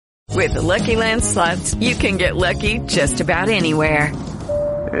With the Lucky Land Slots, you can get lucky just about anywhere.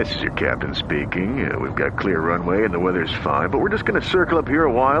 This is your captain speaking. We've got clear runway and the weather's fine, but we're just going to circle up here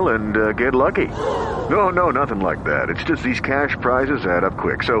a while and get lucky. No, nothing like that. It's just these cash prizes add up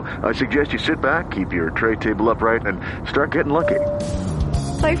quick. So I suggest you sit back, keep your tray table upright, and start getting lucky.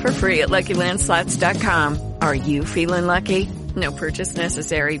 Play for free at LuckyLandSlots.com. Are you feeling lucky? No purchase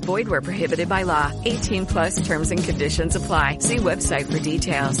necessary. Void where prohibited by law. 18 plus terms and conditions apply. See website for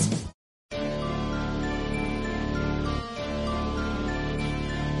details.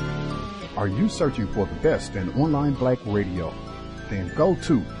 Are you searching for the best in online black radio? Then go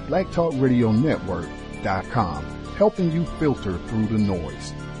to blacktalkradionetwork.com, helping you filter through the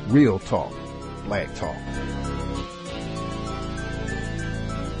noise. Real talk, black talk.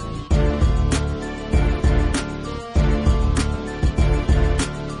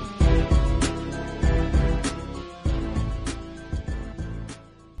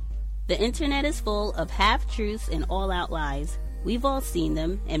 The internet is full of half-truths and all-out lies. We've all seen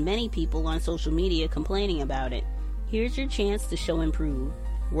them, and many people on social media complaining about it. Here's your chance to show and prove.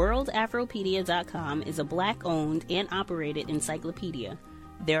 WorldAfropedia.com is a black-owned and operated encyclopedia.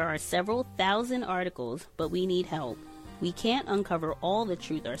 There are several thousand articles, but we need help. We can't uncover all the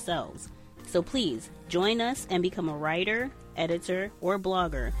truth ourselves. So please, join us and become a writer, editor, or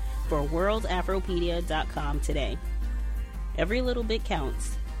blogger for WorldAfropedia.com today. Every little bit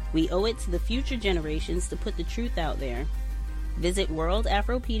counts. We owe it to the future generations to put the truth out there. Visit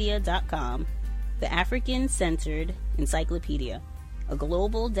WorldAfropedia.com, the African-centered encyclopedia, a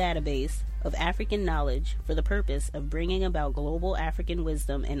global database of African knowledge for the purpose of bringing about global African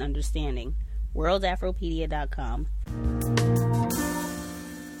wisdom and understanding. WorldAfropedia.com.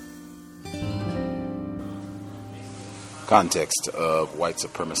 Context of white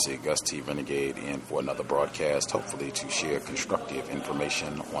supremacy. Gus T. Renegade in for another broadcast, hopefully to share constructive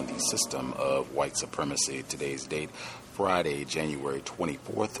information on the system of white supremacy. Today's date, Friday, January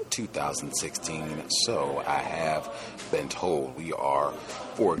 24th, 2016. So I have been told we are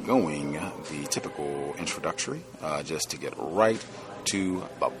foregoing the typical introductory just to get right to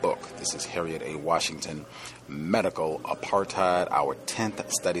the book. This is Harriet A. Washington, Medical Apartheid, our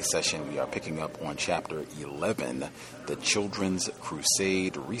 10th study session. We are picking up on Chapter 11, The Children's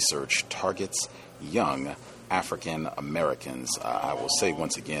Crusade Research Targets Young African Americans. I will say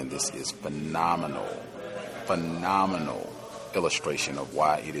once again, this is phenomenal illustration of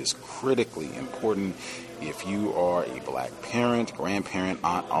why it is critically important if you are a black parent, grandparent,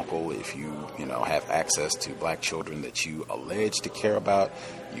 aunt, uncle, if you have access to black children that you allege to care about,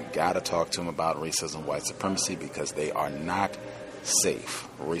 you got to talk to them about racism, white supremacy, because they are not safe.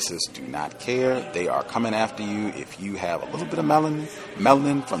 Racists do not care. They are coming after you if you have a little bit of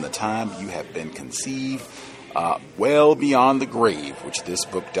melanin from the time you have been conceived, well beyond the grave, which this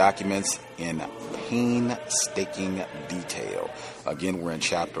book documents in painstaking detail. Again, we're in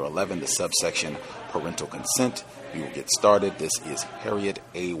Chapter 11, the subsection Parental Consent. We will get started. This is Harriet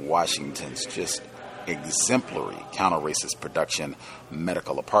A. Washington's just exemplary counter-racist production,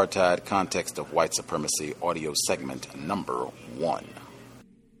 Medical Apartheid, Context of White Supremacy, audio segment number 1.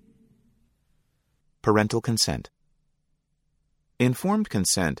 Parental consent. Informed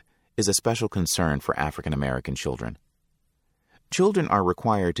consent is a special concern for African American children. Children are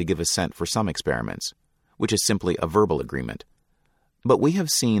required to give assent for some experiments, which is simply a verbal agreement. But we have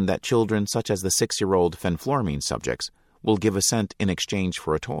seen that children such as the 6-year-old fenfluramine subjects will give assent in exchange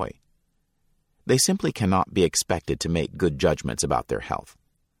for a toy. They simply cannot be expected to make good judgments about their health.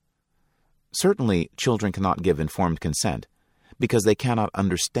 Certainly, children cannot give informed consent because they cannot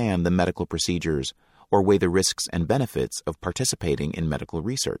understand the medical procedures or weigh the risks and benefits of participating in medical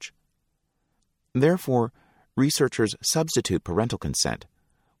research. Therefore, researchers substitute parental consent,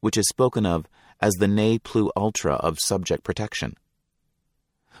 which is spoken of as the ne plus ultra of subject protection.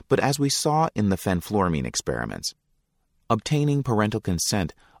 But as we saw in the fenfluramine experiments, obtaining parental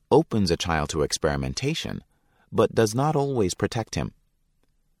consent opens a child to experimentation, but does not always protect him.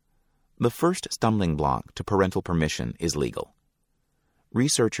 The first stumbling block to parental permission is legal.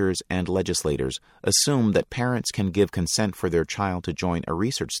 Researchers and legislators assume that parents can give consent for their child to join a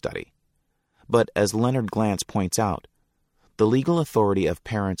research study. But as Leonard Glantz points out, the legal authority of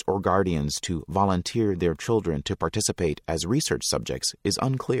parents or guardians to volunteer their children to participate as research subjects is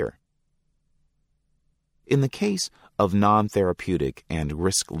unclear. In the case of non-therapeutic and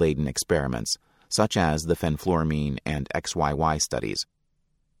risk-laden experiments, such as the fenfluramine and XYY studies,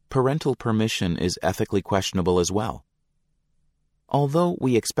 parental permission is ethically questionable as well. Although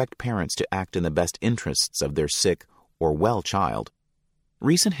we expect parents to act in the best interests of their sick or well child,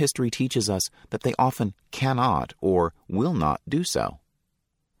 recent history teaches us that they often cannot or will not do so.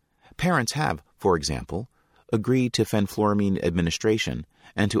 Parents have, for example, agreed to fenfluramine administration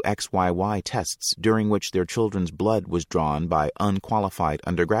and to XYY tests during which their children's blood was drawn by unqualified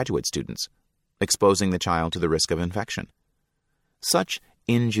undergraduate students, exposing the child to the risk of infection. Such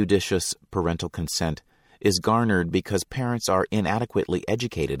injudicious parental consent is garnered because parents are inadequately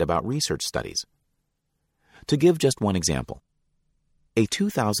educated about research studies. To give just one example, a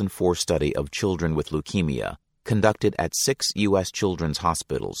 2004 study of children with leukemia conducted at 6 U.S. children's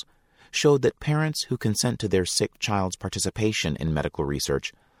hospitals showed that parents who consent to their sick child's participation in medical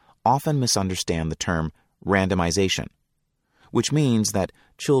research often misunderstand the term randomization, which means that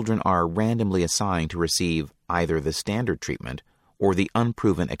children are randomly assigned to receive either the standard treatment or the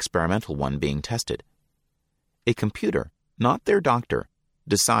unproven experimental one being tested. A computer, not their doctor,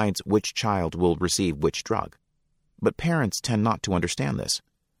 decides which child will receive which drug, but parents tend not to understand this.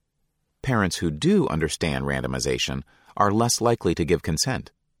 Parents who do understand randomization are less likely to give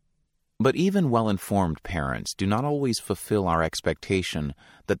consent. But even well-informed parents do not always fulfill our expectation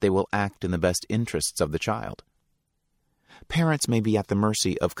that they will act in the best interests of the child. Parents may be at the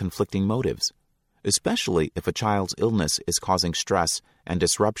mercy of conflicting motives, especially if a child's illness is causing stress and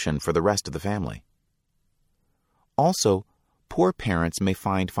disruption for the rest of the family. Also, poor parents may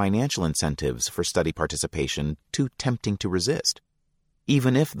find financial incentives for study participation too tempting to resist,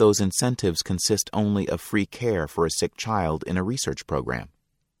 even if those incentives consist only of free care for a sick child in a research program.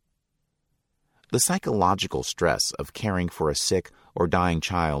 The psychological stress of caring for a sick or dying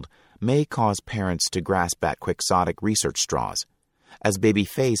child may cause parents to grasp at quixotic research straws, as baby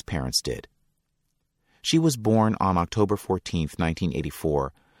Faye's parents did. She was born on October 14,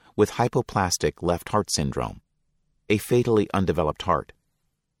 1984, with hypoplastic left heart syndrome, a fatally undeveloped heart.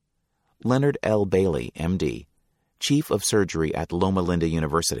 Leonard L. Bailey, M.D., chief of surgery at Loma Linda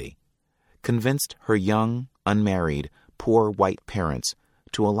University, convinced her young, unmarried, poor white parents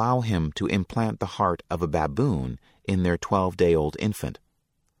to allow him to implant the heart of a baboon in their 12-day-old infant,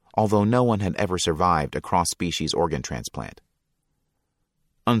 although no one had ever survived a cross-species organ transplant.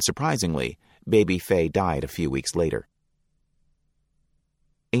 Unsurprisingly, baby Faye died a few weeks later.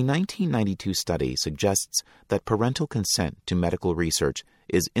 A 1992 study suggests that parental consent to medical research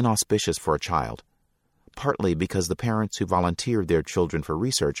is inauspicious for a child, partly because the parents who volunteer their children for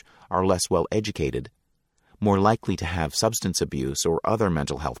research are less well educated, more likely to have substance abuse or other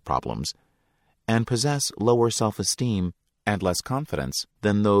mental health problems, and possess lower self-esteem and less confidence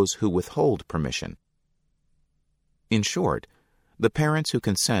than those who withhold permission. In short, the parents who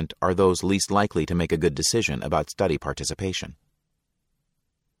consent are those least likely to make a good decision about study participation.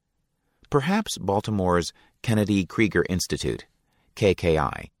 Perhaps Baltimore's Kennedy Krieger Institute,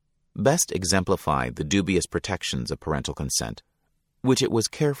 KKI, best exemplified the dubious protections of parental consent, which it was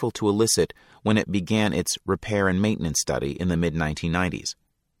careful to elicit when it began its repair and maintenance study in the mid-1990s.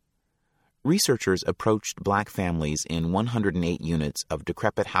 Researchers approached black families in 108 units of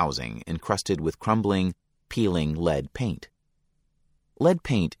decrepit housing encrusted with crumbling, peeling lead paint. Lead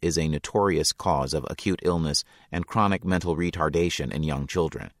paint is a notorious cause of acute illness and chronic mental retardation in young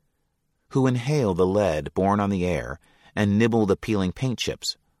children, who inhale the lead borne on the air and nibble the peeling paint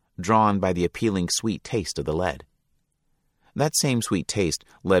chips, drawn by the appealing sweet taste of the lead. That same sweet taste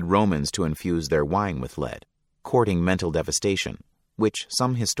led Romans to infuse their wine with lead, courting mental devastation, which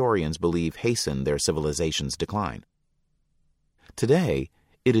some historians believe hastened their civilization's decline. Today,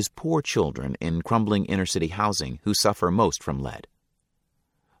 it is poor children in crumbling inner-city housing who suffer most from lead.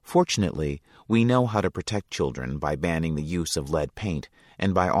 Fortunately, we know how to protect children by banning the use of lead paint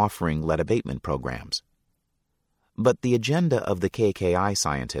and by offering lead abatement programs. But the agenda of the KKI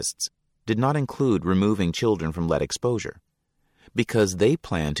scientists did not include removing children from lead exposure, because they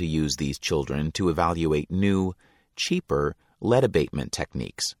plan to use these children to evaluate new, cheaper lead abatement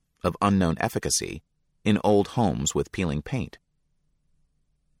techniques of unknown efficacy in old homes with peeling paint.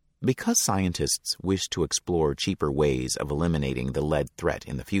 Because scientists wish to explore cheaper ways of eliminating the lead threat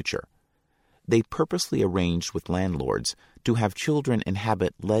in the future, they purposely arranged with landlords to have children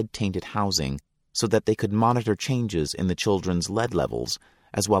inhabit lead-tainted housing so that they could monitor changes in the children's lead levels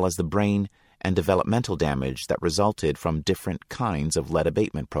as well as the brain and developmental damage that resulted from different kinds of lead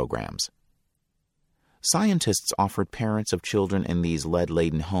abatement programs. Scientists offered parents of children in these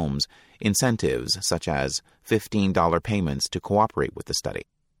lead-laden homes incentives such as $15 payments to cooperate with the study,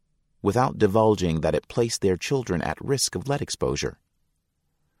 without divulging that it placed their children at risk of lead exposure.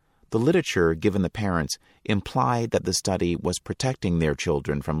 The literature given the parents implied that the study was protecting their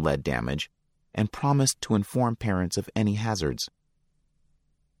children from lead damage and promised to inform parents of any hazards.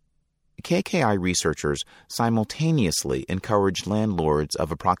 KKI researchers simultaneously encouraged landlords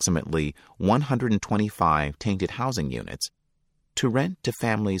of approximately 125 tainted housing units to rent to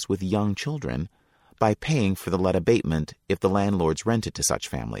families with young children by paying for the let abatement if the landlords rented to such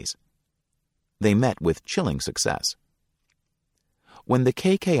families. They met with chilling success. When the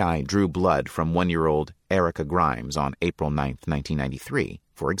KKI drew blood from 1-year-old Erica Grimes on April 9, 1993,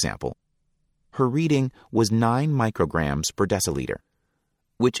 for example, her reading was 9 micrograms per deciliter,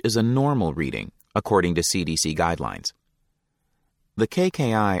 which is a normal reading according to CDC guidelines. The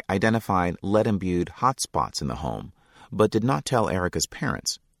KKI identified lead-imbued hotspots in the home, but did not tell Erica's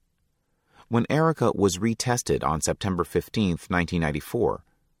parents. When Erica was retested on September 15, 1994,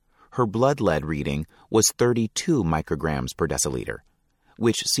 her blood lead reading was 32 micrograms per deciliter,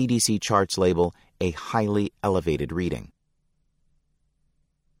 which CDC charts label a highly elevated reading.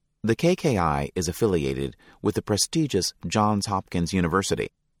 The KKI is affiliated with the prestigious Johns Hopkins University,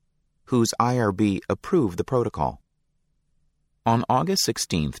 whose IRB approved the protocol. On August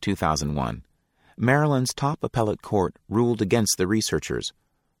 16, 2001, Maryland's top appellate court ruled against the researchers,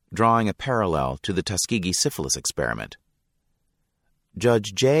 drawing a parallel to the Tuskegee syphilis experiment.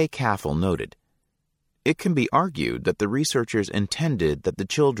 Judge J. Caffel noted, "It can be argued that the researchers intended that the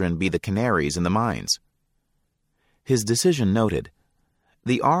children be the canaries in the mines." His decision noted,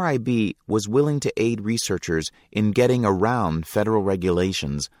 "The RIB was willing to aid researchers in getting around federal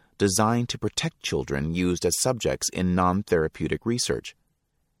regulations designed to protect children used as subjects in non-therapeutic research.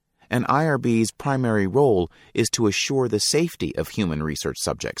 An IRB's primary role is to assure the safety of human research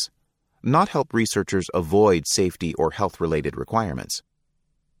subjects, not help researchers avoid safety or health-related requirements."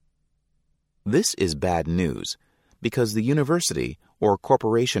 This is bad news because the university or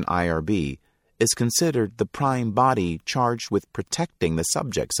corporation IRB is considered the prime body charged with protecting the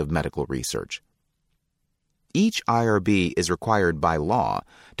subjects of medical research. Each IRB is required by law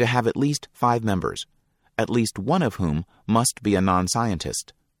to have at least 5 members, at least one of whom must be a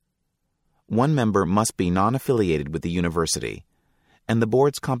non-scientist. One member must be non-affiliated with the university, and the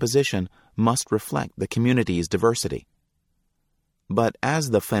board's composition must reflect the community's diversity. But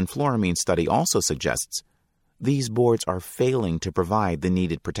as the fenfluramine study also suggests, these boards are failing to provide the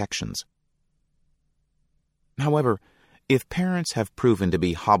needed protections. However, if parents have proven to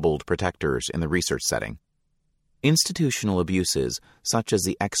be hobbled protectors in the research setting, institutional abuses such as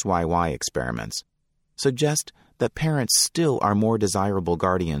the XYY experiments suggest that parents still are more desirable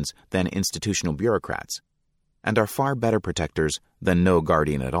guardians than institutional bureaucrats, and are far better protectors than no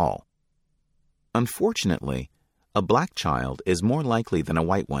guardian at all. Unfortunately, a black child is more likely than a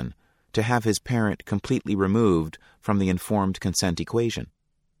white one to have his parent completely removed from the informed consent equation.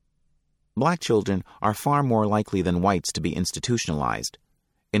 Black children are far more likely than whites to be institutionalized,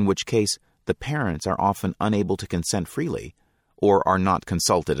 in which case the parents are often unable to consent freely or are not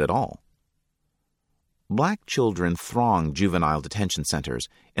consulted at all. Black children throng juvenile detention centers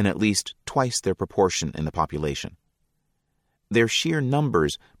in at least twice their proportion in the population. Their sheer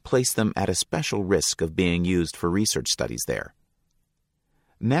numbers place them at a special risk of being used for research studies there.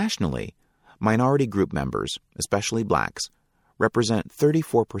 Nationally, minority group members, especially blacks, represent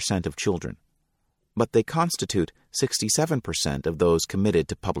 34% of children, but they constitute 67% of those committed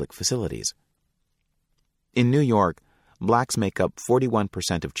to public facilities. In New York, blacks make up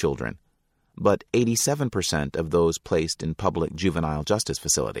 41% of children, but 87% of those placed in public juvenile justice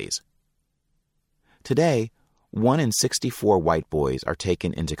facilities. Today, 1 in 64 white boys are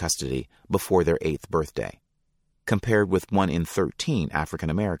taken into custody before their 8th birthday, compared with 1 in 13 African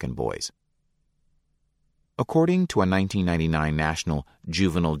American boys. According to a 1999 National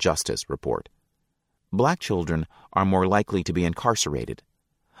Juvenile Justice Report, black children are more likely to be incarcerated,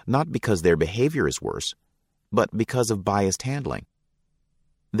 not because their behavior is worse, but because of biased handling.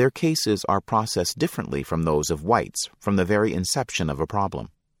 Their cases are processed differently from those of whites from the very inception of a problem.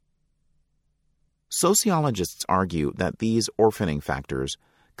 Sociologists argue that these orphaning factors,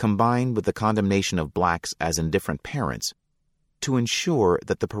 combined with the condemnation of blacks as indifferent parents, to ensure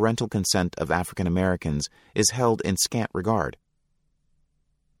that the parental consent of African Americans is held in scant regard.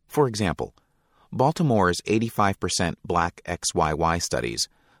 For example, Baltimore's 85% black XYY studies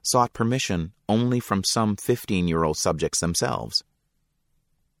sought permission only from some 15-year-old subjects themselves.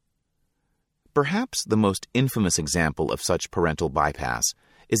 Perhaps the most infamous example of such parental bypass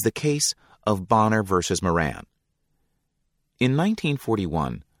is the case of Bonner versus Moran. In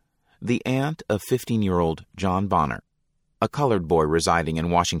 1941, the aunt of 15-year-old John Bonner, a colored boy residing in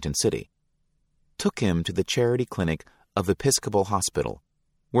Washington City, took him to the charity clinic of Episcopal Hospital,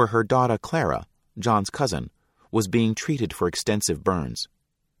 where her daughter Clara, John's cousin, was being treated for extensive burns.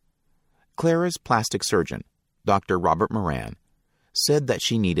 Clara's plastic surgeon, Dr. Robert Moran, said that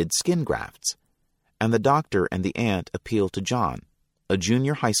she needed skin grafts, and the doctor and the aunt appealed to John, a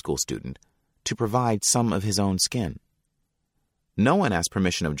junior high school student, to provide some of his own skin. No one asked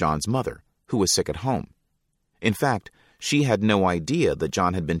permission of John's mother, who was sick at home. In fact, she had no idea that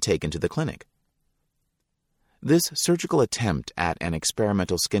John had been taken to the clinic. This surgical attempt at an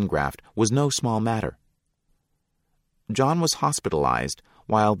experimental skin graft was no small matter. John was hospitalized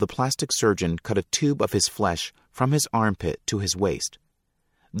while the plastic surgeon cut a tube of his flesh from his armpit to his waist,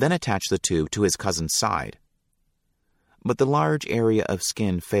 then attached the tube to his cousin's side. But the large area of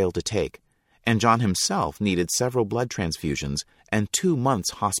skin failed to take, and John himself needed several blood transfusions and 2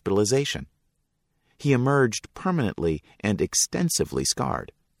 months hospitalization. He emerged permanently and extensively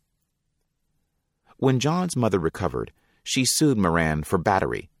scarred. When John's mother recovered, she sued Moran for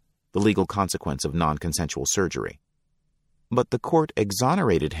battery, the legal consequence of non-consensual surgery. But the court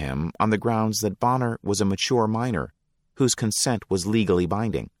exonerated him on the grounds that Bonner was a mature minor whose consent was legally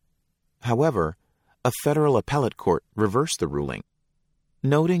binding. However, a federal appellate court reversed the ruling,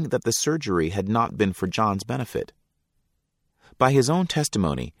 noting that the surgery had not been for John's benefit. By his own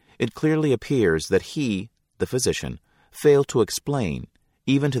testimony, it clearly appears that he, the physician, failed to explain,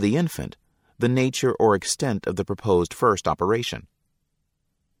 even to the infant, the nature or extent of the proposed first operation.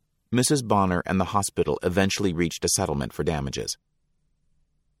 Mrs. Bonner and the hospital eventually reached a settlement for damages.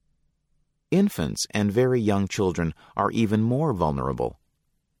 Infants and very young children are even more vulnerable.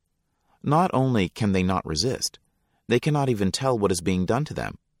 Not only can they not resist, they cannot even tell what is being done to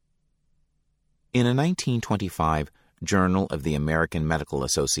them. In a 1925 Journal of the American Medical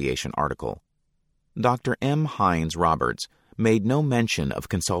Association article, Dr. M. Hines Roberts made no mention of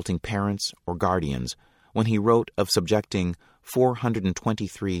consulting parents or guardians when he wrote of subjecting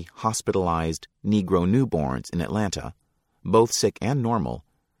 423 hospitalized Negro newborns in Atlanta, both sick and normal,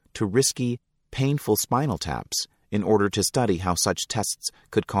 to risky, painful spinal taps in order to study how such tests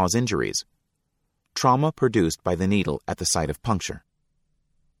could cause injuries, trauma produced by the needle at the site of puncture.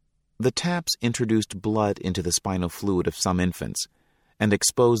 The taps introduced blood into the spinal fluid of some infants and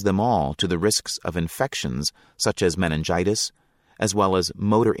exposed them all to the risks of infections such as meningitis, as well as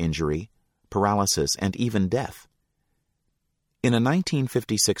motor injury, paralysis, and even death. In a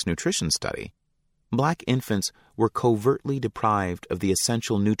 1956 nutrition study, black infants were covertly deprived of the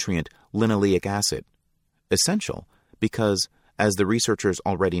essential nutrient linoleic acid, essential because, as the researchers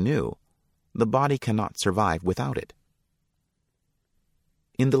already knew, the body cannot survive without it.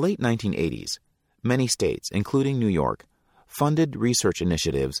 In the late 1980s, many states, including New York, funded research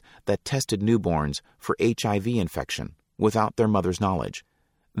initiatives that tested newborns for HIV infection without their mother's knowledge,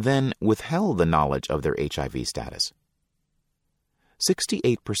 then withheld the knowledge of their HIV status.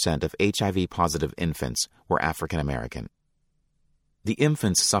 68% of HIV-positive infants were African American. The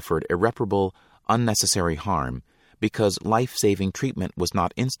infants suffered irreparable, unnecessary harm because life-saving treatment was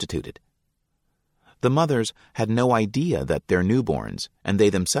not instituted. The mothers had no idea that their newborns, and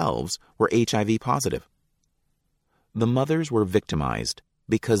they themselves, were HIV positive. The mothers were victimized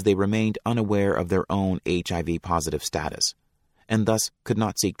because they remained unaware of their own HIV-positive status, and thus could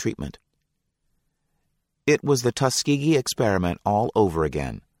not seek treatment. It was the Tuskegee experiment all over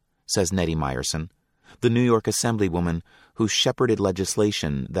again, says Nettie Meyerson, the New York Assemblywoman who shepherded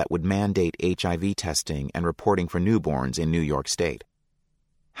legislation that would mandate HIV testing and reporting for newborns in New York State.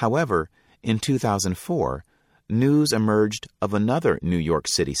 However, in 2004, news emerged of another New York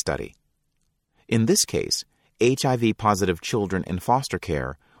City study. In this case, HIV-positive children in foster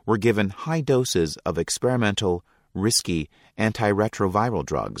care were given high doses of experimental, risky antiretroviral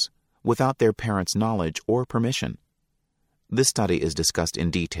drugs without their parents' knowledge or permission. This study is discussed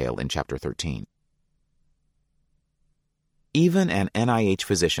in detail in Chapter 13. Even an NIH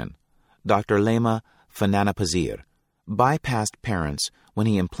physician, Dr. Lema Fananapazir, bypassed parents when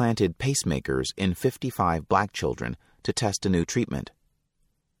he implanted pacemakers in 55 black children to test a new treatment.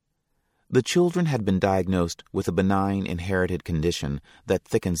 The children had been diagnosed with a benign inherited condition that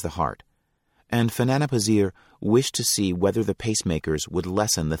thickens the heart, and Fananapazir wished to see whether the pacemakers would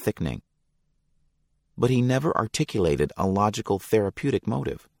lessen the thickening. But he never articulated a logical therapeutic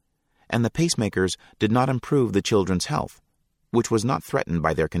motive, and the pacemakers did not improve the children's health, which was not threatened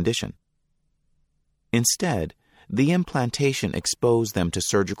by their condition. Instead, the implantation exposed them to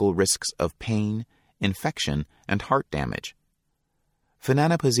surgical risks of pain, infection, and heart damage.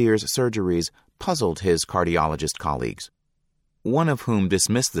 Fananapazir's surgeries puzzled his cardiologist colleagues, one of whom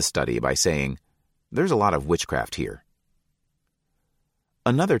dismissed the study by saying, "There's a lot of witchcraft here."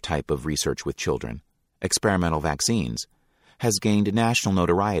 Another type of research with children, experimental vaccines, has gained national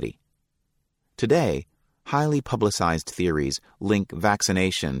notoriety. Today, highly publicized theories link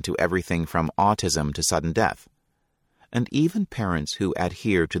vaccination to everything from autism to sudden death, and even parents who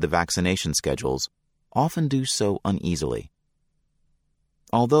adhere to the vaccination schedules often do so uneasily.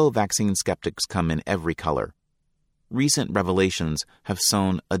 Although vaccine skeptics come in every color, recent revelations have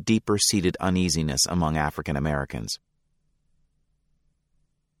sown a deeper-seated uneasiness among African Americans.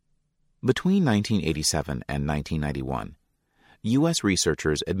 Between 1987 and 1991, U.S.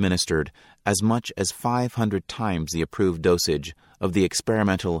 researchers administered as much as 500 times the approved dosage of the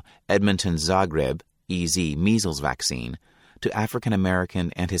experimental Edmonton-Zagreb (EZ) measles vaccine to African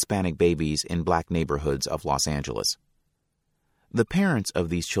American and Hispanic babies in black neighborhoods of Los Angeles. The parents of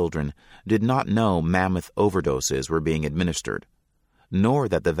these children did not know mammoth overdoses were being administered, nor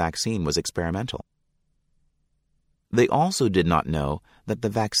that the vaccine was experimental. They also did not know that the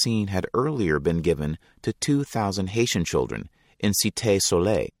vaccine had earlier been given to 2,000 Haitian children in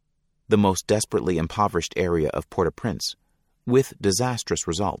Cité-Soleil, the most desperately impoverished area of Port-au-Prince, with disastrous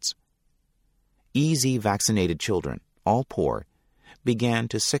results. EZ-vaccinated children, all poor, began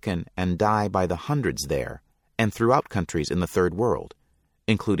to sicken and die by the hundreds there and throughout countries in the Third World,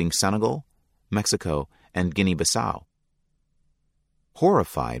 including Senegal, Mexico, and Guinea-Bissau.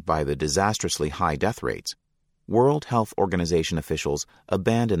 Horrified by the disastrously high death rates, World Health Organization officials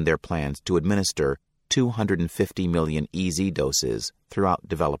abandoned their plans to administer 250 million EZ doses throughout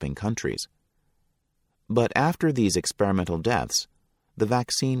developing countries. But after these experimental deaths, the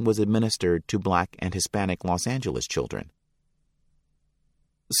vaccine was administered to Black and Hispanic Los Angeles children.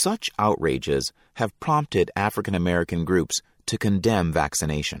 Such outrages have prompted African American groups to condemn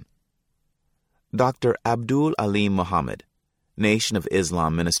vaccination. Dr. Abdul Alim Muhammad, Nation of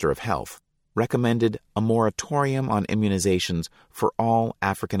Islam Minister of Health, recommended a moratorium on immunizations for all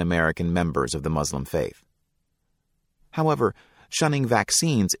African American members of the Muslim faith. However, shunning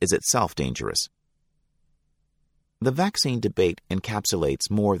vaccines is itself dangerous. The vaccine debate encapsulates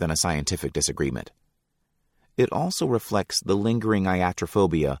more than a scientific disagreement. It also reflects the lingering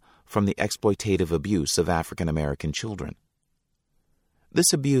iatrophobia from the exploitative abuse of African American children.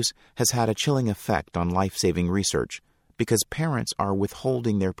 This abuse has had a chilling effect on life-saving research because parents are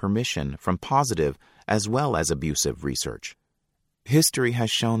withholding their permission from positive as well as abusive research. History has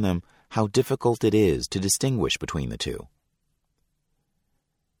shown them how difficult it is to distinguish between the two.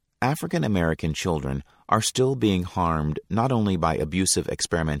 African American children are still being harmed not only by abusive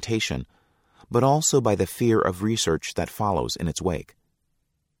experimentation, but also by the fear of research that follows in its wake.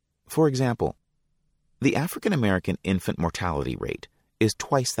 For example, the African American infant mortality rate is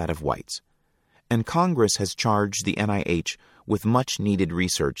twice that of whites, and Congress has charged the NIH with much-needed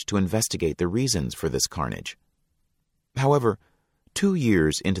research to investigate the reasons for this carnage. However, 2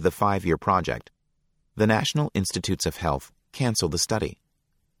 years into the 5-year project, the National Institutes of Health canceled the study.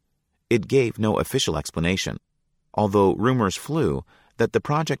 It gave no official explanation, although rumors flew that the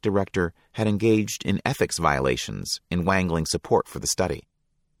project director had engaged in ethics violations in wangling support for the study.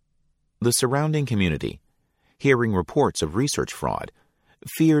 The surrounding community, hearing reports of research fraud,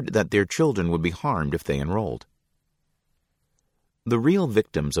 feared that their children would be harmed if they enrolled. The real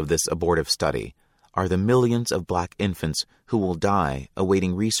victims of this abortive study are the millions of black infants who will die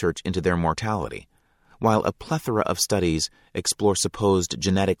awaiting research into their mortality, while a plethora of studies explore supposed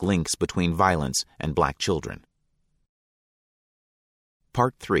genetic links between violence and black children.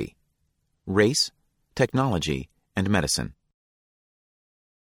 Part 3. Race, Technology, and Medicine.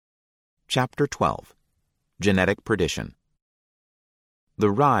 Chapter 12. Genetic Perdition. The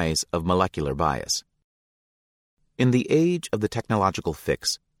rise of molecular bias. In the age of the technological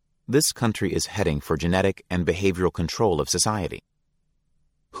fix, this country is heading for genetic and behavioral control of society.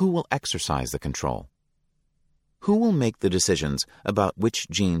 Who will exercise the control? Who will make the decisions about which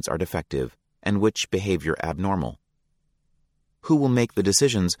genes are defective and which behavior abnormal? Who will make the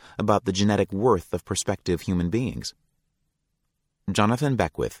decisions about the genetic worth of prospective human beings? Jonathan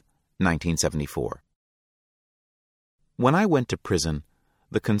Beckwith, 1974. When I went to prison,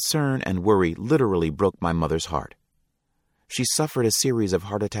 the concern and worry literally broke my mother's heart. She suffered a series of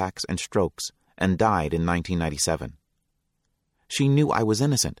heart attacks and strokes and died in 1997. She knew I was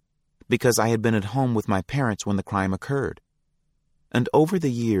innocent because I had been at home with my parents when the crime occurred. And over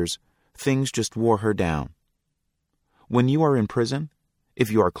the years, things just wore her down. When you are in prison,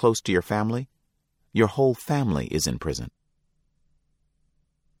 if you are close to your family, your whole family is in prison.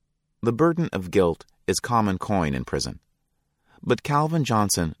 The burden of guilt is common coin in prison. But Calvin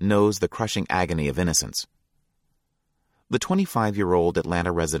Johnson knows the crushing agony of innocence. The 25-year-old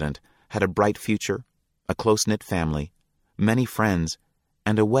Atlanta resident had a bright future, a close-knit family, many friends,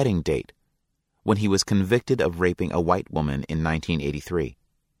 and a wedding date when he was convicted of raping a white woman in 1983.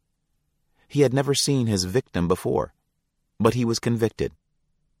 He had never seen his victim before, but he was convicted,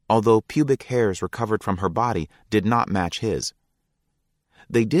 although pubic hairs recovered from her body did not match his.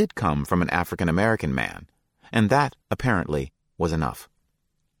 They did come from an African-American man, and that, apparently, was enough.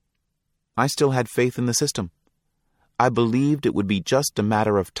 I still had faith in the system. I believed it would be just a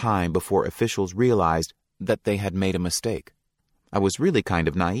matter of time before officials realized that they had made a mistake. I was really kind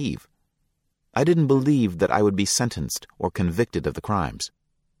of naive. I didn't believe that I would be sentenced or convicted of the crimes.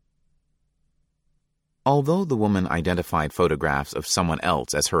 Although the woman identified photographs of someone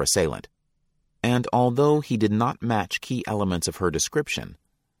else as her assailant, and although he did not match key elements of her description,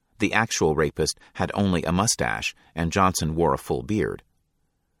 the actual rapist had only a mustache and Johnson wore a full beard.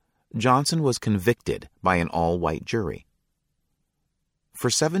 Johnson was convicted by an all-white jury. For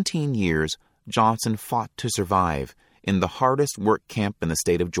 17 years, Johnson fought to survive in the hardest work camp in the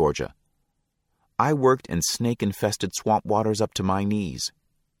state of Georgia. I worked in snake-infested swamp waters up to my knees.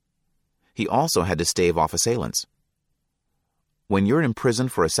 He also had to stave off assailants. When you're in prison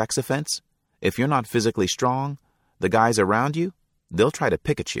for a sex offense, if you're not physically strong, the guys around you, they'll try to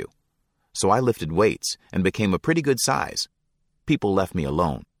pick at you. So I lifted weights and became a pretty good size. People left me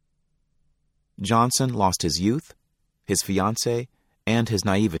alone. Johnson lost his youth, his fiancée, and his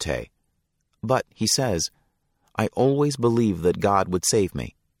naivete. But, he says, I always believed that God would save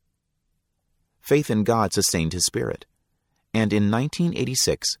me. Faith in God sustained his spirit, and in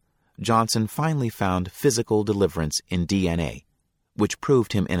 1986, Johnson finally found physical deliverance in DNA, which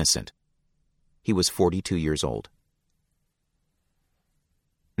proved him innocent. He was 42 years old.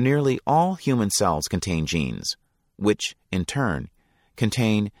 Nearly all human cells contain genes, which, in turn,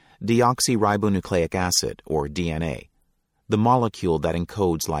 contain deoxyribonucleic acid, or DNA, the molecule that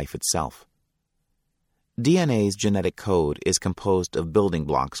encodes life itself. DNA's genetic code is composed of building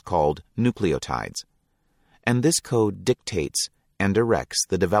blocks called nucleotides, and this code dictates and directs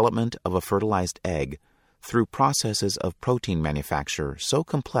the development of a fertilized egg through processes of protein manufacture so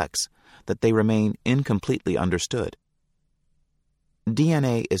complex that they remain incompletely understood.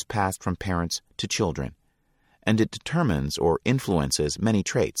 DNA is passed from parents to children, and it determines or influences many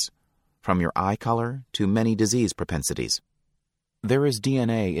traits, from your eye color to many disease propensities. There is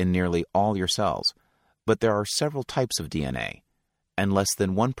DNA in nearly all your cells, but there are several types of DNA, and less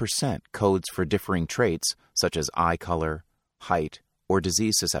than 1% codes for differing traits such as eye color, height, or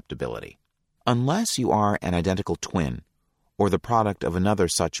disease susceptibility. Unless you are an identical twin, or the product of another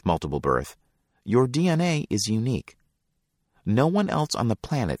such multiple birth, your DNA is unique. No one else on the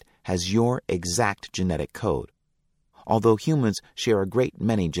planet has your exact genetic code, although humans share a great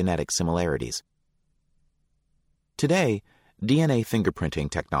many genetic similarities. Today, DNA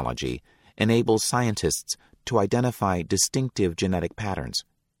fingerprinting technology enables scientists to identify distinctive genetic patterns.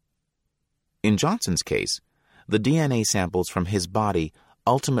 In Johnson's case, the DNA samples from his body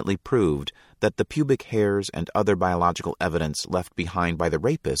ultimately proved that the pubic hairs and other biological evidence left behind by the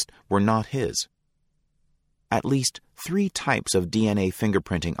rapist were not his. At least 3 types of DNA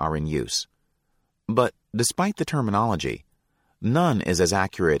fingerprinting are in use. But despite the terminology, none is as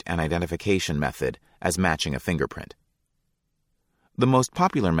accurate an identification method as matching a fingerprint. The most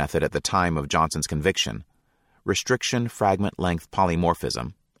popular method at the time of Johnson's conviction, restriction fragment length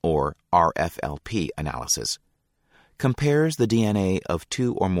polymorphism, or RFLP analysis, compares the DNA of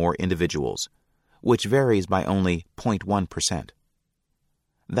 2 or more individuals, which varies by only 0.1%.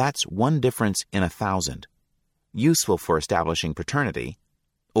 That's one difference in 1,000, useful for establishing paternity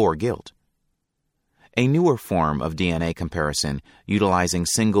or guilt. A newer form of DNA comparison utilizing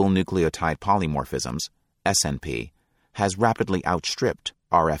single nucleotide polymorphisms, SNP, has rapidly outstripped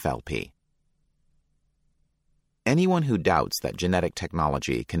RFLP. Anyone who doubts that genetic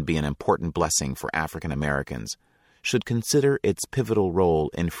technology can be an important blessing for African Americans should consider its pivotal role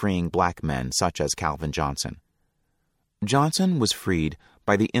in freeing black men such as Calvin Johnson. Johnson was freed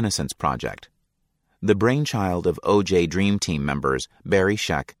by the Innocence Project, the brainchild of O.J. Dream Team members Barry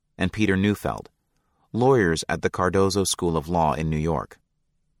Scheck and Peter Neufeld, lawyers at the Cardozo School of Law in New York.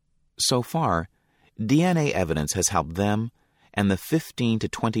 So far, DNA evidence has helped them and the 15 to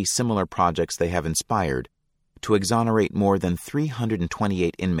 20 similar projects they have inspired to exonerate more than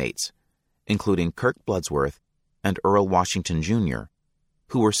 328 inmates, including Kirk Bloodsworth and Earl Washington, Jr.,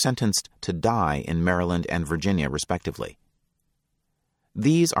 who were sentenced to die in Maryland and Virginia, respectively.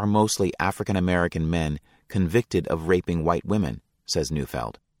 These are mostly African American men convicted of raping white women, says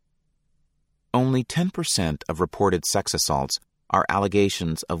Neufeld. Only 10% of reported sex assaults are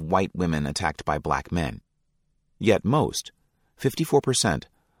allegations of white women attacked by black men. Yet most, 54%,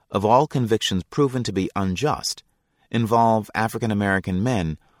 of all convictions proven to be unjust involve African American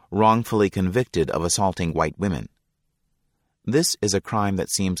men wrongfully convicted of assaulting white women. This is a crime that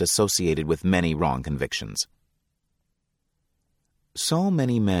seems associated with many wrong convictions. So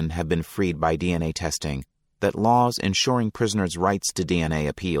many men have been freed by DNA testing that laws ensuring prisoners' rights to DNA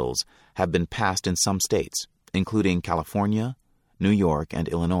appeals have been passed in some states, including California, New York, and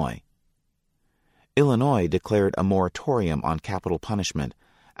Illinois. Illinois declared a moratorium on capital punishment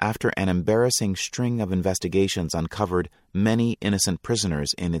after an embarrassing string of investigations uncovered many innocent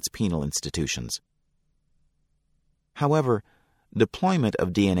prisoners in its penal institutions. However, deployment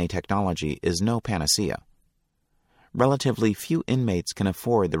of DNA technology is no panacea. Relatively few inmates can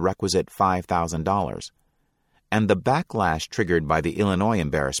afford the requisite $5,000, and the backlash triggered by the Illinois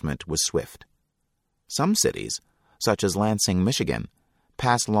embarrassment was swift. Some cities, such as Lansing, Michigan,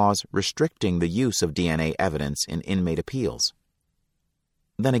 passed laws restricting the use of DNA evidence in inmate appeals.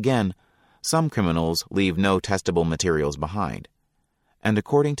 Then again, some criminals leave no testable materials behind, and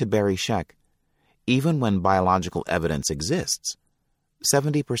according to Barry Scheck, even when biological evidence exists,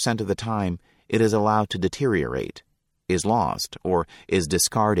 70% of the time it is allowed to deteriorate, is lost, or is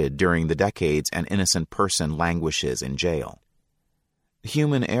discarded during the decades an innocent person languishes in jail.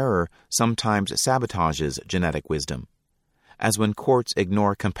 Human error sometimes sabotages genetic wisdom, as when courts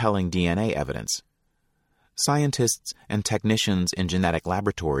ignore compelling DNA evidence. Scientists and technicians in genetic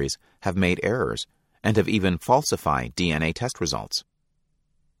laboratories have made errors and have even falsified DNA test results.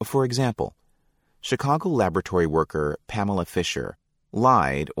 For example, Chicago laboratory worker Pamela Fisher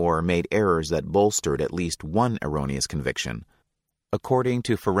lied or made errors that bolstered at least one erroneous conviction, according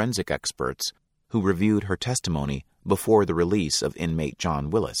to forensic experts who reviewed her testimony before the release of inmate John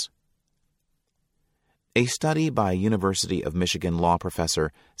Willis. A study by University of Michigan law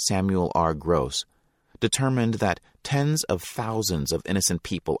professor Samuel R. Gross determined that tens of thousands of innocent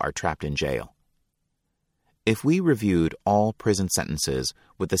people are trapped in jail. If we reviewed all prison sentences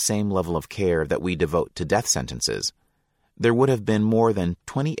with the same level of care that we devote to death sentences, there would have been more than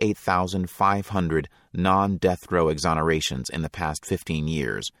 28,500 non-death row exonerations in the past 15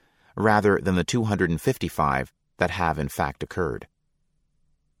 years, rather than the 255 that have in fact occurred.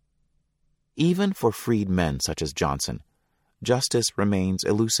 Even for freed men such as Johnson, justice remains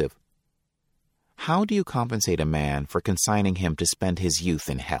elusive. How do you compensate a man for consigning him to spend his youth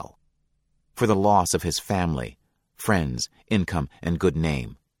in hell, for the loss of his family, friends, income, and good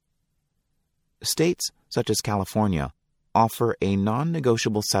name? States such as California offer a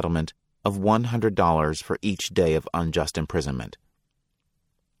non-negotiable settlement of $100 for each day of unjust imprisonment.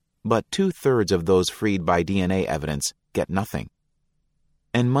 But 2/3 of those freed by DNA evidence get nothing.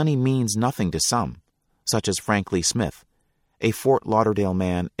 And money means nothing to some, such as Frank Lee Smith, a Fort Lauderdale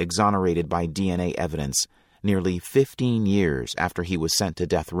man exonerated by DNA evidence nearly 15 years after he was sent to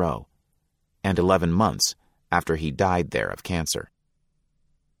death row, and 11 months after he died there of cancer.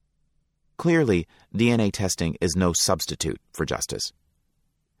 Clearly, DNA testing is no substitute for justice.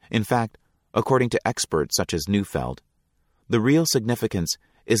 In fact, according to experts such as Neufeld, the real significance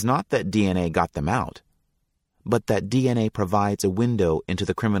is not that DNA got them out, but that DNA provides a window into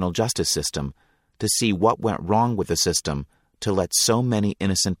the criminal justice system to see what went wrong with the system to let so many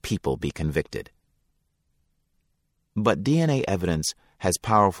innocent people be convicted. But DNA evidence has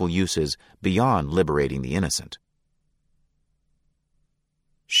powerful uses beyond liberating the innocent.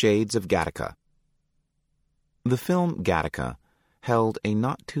 Shades of Gattaca. The film Gattaca held a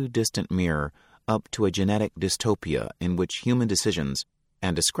not-too-distant mirror up to a genetic dystopia in which human decisions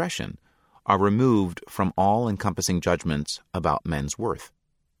and discretion are removed from all-encompassing judgments about men's worth.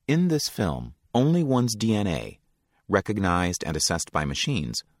 In this film, only one's DNA, recognized and assessed by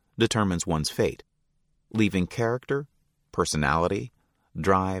machines, determines one's fate, leaving character, personality,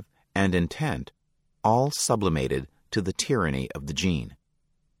 drive, and intent all sublimated to the tyranny of the gene.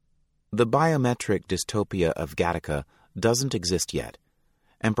 The biometric dystopia of Gattaca doesn't exist yet,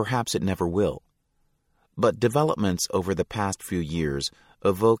 and perhaps it never will. But developments over the past few years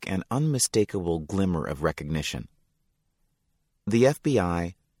evoke an unmistakable glimmer of recognition. The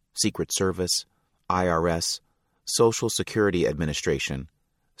FBI, Secret Service, IRS, Social Security Administration,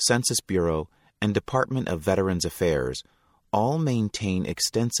 Census Bureau, and Department of Veterans Affairs all maintain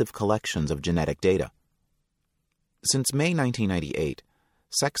extensive collections of genetic data. Since May 1998,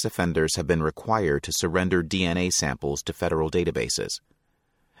 sex offenders have been required to surrender DNA samples to federal databases.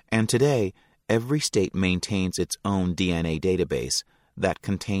 And today, every state maintains its own DNA database that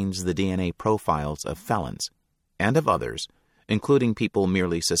contains the DNA profiles of felons and of others, including people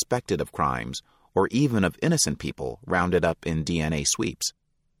merely suspected of crimes or even of innocent people rounded up in DNA sweeps.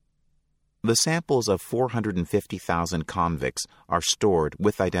 The samples of 450,000 convicts are stored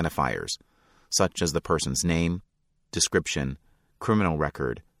with identifiers, such as the person's name, description, criminal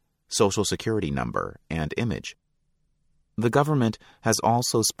record, social security number, and image. The government has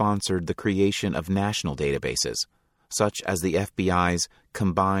also sponsored the creation of national databases, such as the FBI's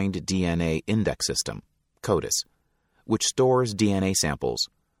Combined DNA Index System, C.O.W.S, which stores DNA samples,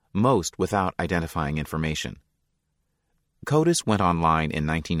 most without identifying information. C.O.W.S went online in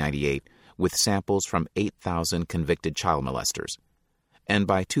 1998 with samples from 8,000 convicted child molesters, and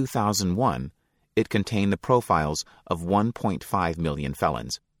by 2001, it contained the profiles of 1.5 million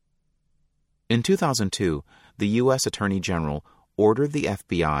felons. In 2002, the U.S. Attorney General ordered the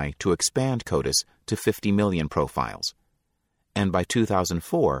FBI to expand C.O.W.S to 50 million profiles, and by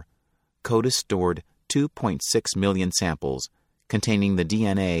 2004, C.O.W.S stored 2.6 million samples containing the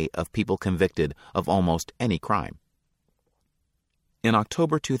DNA of people convicted of almost any crime. In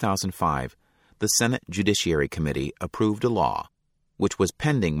October 2005, the Senate Judiciary Committee approved a law, which was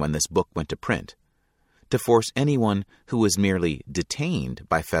pending when this book went to print, to force anyone who was merely detained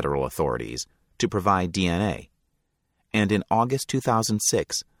by federal authorities to provide DNA. And in August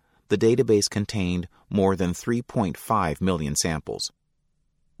 2006, the database contained more than 3.5 million samples.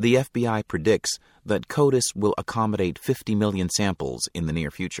 The FBI predicts that C.O.W.S will accommodate 50 million samples in the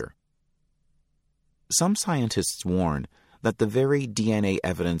near future. Some scientists warn that the very DNA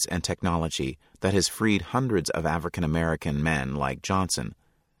evidence and technology that has freed hundreds of African American men like Johnson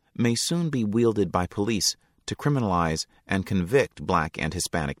may soon be wielded by police to criminalize and convict Black and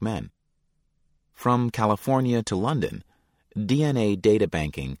Hispanic men. From California to London, DNA data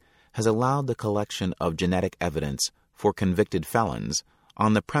banking has allowed the collection of genetic evidence for convicted felons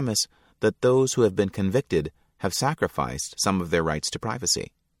on the premise that those who have been convicted have sacrificed some of their rights to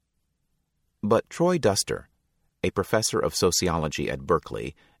privacy. But Troy Duster, a professor of sociology at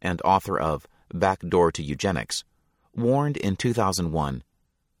Berkeley and author of Back Door to Eugenics, warned in 2001,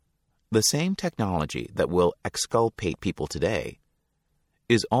 "The same technology that will exculpate people today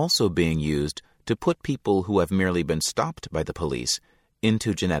is also being used to put people who have merely been stopped by the police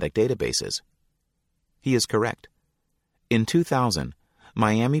into genetic databases." He is correct. In 2000,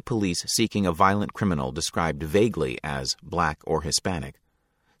 Miami police seeking a violent criminal described vaguely as Black or Hispanic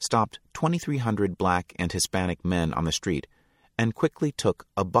stopped 2,300 Black and Hispanic men on the street and quickly took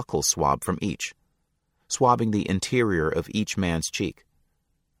a buccal swab from each, swabbing the interior of each man's cheek.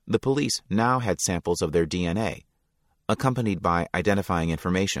 The police now had samples of their DNA, accompanied by identifying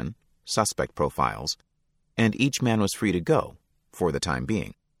information, suspect profiles, and each man was free to go, for the time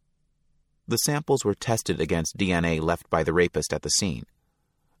being. The samples were tested against DNA left by the rapist at the scene,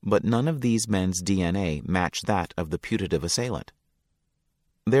 but none of these men's DNA matched that of the putative assailant.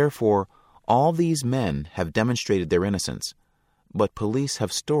 Therefore, all these men have demonstrated their innocence, but police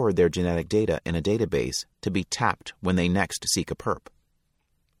have stored their genetic data in a database to be tapped when they next seek a perp.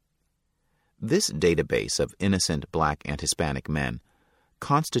 This database of innocent Black and Hispanic men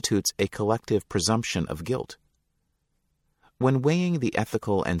constitutes a collective presumption of guilt. When weighing the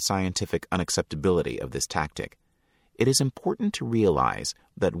ethical and scientific unacceptability of this tactic, it is important to realize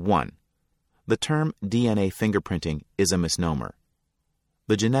that 1. The term DNA fingerprinting is a misnomer.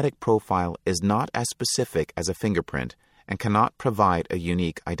 The genetic profile is not as specific as a fingerprint and cannot provide a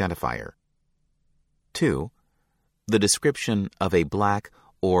unique identifier. 2. The description of a Black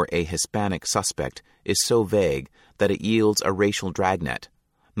or a Hispanic suspect is so vague that it yields a racial dragnet,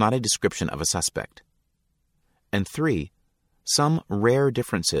 not a description of a suspect. And 3. Some rare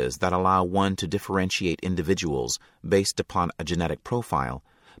differences that allow one to differentiate individuals based upon a genetic profile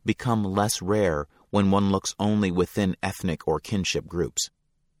become less rare when one looks only within ethnic or kinship groups.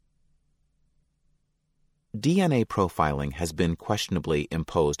 DNA profiling has been questionably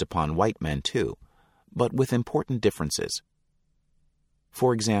imposed upon white men too, but with important differences.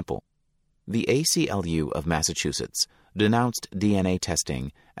 For example, the ACLU of Massachusetts denounced DNA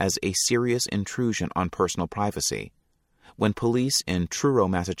testing as a serious intrusion on personal privacy when police in Truro,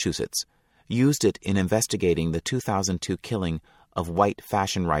 Massachusetts, used it in investigating the 2002 killing of white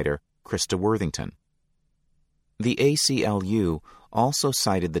fashion writer Krista Worthington. The ACLU also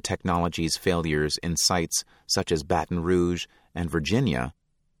cited the technology's failures in sites such as Baton Rouge and Virginia,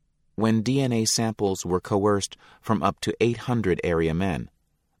 when DNA samples were coerced from up to 800 area men,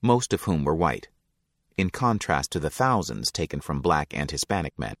 most of whom were white, in contrast to the thousands taken from Black and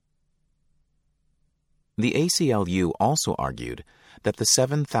Hispanic men. The ACLU also argued that the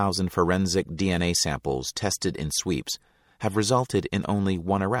 7,000 forensic DNA samples tested in sweeps have resulted in only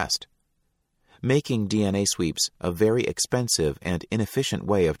one arrest, making DNA sweeps a very expensive and inefficient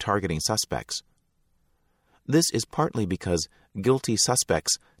way of targeting suspects. This is partly because guilty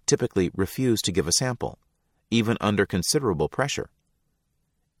suspects typically refuse to give a sample, even under considerable pressure.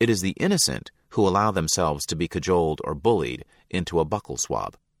 It is the innocent who allow themselves to be cajoled or bullied into a buccal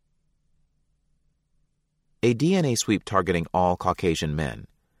swab. A DNA sweep targeting all Caucasian men,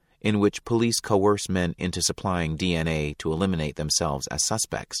 in which police coerce men into supplying DNA to eliminate themselves as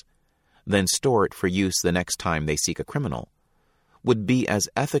suspects, then store it for use the next time they seek a criminal, would be as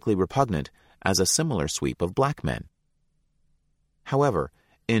ethically repugnant as a similar sweep of Black men. However,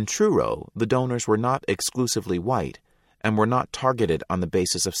 In Truro, the donors were not exclusively white and were not targeted on the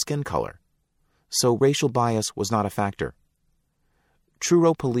basis of skin color, so racial bias was not a factor.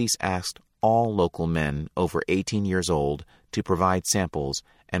 Truro police asked all local men over 18 years old to provide samples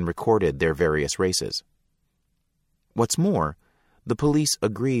and recorded their various races. What's more, the police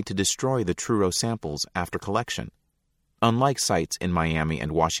agreed to destroy the Truro samples after collection, unlike sites in Miami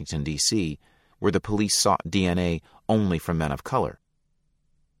and Washington, D.C., where the police sought DNA only from men of color.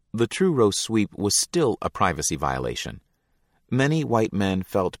 The Truro sweep was still a privacy violation. Many white men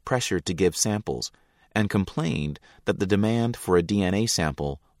felt pressured to give samples and complained that the demand for a DNA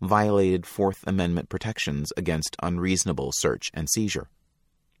sample violated Fourth Amendment protections against unreasonable search and seizure.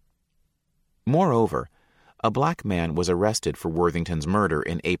 Moreover, a black man was arrested for Worthington's murder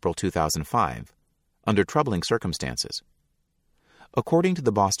in April 2005, under troubling circumstances. According to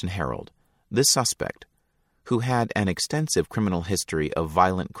the Boston Herald, this suspect, who had an extensive criminal history of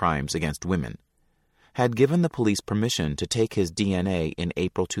violent crimes against women, had given the police permission to take his DNA in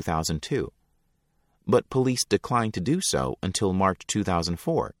April 2002, but police declined to do so until March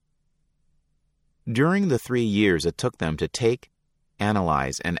 2004. During the 3 years it took them to take,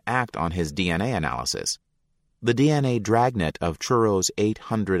 analyze, and act on his DNA analysis, the DNA dragnet of Truro's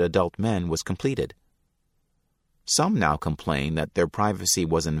 800 adult men was completed. Some now complain that their privacy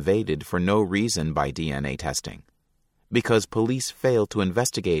was invaded for no reason by DNA testing, because police failed to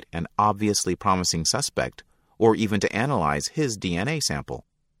investigate an obviously promising suspect or even to analyze his DNA sample.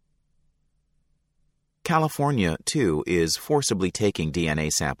 California, too, is forcibly taking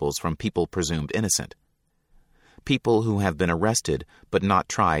DNA samples from people presumed innocent, people who have been arrested but not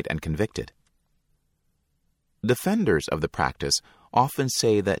tried and convicted. Defenders of the practice often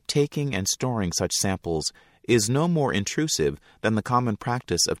say that taking and storing such samples is no more intrusive than the common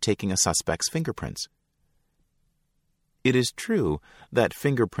practice of taking a suspect's fingerprints. It is true that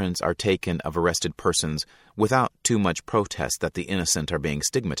fingerprints are taken of arrested persons without too much protest that the innocent are being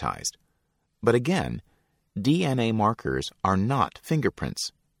stigmatized. But again, DNA markers are not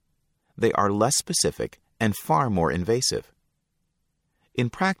fingerprints. They are less specific and far more invasive. In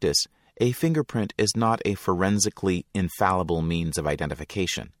practice, a fingerprint is not a forensically infallible means of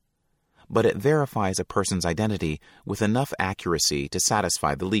identification, but it verifies a person's identity with enough accuracy to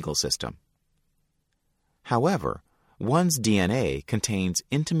satisfy the legal system. However, one's DNA contains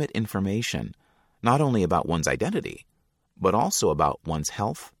intimate information not only about one's identity, but also about one's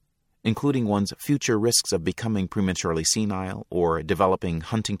health, including one's future risks of becoming prematurely senile or developing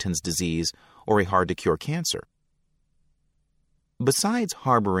Huntington's disease or a hard-to-cure cancer. Besides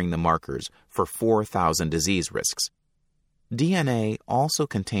harboring the markers for 4,000 disease risks, DNA also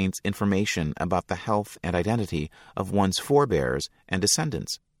contains information about the health and identity of one's forebears and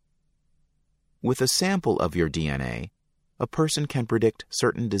descendants. With a sample of your DNA, a person can predict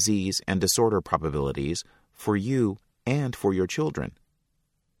certain disease and disorder probabilities for you and for your children.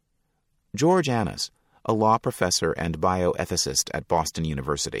 George Annis, a law professor and bioethicist at Boston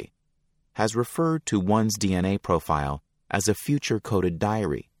University, has referred to one's DNA profile as a future-coded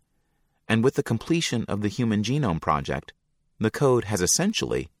diary, and with the completion of the Human Genome Project, the code has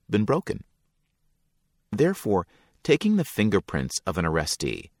essentially been broken. Therefore, taking the fingerprints of an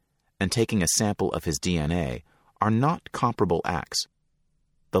arrestee and taking a sample of his DNA are not comparable acts.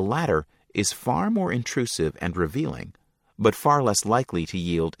 The latter is far more intrusive and revealing, but far less likely to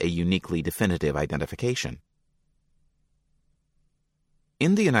yield a uniquely definitive identification.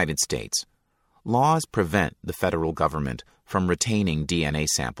 In the United States, laws prevent the federal government from retaining DNA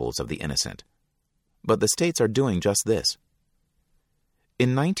samples of the innocent, but the states are doing just this.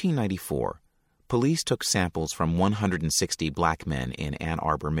 In 1994, police took samples from 160 black men in Ann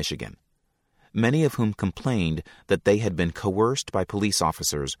Arbor, Michigan, many of whom complained that they had been coerced by police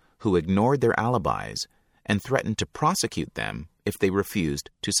officers who ignored their alibis and threatened to prosecute them if they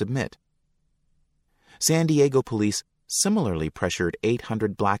refused to submit. San Diego police similarly pressured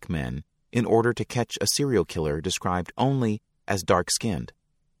 800 black men in order to catch a serial killer described only as dark-skinned.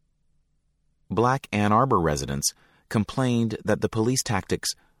 Black Ann Arbor residents complained that the police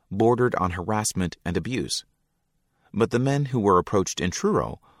tactics bordered on harassment and abuse, but the men who were approached in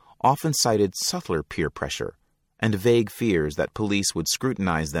Truro often cited subtler peer pressure and vague fears that police would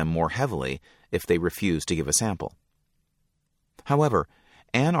scrutinize them more heavily if they refused to give a sample. However,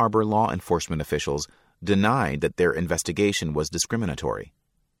 Ann Arbor law enforcement officials denied that their investigation was discriminatory.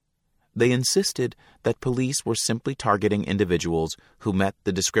 They insisted that police were simply targeting individuals who met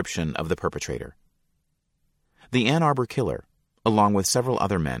the description of the perpetrator. The Ann Arbor killer, along with several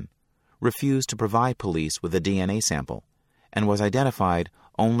other men, refused to provide police with a DNA sample and was identified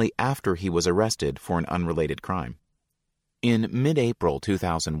only after he was arrested for an unrelated crime. In mid-April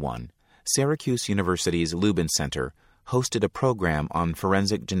 2001, Syracuse University's Lubin Center hosted a program on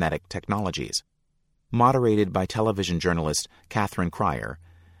forensic genetic technologies, moderated by television journalist Catherine Cryer,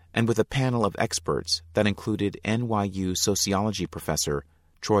 and with a panel of experts that included NYU sociology professor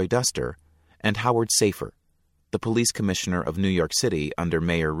Troy Duster and Howard Safir, the police commissioner of New York City under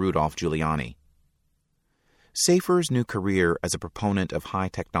Mayor Rudolph Giuliani. Safir's new career as a proponent of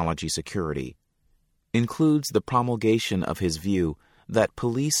high-technology security includes the promulgation of his view that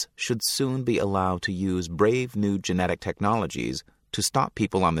police should soon be allowed to use brave new genetic technologies to stop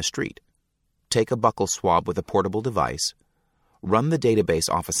people on the street, take a buccal swab with a portable device, run the database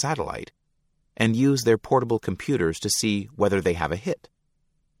off a satellite, and use their portable computers to see whether they have a hit.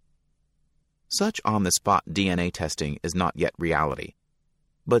 Such on-the-spot DNA testing is not yet reality,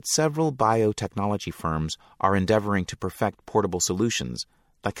 but several biotechnology firms are endeavoring to perfect portable solutions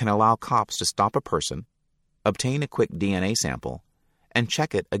that can allow cops to stop a person, obtain a quick DNA sample, and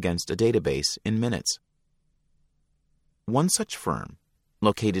check it against a database in minutes. One such firm,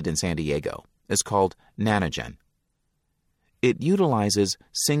 located in San Diego, is called Nanogen. It utilizes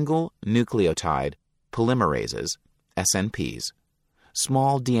single nucleotide polymerases, SNPs,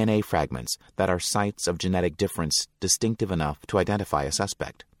 small DNA fragments that are sites of genetic difference distinctive enough to identify a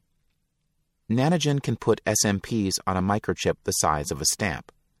suspect. Nanogen can put SNPs on a microchip the size of a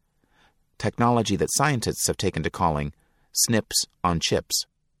stamp, technology that scientists have taken to calling SNPs on chips.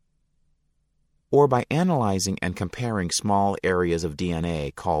 Or by analyzing and comparing small areas of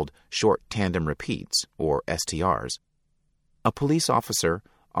DNA called short tandem repeats, or STRs, a police officer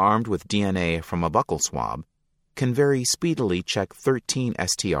armed with DNA from a buccal swab can very speedily check 13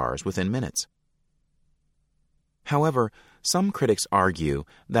 STRs within minutes. However, some critics argue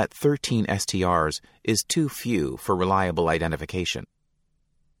that 13 STRs is too few for reliable identification.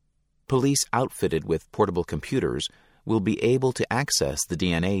 Police outfitted with portable computers will be able to access the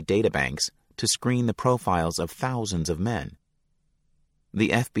DNA databanks to screen the profiles of thousands of men. The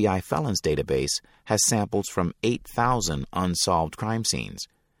FBI felons database has samples from 8,000 unsolved crime scenes,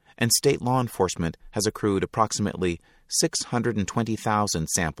 and state law enforcement has accrued approximately 620,000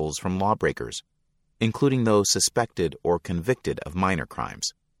 samples from lawbreakers, including those suspected or convicted of minor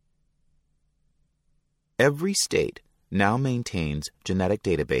crimes. Every state now maintains genetic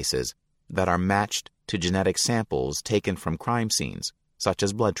databases that are matched to genetic samples taken from crime scenes, such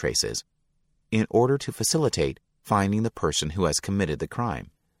as blood traces, in order to facilitate finding the person who has committed the crime.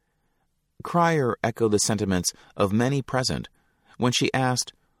 Cryer echoed the sentiments of many present when she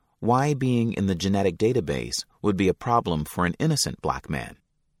asked why being in the genetic database would be a problem for an innocent black man.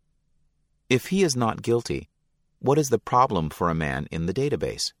 If he is not guilty, what is the problem for a man in the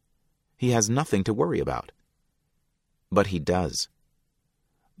database? He has nothing to worry about. But he does.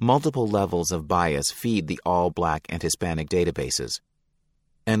 Multiple levels of bias feed the all-black and Hispanic databases,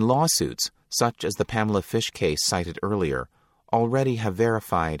 and lawsuits, such as the Pamela Fish case cited earlier, already have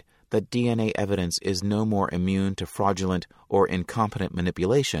verified that DNA evidence is no more immune to fraudulent or incompetent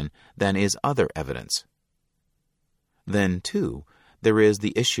manipulation than is other evidence. Then, too, there is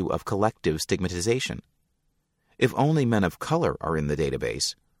the issue of collective stigmatization. If only men of color are in the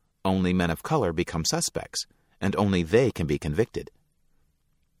database, only men of color become suspects, and only they can be convicted.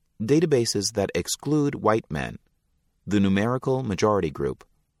 Databases that exclude white men, the numerical majority group,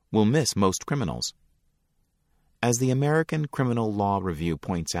 will miss most criminals. As the American Criminal Law Review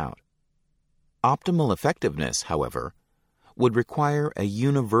points out, optimal effectiveness, however, would require a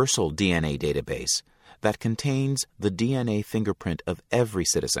universal DNA database that contains the DNA fingerprint of every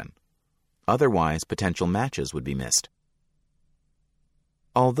citizen. Otherwise, potential matches would be missed.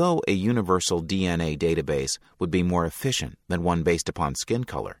 Although a universal DNA database would be more efficient than one based upon skin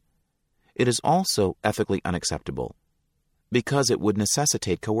color, it is also ethically unacceptable because it would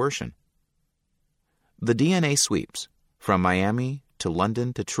necessitate coercion. The DNA sweeps, from Miami to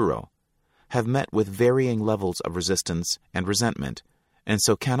London to Truro, have met with varying levels of resistance and resentment, and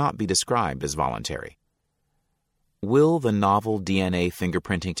so cannot be described as voluntary. Will the novel DNA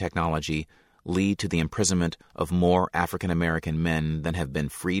fingerprinting technology lead to the imprisonment of more African American men than have been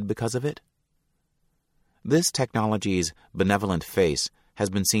freed because of it? This technology's benevolent face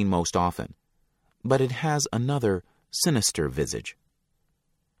has been seen most often, but it has another sinister visage.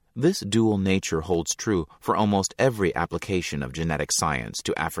 This dual nature holds true for almost every application of genetic science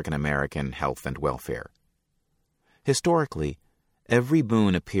to African American health and welfare. Historically, every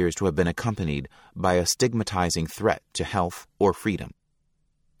boon appears to have been accompanied by a stigmatizing threat to health or freedom.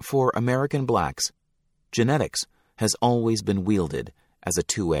 For American blacks, genetics has always been wielded as a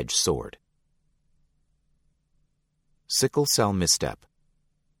two-edged sword. Sickle cell misstep.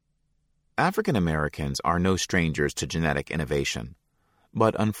 African Americans are no strangers to genetic innovation,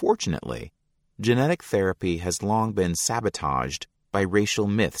 but unfortunately, genetic therapy has long been sabotaged by racial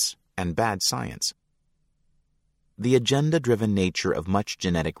myths and bad science. The agenda-driven nature of much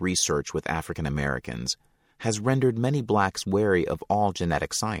genetic research with African Americans has rendered many blacks wary of all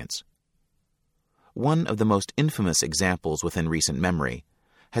genetic science. One of the most infamous examples within recent memory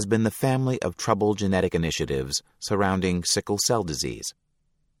has been the family of troubled genetic initiatives surrounding sickle cell disease.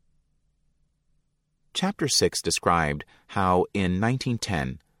 Chapter 6 described how, in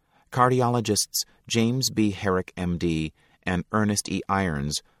 1910, cardiologists James B. Herrick, M.D., and Ernest E.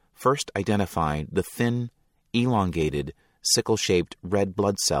 Irons first identified the thin, elongated, sickle-shaped red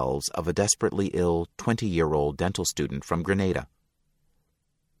blood cells of a desperately ill 20-year-old dental student from Grenada.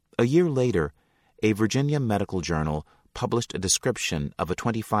 A year later, a Virginia medical journal published a description of a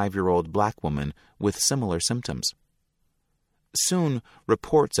 25-year-old black woman with similar symptoms. Soon,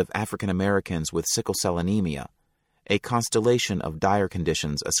 reports of African Americans with sickle cell anemia, a constellation of dire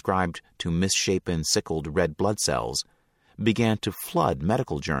conditions ascribed to misshapen sickled red blood cells, began to flood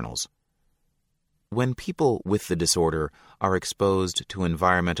medical journals. When people with the disorder are exposed to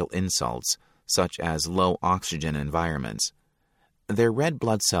environmental insults, such as low oxygen environments, their red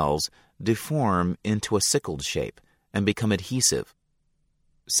blood cells deform into a sickled shape and become adhesive,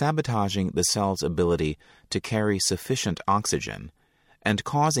 sabotaging the cell's ability to carry sufficient oxygen and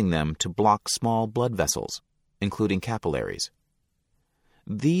causing them to block small blood vessels, including capillaries.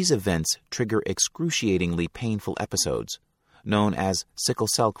 These events trigger excruciatingly painful episodes, known as sickle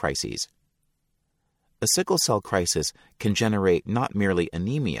cell crises. A sickle cell crisis can generate not merely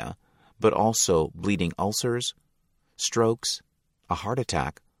anemia, but also bleeding ulcers, strokes, a heart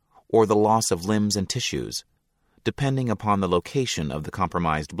attack, or the loss of limbs and tissues, depending upon the location of the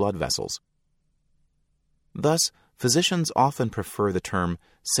compromised blood vessels. Thus, physicians often prefer the term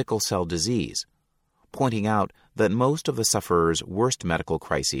sickle cell disease, pointing out that most of the sufferer's worst medical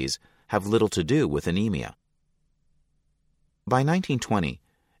crises have little to do with anemia. By 1920,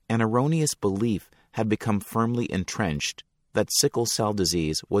 an erroneous belief had become firmly entrenched that sickle cell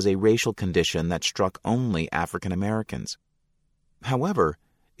disease was a racial condition that struck only African Americans. However,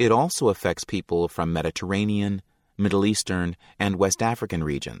 it also affects people from Mediterranean, Middle Eastern, and West African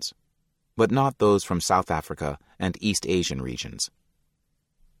regions, but not those from South Africa and East Asian regions.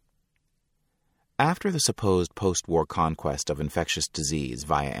 After the supposed post-war conquest of infectious disease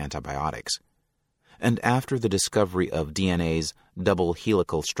via antibiotics, and after the discovery of DNA's double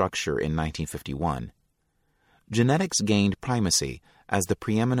helical structure in 1951, genetics gained primacy as the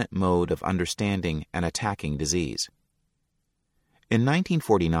preeminent mode of understanding and attacking disease. In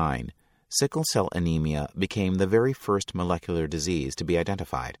 1949, sickle cell anemia became the very first molecular disease to be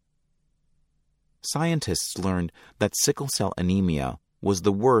identified. Scientists learned that sickle cell anemia was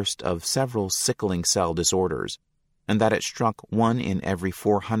the worst of several sickling cell disorders, and that it struck 1 in every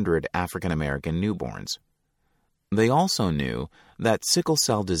 400 African American newborns. They also knew that sickle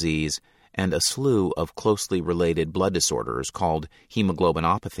cell disease and a slew of closely related blood disorders called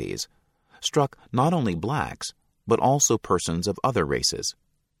hemoglobinopathies struck not only blacks, but also persons of other races.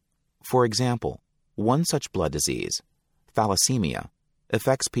 For example, one such blood disease, thalassemia,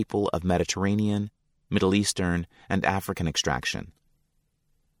 affects people of Mediterranean, Middle Eastern, and African extraction.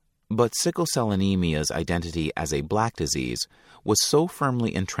 But sickle cell anemia's identity as a black disease was so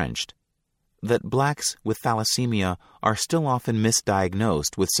firmly entrenched that blacks with thalassemia are still often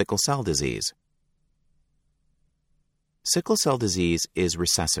misdiagnosed with sickle cell disease. Sickle cell disease is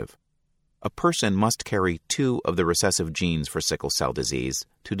recessive. A person must carry 2 of the recessive genes for sickle cell disease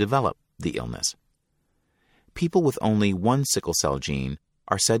to develop the illness. People with only 1 sickle cell gene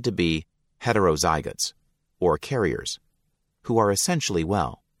are said to be heterozygotes, or carriers, who are essentially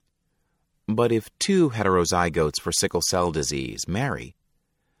well. But if 2 heterozygotes for sickle cell disease marry,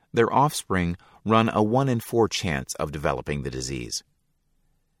 their offspring run a 1 in 4 chance of developing the disease.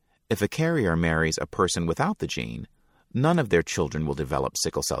 If a carrier marries a person without the gene, none of their children will develop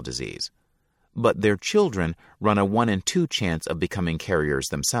sickle cell disease, but their children run a 1 in 2 chance of becoming carriers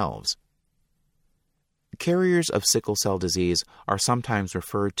themselves. Carriers of sickle cell disease are sometimes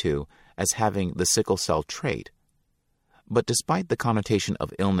referred to as having the sickle cell trait, but despite the connotation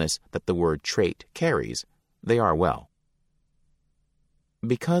of illness that the word trait carries, they are well.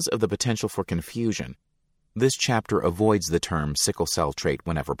 Because of the potential for confusion, this chapter avoids the term sickle cell trait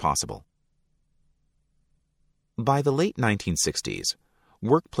whenever possible. By the late 1960s,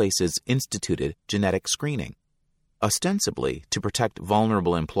 workplaces instituted genetic screening, ostensibly to protect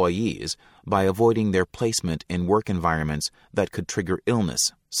vulnerable employees by avoiding their placement in work environments that could trigger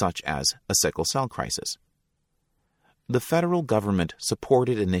illness, such as a sickle cell crisis. The federal government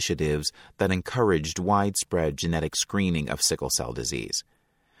supported initiatives that encouraged widespread genetic screening of sickle cell disease,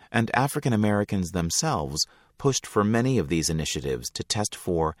 and African Americans themselves pushed for many of these initiatives to test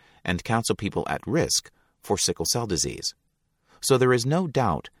for and counsel people at risk for sickle cell disease. So there is no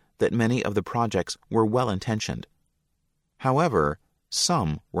doubt that many of the projects were well-intentioned. However,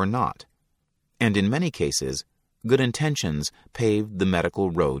 some were not, and in many cases, good intentions paved the medical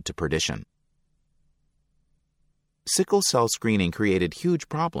road to perdition. Sickle cell screening created huge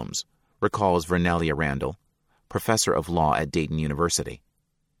problems, recalls Vernelia Randall, professor of law at Dayton University.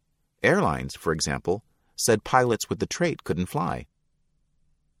 Airlines, for example, said pilots with the trait couldn't fly.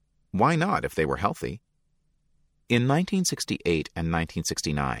 Why not if they were healthy? In 1968 and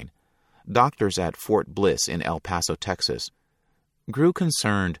 1969, doctors at Fort Bliss in El Paso, Texas, grew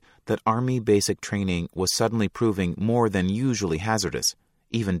concerned that Army basic training was suddenly proving more than usually hazardous,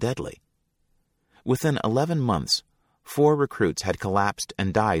 even deadly. Within 11 months, 4 recruits had collapsed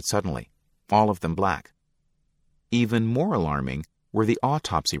and died suddenly, all of them black. Even more alarming were the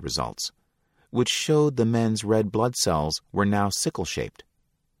autopsy results, which showed the men's red blood cells were now sickle-shaped.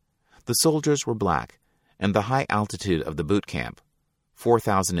 The soldiers were black, and the high altitude of the boot camp,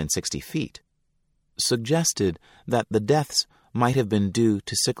 4,060 feet, suggested that the deaths might have been due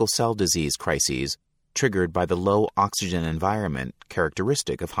to sickle cell disease crises triggered by the low oxygen environment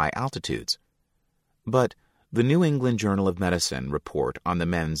characteristic of high altitudes. But the New England Journal of Medicine report on the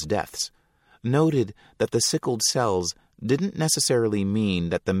men's deaths noted that the sickled cells didn't necessarily mean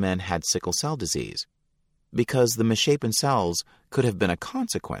that the men had sickle cell disease, because the misshapen cells could have been a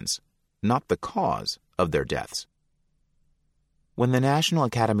consequence, not the cause, of their deaths. When the National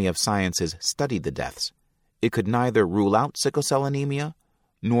Academy of Sciences studied the deaths, it could neither rule out sickle cell anemia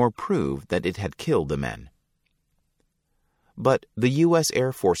nor prove that it had killed the men. But the U.S.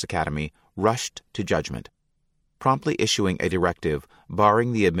 Air Force Academy rushed to judgment, promptly issuing a directive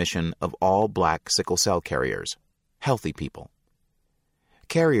barring the admission of all black sickle cell carriers, healthy people.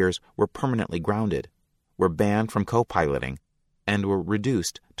 Carriers were permanently grounded, were banned from co-piloting, and were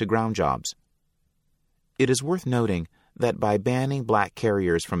reduced to ground jobs. It is worth noting that by banning black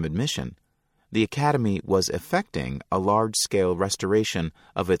carriers from admission, the Academy was effecting a large-scale restoration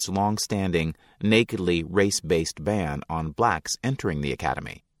of its long-standing, nakedly race-based ban on blacks entering the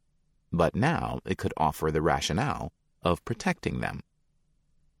Academy. But now it could offer the rationale of protecting them.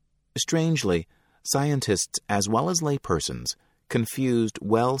 Strangely, scientists as well as laypersons confused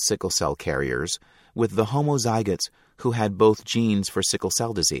well sickle cell carriers with the homozygotes who had both genes for sickle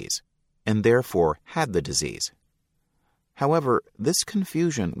cell disease, and therefore had the disease. However, this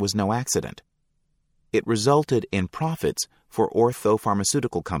confusion was no accident. It resulted in profits for Ortho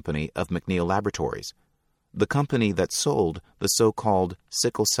Pharmaceutical Company of McNeil Laboratories, the company that sold the so-called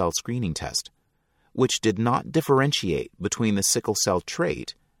sickle cell screening test, which did not differentiate between the sickle cell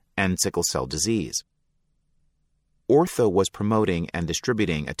trait and sickle cell disease. Ortho was promoting and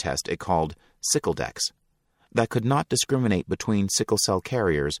distributing a test it called C.O.W.S. that could not discriminate between sickle cell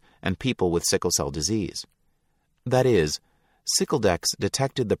carriers and people with sickle cell disease. That is, C.O.W.S.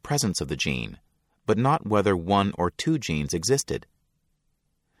 detected the presence of the gene, but not whether 1 or 2 genes existed.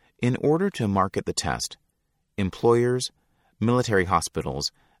 In order to market the test, employers, military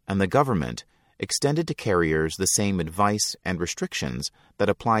hospitals, and the government extended to carriers the same advice and restrictions that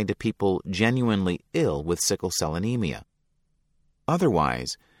applied to people genuinely ill with sickle cell anemia.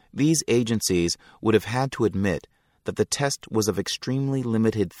 Otherwise, these agencies would have had to admit that the test was of extremely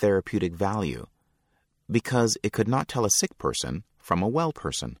limited therapeutic value because it could not tell a sick person from a well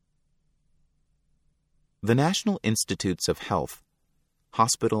person. The National Institutes of Health,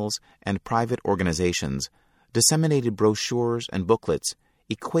 hospitals, and private organizations disseminated brochures and booklets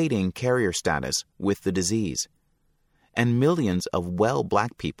equating carrier status with the disease, and millions of well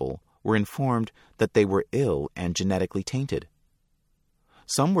black people were informed that they were ill and genetically tainted.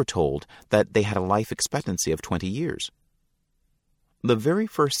 Some were told that they had a life expectancy of 20 years. The very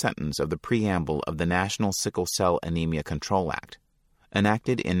first sentence of the preamble of the National Sickle Cell Anemia Control Act,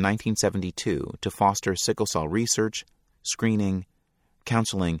 enacted in 1972 to foster sickle cell research, screening,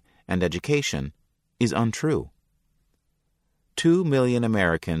 counseling, and education, is untrue. 2 million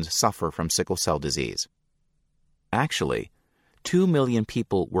Americans suffer from sickle cell disease. Actually, 2 million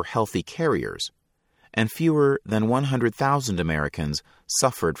people were healthy carriers, and fewer than 100,000 Americans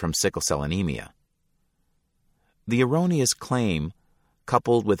suffered from sickle cell anemia. The erroneous claim,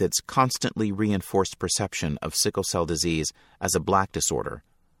 coupled with its constantly reinforced perception of sickle cell disease as a black disorder,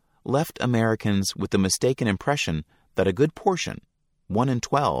 left Americans with the mistaken impression that a good portion, 1 in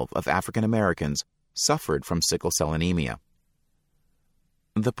 12 of African Americans, suffered from sickle cell anemia.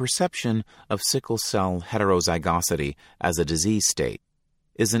 The perception of sickle cell heterozygosity as a disease state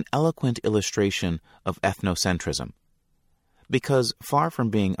is an eloquent illustration of ethnocentrism, because far from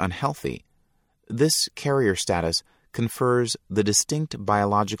being unhealthy, this carrier status confers the distinct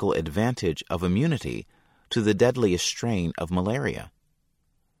biological advantage of immunity to the deadliest strain of malaria.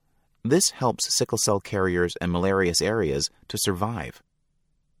 This helps sickle cell carriers and malarious areas to survive.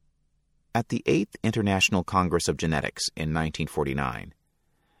 At the 8th International Congress of Genetics in 1949,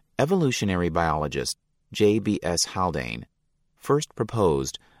 evolutionary biologist J.B.S. Haldane first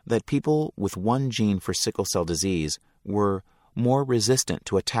proposed that people with one gene for sickle cell disease were more resistant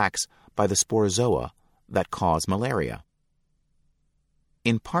to attacks by the sporozoa that cause malaria.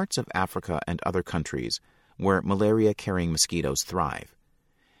 In parts of Africa and other countries where malaria-carrying mosquitoes thrive,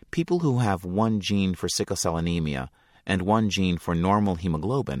 people who have one gene for sickle cell anemia and one gene for normal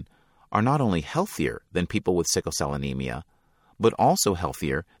hemoglobin are not only healthier than people with sickle cell anemia, but also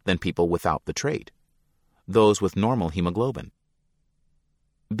healthier than people without the trait, those with normal hemoglobin.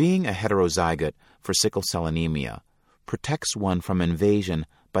 Being a heterozygote for sickle cell anemia protects one from invasion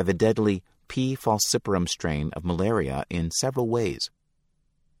by the deadly P. falciparum strain of malaria in several ways.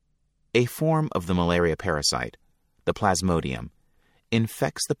 A form of the malaria parasite, the plasmodium,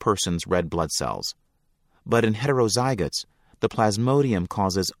 infects the person's red blood cells, but in heterozygotes, the plasmodium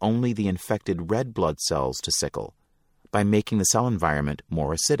causes only the infected red blood cells to sickle by making the cell environment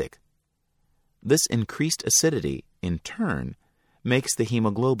more acidic. This increased acidity, in turn, makes the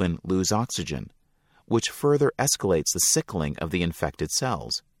hemoglobin lose oxygen, which further escalates the sickling of the infected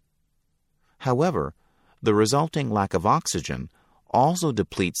cells. However, the resulting lack of oxygen also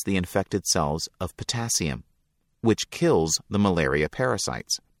depletes the infected cells of potassium, which kills the malaria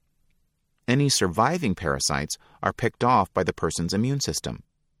parasites. Any surviving parasites are picked off by the person's immune system,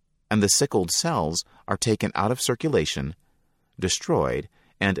 and the sickled cells are taken out of circulation, destroyed,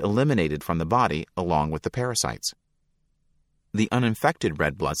 and eliminated from the body along with the parasites. The uninfected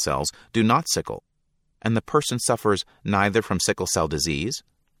red blood cells do not sickle, and the person suffers neither from sickle cell disease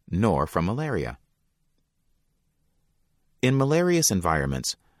nor from malaria. In malarious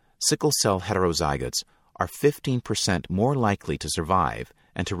environments, sickle cell heterozygotes are 15% more likely to survive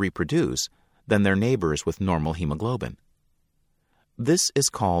and to reproduce than their neighbors with normal hemoglobin. This is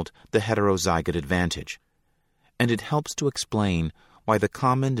called the heterozygote advantage, and it helps to explain why the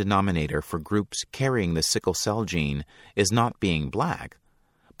common denominator for groups carrying the sickle cell gene is not being black,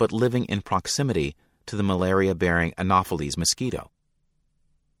 but living in proximity to the malaria-bearing Anopheles mosquito.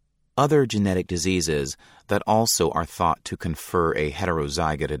 Other genetic diseases that also are thought to confer a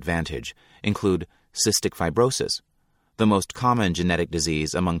heterozygote advantage include cystic fibrosis, the most common genetic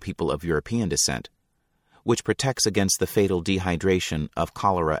disease among people of European descent, which protects against the fatal dehydration of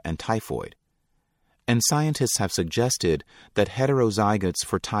cholera and typhoid. And scientists have suggested that heterozygotes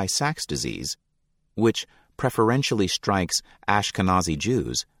for Tay-Sachs disease, which preferentially strikes Ashkenazi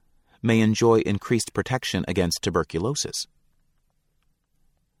Jews, may enjoy increased protection against tuberculosis.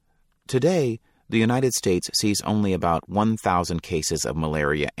 Today, the United States sees only about 1,000 cases of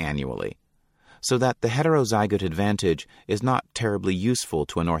malaria annually, so that the heterozygote advantage is not terribly useful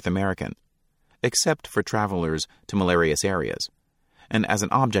to a North American, except for travelers to malarious areas, and as an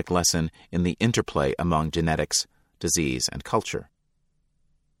object lesson in the interplay among genetics, disease, and culture.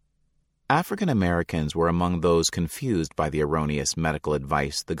 African Americans were among those confused by the erroneous medical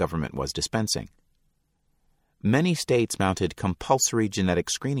advice the government was dispensing. Many states mounted compulsory genetic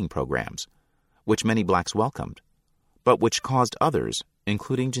screening programs, which many blacks welcomed, but which caused others,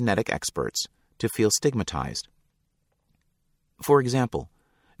 including genetic experts, to feel stigmatized. For example,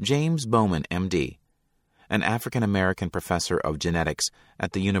 James Bowman, M.D., an African-American professor of genetics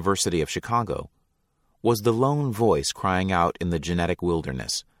at the University of Chicago, was the lone voice crying out in the genetic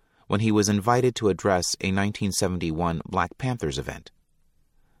wilderness when he was invited to address a 1971 Black Panthers event.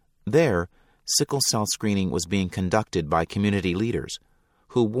 There, sickle cell screening was being conducted by community leaders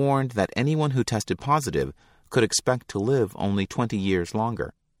who warned that anyone who tested positive could expect to live only 20 years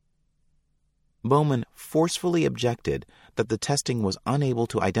longer. Bowman forcefully objected that the testing was unable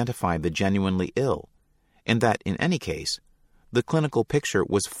to identify the genuinely ill, and that, in any case, the clinical picture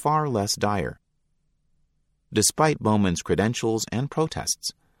was far less dire. Despite Bowman's credentials and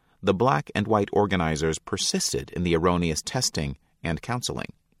protests, the black and white organizers persisted in the erroneous testing and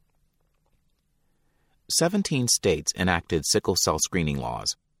counseling. 17 states enacted sickle cell screening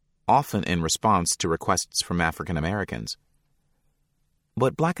laws, often in response to requests from African Americans.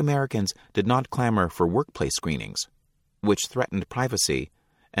 But Black Americans did not clamor for workplace screenings, which threatened privacy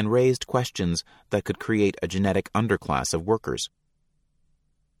and raised questions that could create a genetic underclass of workers.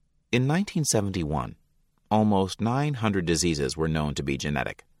 In 1971, almost 900 diseases were known to be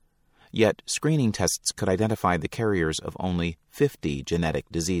genetic. Yet screening tests could identify the carriers of only 50 genetic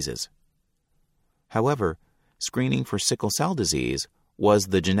diseases. However, screening for sickle cell disease was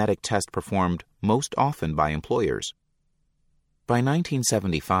the genetic test performed most often by employers. By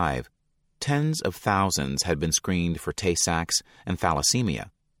 1975, tens of thousands had been screened for Tay-Sachs and thalassemia,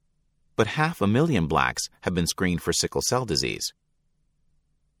 but 500,000 blacks have been screened for sickle cell disease.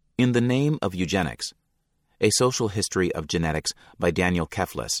 In the Name of Eugenics, A Social History of Genetics by Daniel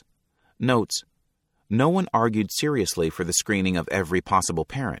Keflis, notes, no one argued seriously for the screening of every possible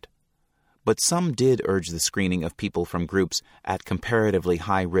parent, but some did urge the screening of people from groups at comparatively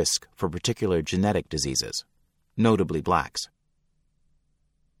high risk for particular genetic diseases, notably blacks.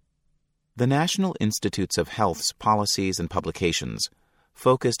 The National Institutes of Health's policies and publications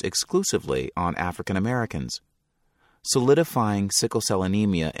focused exclusively on African Americans, solidifying sickle cell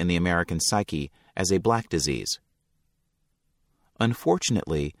anemia in the American psyche as a black disease.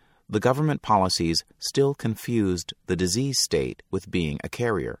 Unfortunately, the government policies still confused the disease state with being a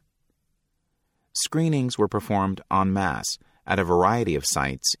carrier. Screenings were performed en masse at a variety of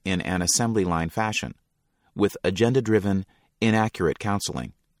sites in an assembly line fashion, with agenda-driven, inaccurate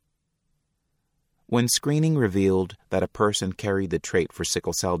counseling. When screening revealed that a person carried the trait for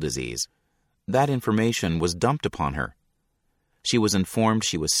sickle cell disease, that information was dumped upon her. She was informed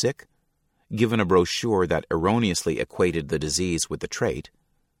she was sick, given a brochure that erroneously equated the disease with the trait,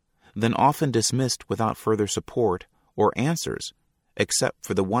 then often dismissed without further support or answers, except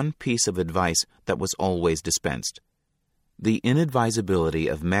for the one piece of advice that was always dispensed: the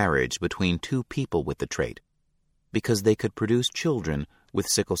inadvisability of marriage between two people with the trait, because they could produce children with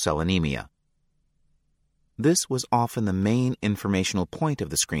sickle cell anemia. This was often the main informational point of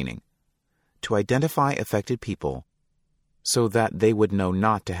the screening, to identify affected people so that they would know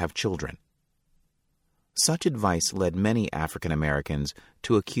not to have children. Such advice led many African Americans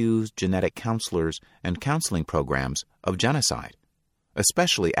to accuse genetic counselors and counseling programs of genocide,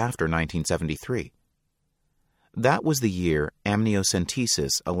 especially after 1973. That was the year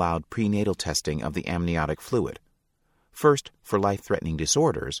amniocentesis allowed prenatal testing of the amniotic fluid, first for life-threatening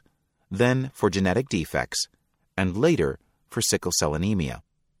disorders, then for genetic defects, and later for sickle cell anemia.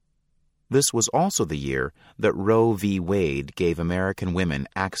 This was also the year that Roe v. Wade gave American women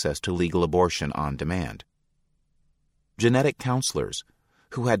access to legal abortion on demand. Genetic counselors,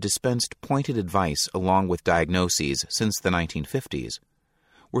 who had dispensed pointed advice along with diagnoses since the 1950s,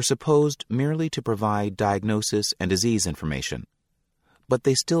 were supposed merely to provide diagnosis and disease information, but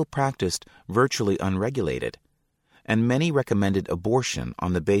they still practiced virtually unregulated, and many recommended abortion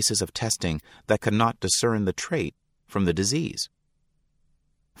on the basis of testing that could not discern the trait from the disease.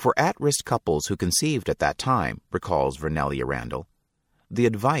 For at-risk couples who conceived at that time, recalls Vernelia Randall, the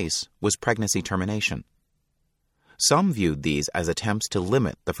advice was pregnancy termination. Some viewed these as attempts to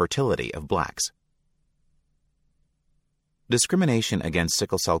limit the fertility of blacks. Discrimination against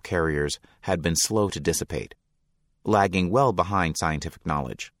sickle cell carriers had been slow to dissipate, lagging well behind scientific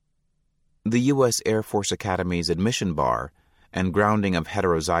knowledge. The U.S. Air Force Academy's admission bar and grounding of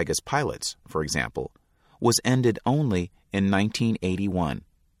heterozygous pilots, for example, was ended only in 1981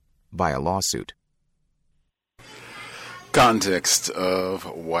 by a lawsuit. Context of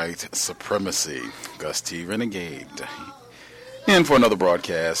white supremacy. Gus T. Renegade. And for another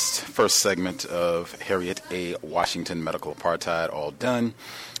broadcast, first segment of Harriet A. Washington Medical Apartheid all done.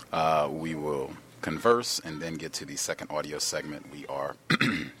 We will converse and then get to the second audio segment. We are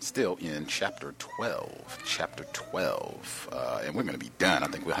still in Chapter 12. And we're going to be done. I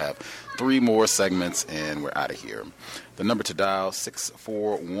think we'll have 3 more segments and we're out of here. The number to dial,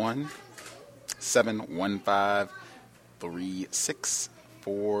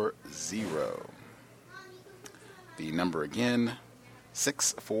 641-715-3640. The number again,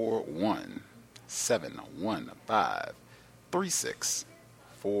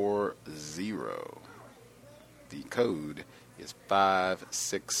 641-715-3640. The code is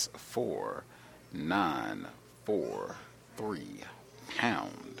 564-943 #.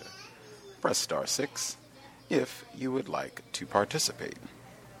 Press *6 if you would like to participate.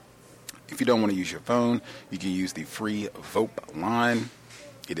 If you don't want to use your phone, you can use the free VOPE line.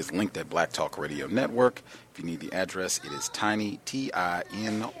 It is linked at Black Talk Radio Network. If you need the address, it is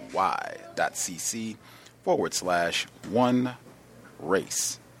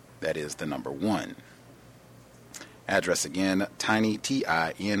tinyty.com/1race. That is the number 1. Address again,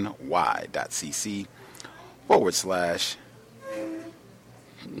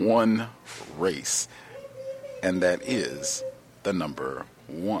 tinyty.com/1race. And that is the number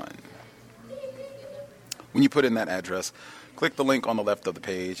 1. When you put in that address, Click the link on the left of the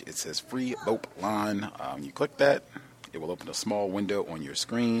page. It says Free BOPE Line. You click that. It will open a small window on your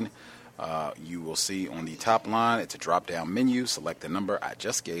screen. You will see on the top line, it's a drop-down menu. Select the number I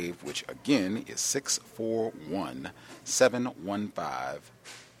just gave, which again is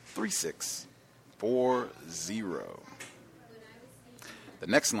 641-715-3640. The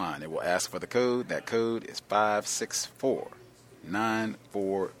next line, it will ask for the code. That code is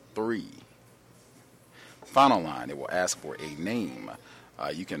 564943. Final line, it will ask for a name.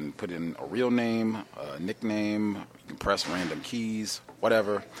 You can put in a real name, a nickname, you can press random keys,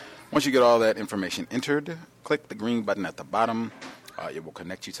 whatever. Once you get all that information entered, click the green button at the bottom. It will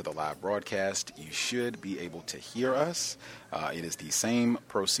connect you to the live broadcast. You should be able to hear us. It is the same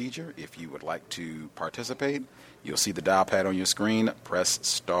procedure. If you would like to participate, you'll see the dial pad on your screen. Press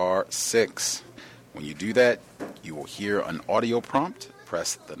 *6. When you do that, you will hear an audio prompt.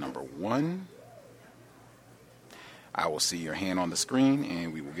 Press the number 1. I will see your hand on the screen,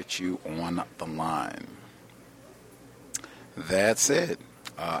 and we will get you on the line. That's it.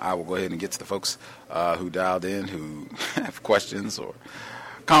 I will go ahead and get to the folks who dialed in, who have questions or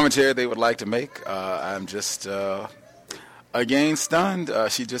commentary they would like to make. I'm just, again, stunned.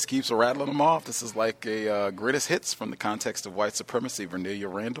 She just keeps rattling them off. This is like a greatest hits from the context of white supremacy, Vernelia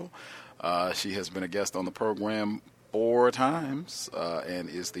Randall. She has been a guest on the program 4 times and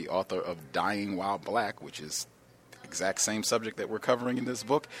is the author of Dying While Black, which is exact same subject that we're covering in this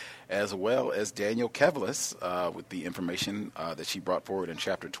book, as well as Daniel C.O.W.S. With the information that she brought forward in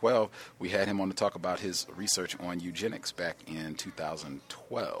Chapter 12. We had him on to talk about his research on eugenics back in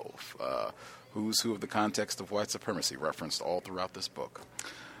 2012. Who's who of the context of white supremacy referenced all throughout this book.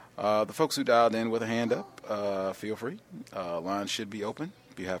 The folks who dialed in with a hand up, feel free. Lines should be open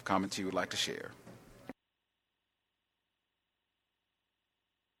if you have comments you would like to share.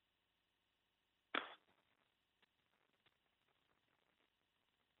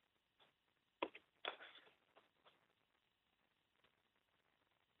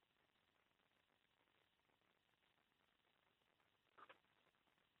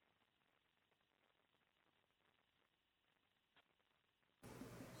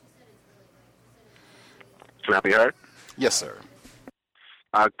 Can I be heard? Yes, sir.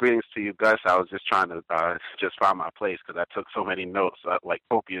 Greetings to you, Gus. I was just trying to just find my place because I took so many notes, like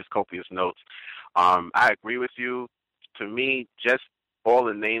copious notes. I agree with you. To me, just all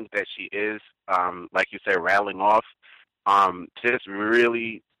the names that she is, like you said, rattling off, just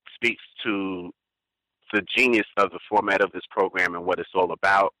really speaks to the genius of the format of this program and what it's all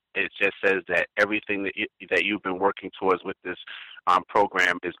about. It just says that everything that you've been working towards with this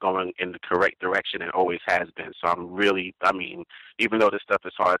program is going in the correct direction and always has been. So I'm really, even though this stuff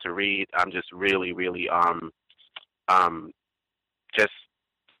is hard to read, I'm just really, really, just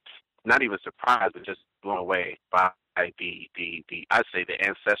not even surprised, but just blown away by I'd say the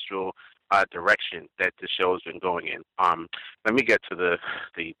ancestral direction that the show's been going in. Let me get to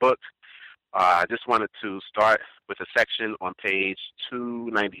the book. I just wanted to start with a section on page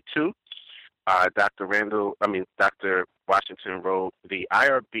 292. Dr. Washington wrote, the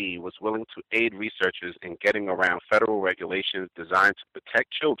IRB was willing to aid researchers in getting around federal regulations designed to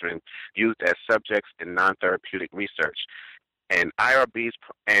protect children used as subjects in non-therapeutic research. And IRB's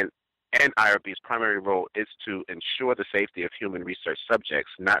primary role is to ensure the safety of human research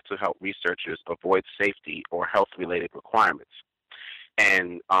subjects, not to help researchers avoid safety or health-related requirements.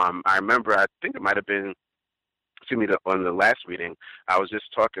 And I remember, I think it might have been, on the last reading, I was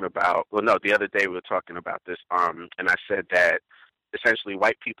just talking about, the other day we were talking about this, and I said that essentially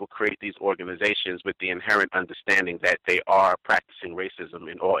white people create these organizations with the inherent understanding that they are practicing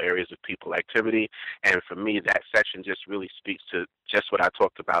racism in all areas of people activity. And for me, that section just really speaks to just what I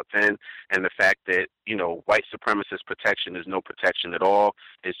talked about then, and the fact that, white supremacist protection is no protection at all.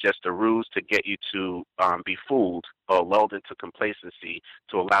 It's just a ruse to get you to be fooled or lulled into complacency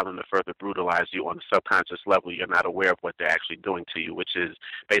to allow them to further brutalize you on a subconscious level. You're not aware of what they're actually doing to you, which is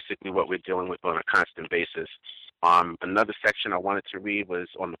basically what we're dealing with on a constant basis. Another section I wanted to read was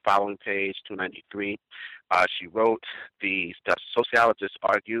on the following page, 293. She wrote, the sociologists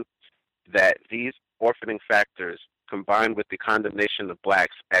argue that these orphaning factors, combined with the condemnation of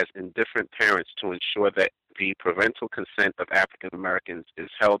blacks as indifferent parents to ensure that the parental consent of African Americans is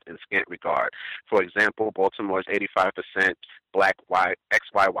held in scant regard. For example, Baltimore's 85% black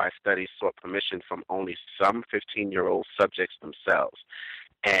XYY study sought permission from only some 15-year-old subjects themselves.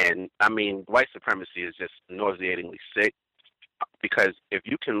 And, white supremacy is just nauseatingly sick, because if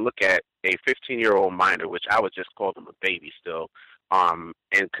you can look at a 15-year-old minor, which I would just call them a baby still, and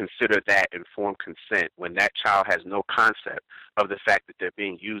consider that informed consent when that child has no concept of the fact that they're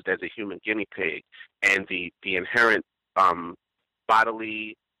being used as a human guinea pig, and the inherent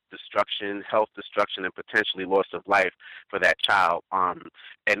bodily destruction, health destruction, and potentially loss of life for that child.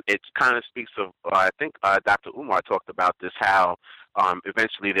 And it kind of speaks of, I think Dr. Umar talked about this, how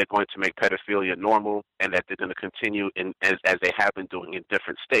eventually they're going to make pedophilia normal, and that they're going to continue as they have been doing in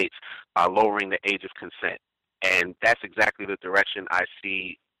different states, lowering the age of consent. And that's exactly the direction I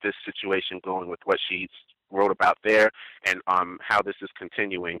see this situation going with what she wrote about there, and how this is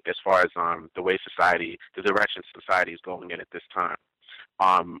continuing as far as the direction society is going in at this time.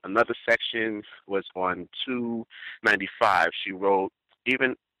 Another section was on 295. She wrote,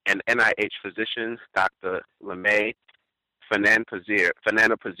 even an NIH physician, Dr. LeMay Fanana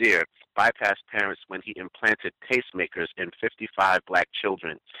Pazir, bypassed parents when he implanted pacemakers in 55 black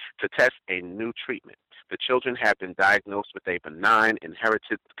children to test a new treatment. The children had been diagnosed with a benign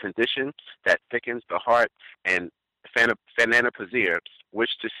inherited condition that thickens the heart, and Fanana Pazir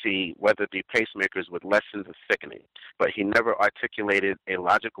wished to see whether the pacemakers would lessen the thickening, but he never articulated a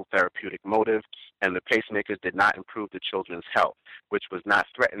logical therapeutic motive, and the pacemakers did not improve the children's health, which was not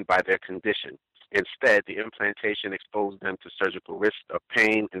threatened by their condition. Instead, the implantation exposed them to surgical risks of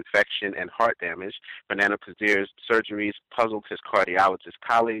pain, infection, and heart damage. Fanana Pazir's surgeries puzzled his cardiologist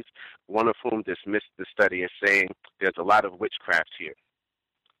colleagues, one of whom dismissed the study as saying, "There's a lot of witchcraft here."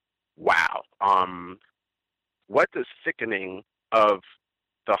 Wow. What does thickening of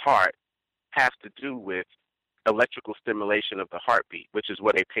the heart have to do with electrical stimulation of the heartbeat, which is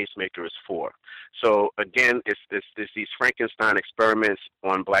what a pacemaker is for? So again, it's these Frankenstein experiments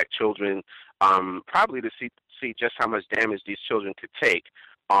on black children, probably to see just how much damage these children could take,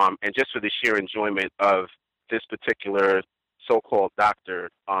 and just for the sheer enjoyment of this particular so-called doctor.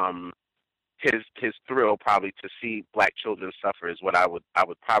 His thrill probably to see black children suffer is what I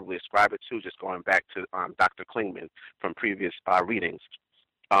would probably ascribe it to, just going back to Dr. Klingman from previous readings.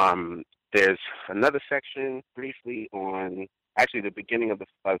 There's another section briefly on actually the beginning of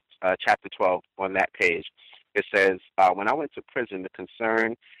chapter 12 on that page. It says, when I went to prison, the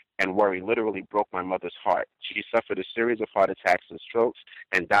concern and worry literally broke my mother's heart. She suffered a series of heart attacks and strokes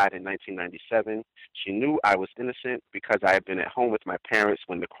and died in 1997. She knew I was innocent because I had been at home with my parents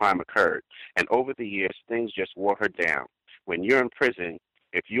when the crime occurred. And over the years, things just wore her down. When you're in prison,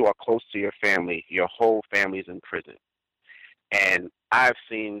 if you are close to your family, your whole family's in prison. And I've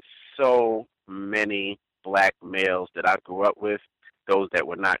seen so many black males that I grew up with, those that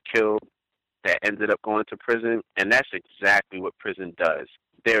were not killed, that ended up going to prison, and that's exactly what prison does.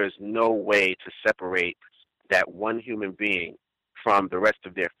 There is no way to separate that one human being from the rest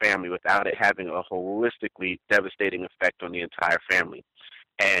of their family without it having a holistically devastating effect on the entire family.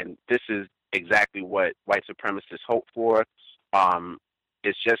 And this is exactly what white supremacists hope for.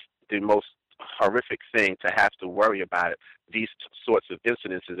 It's just the most horrific thing to have to worry about these sorts of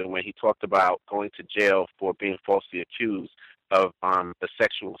incidences. And when he talked about going to jail for being falsely accused of a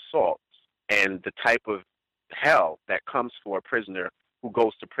sexual assault and the type of hell that comes for a prisoner who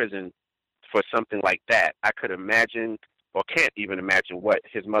goes to prison for something like that, I could imagine, or can't even imagine, what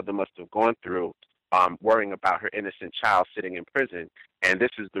his mother must have gone through, worrying about her innocent child sitting in prison. And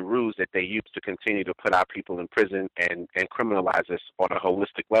this is the ruse that they use to continue to put our people in prison and criminalize us on a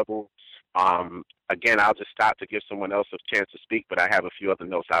holistic level. Again, I'll just stop to give someone else a chance to speak, but I have a few other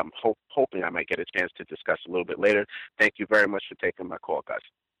notes I'm hoping I might get a chance to discuss a little bit later. Thank you very much for taking my call, guys.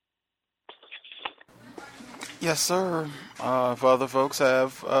 Yes, sir. If other folks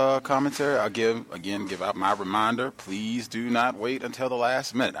have commentary, I'll give out my reminder. Please do not wait until the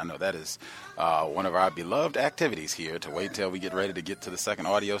last minute. I know that is one of our beloved activities here, to wait till we get ready to get to the second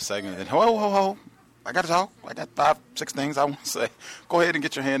audio segment. And ho, I got to talk. I got 5-6 things I want to say. Go ahead and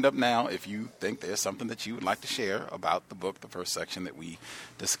get your hand up now if you think there's something that you would like to share about the book, the first section that we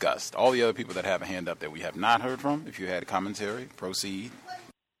discussed. All the other people that have a hand up that we have not heard from, if you had a commentary, proceed.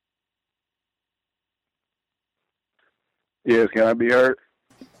 Yes, can I be heard?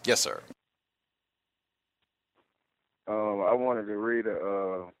 Yes, sir. I wanted to read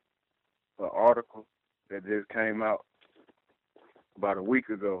an article that just came out about a week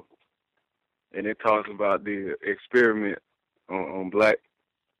ago, and it talks about the experiment on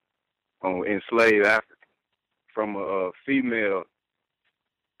enslaved Africans from a female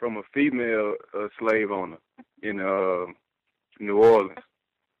slave owner in New Orleans,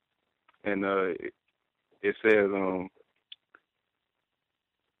 and it says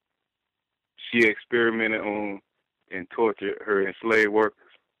she experimented on and tortured her enslaved workers.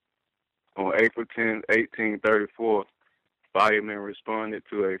 On April 10, 1834, firemen responded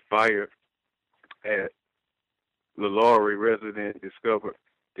to a fire at LaLaurie. Residents discovered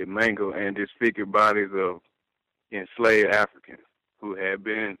the mangled and disfigured bodies of enslaved Africans who had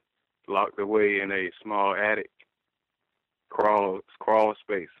been locked away in a small attic crawl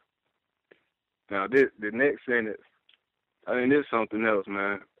space. Now, the next sentence, I mean, this is something else,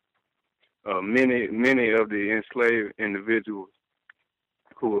 man. Many of the enslaved individuals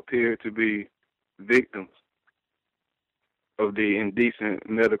who appeared to be victims of the indecent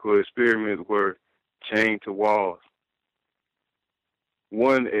medical experiments were chained to walls.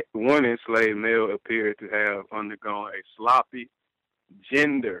 One enslaved male appeared to have undergone a sloppy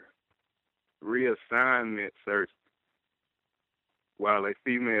gender reassignment surgery, while a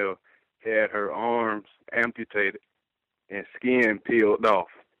female had her arms amputated and skin peeled off.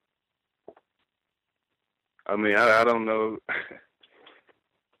 I mean, I don't know.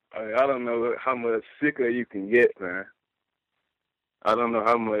 I don't know how much sicker you can get, man. I don't know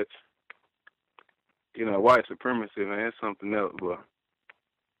how much, white supremacy, man. It's something else,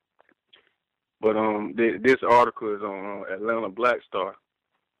 but this article is on Atlanta Black Star,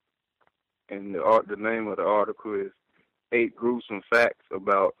 and the name of the article is 8 Gruesome Facts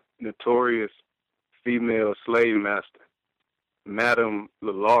About Notorious Female Slave Master, Madame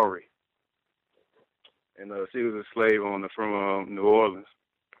LaLaurie. And she was a slave owner from New Orleans.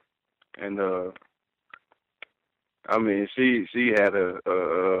 And, I mean, she had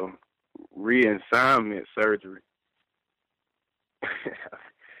a reassignment surgery.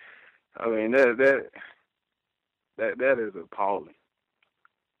 I mean, that is appalling.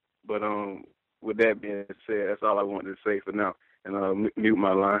 But with that being said, that's all I wanted to say for now. And I'll mute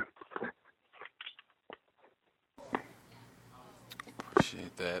my line.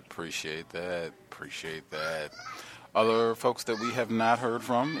 Appreciate that. Other folks that we have not heard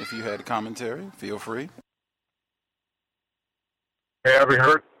from, if you had commentary, feel free. Hey, have you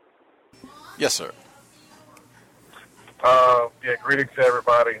heard? Yes, sir. Greetings to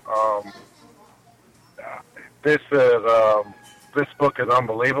everybody. This book is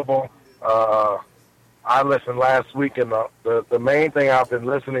unbelievable. I listened last week, and the main thing I've been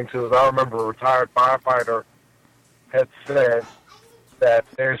listening to is I remember a retired firefighter had said that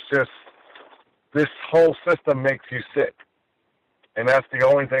there's just this whole system makes you sick, and that's the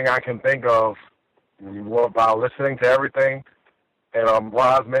only thing I can think of about listening to everything. And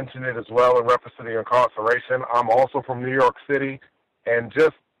Roz mentioned it as well in reference to the incarceration. I'm also from New York City, and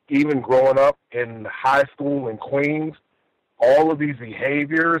just even growing up in high school in Queens, all of these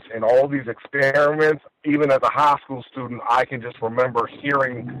behaviors and all these experiments, even as a high school student, I can just remember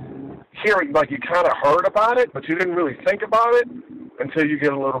hearing like you kind of heard about it, but you didn't really think about it until you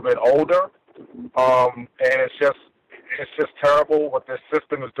get a little bit older. And it's just terrible what this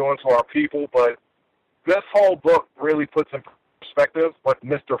system is doing to our people. But this whole book really puts in perspective what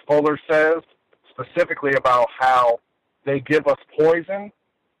Mr. Fuller says, specifically about how they give us poison,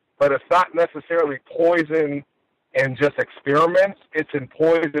 but it's not necessarily poison in just experiments. It's in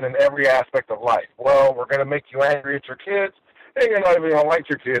poison in every aspect of life. Well, we're going to make you angry at your kids, and you're not even going to like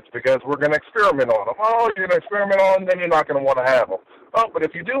your kids because we're going to experiment on them. Oh, you're going to experiment on them, then you're not going to want to have them. Oh, but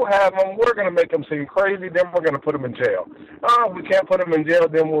if you do have them, we're going to make them seem crazy, then we're going to put them in jail. Oh, we can't put them in jail,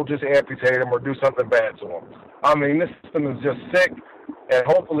 then we'll just amputate them or do something bad to them. I mean, this system is just sick, and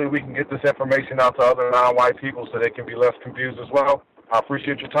hopefully we can get this information out to other non-white people so they can be less confused as well. I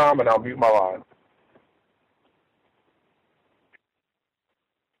appreciate your time, and I'll mute my line.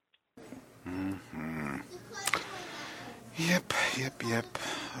 Yep.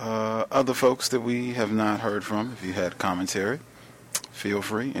 Other folks that we have not heard from, if you had commentary, feel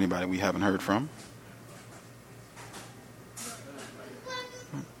free. Anybody we haven't heard from?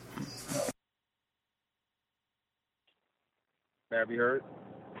 Have you heard?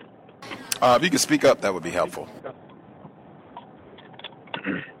 If you could speak up, that would be helpful.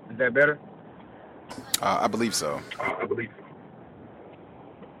 Is that better? I believe so.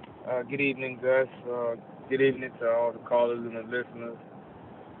 Good evening, Gus. Good evening to all the callers and the listeners.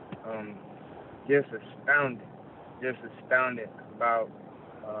 Just astounded about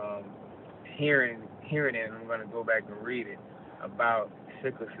hearing it. I'm going to go back and read it about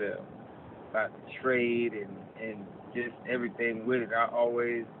sickle cell, about the trade and just everything with it. I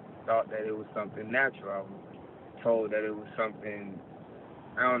always thought that it was something natural. I was told that it was something,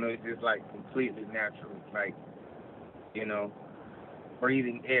 I don't know, it's just like completely natural, like,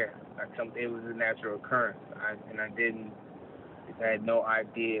 breathing air. It was a natural occurrence. I had no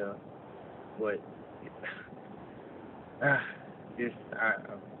idea what.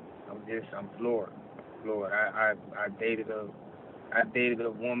 I'm floored. I dated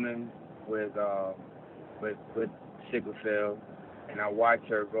a woman with sickle cell, and I watched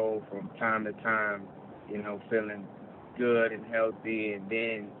her go from time to time, feeling good and healthy, and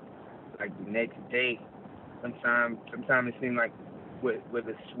then like the next day, sometimes it seemed like with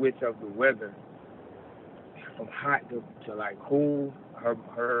the switch of the weather, from hot to like cool,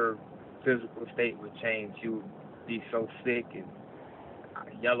 her physical state would change. She would be so sick and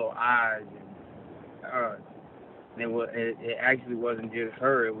yellow eyes, and it actually wasn't just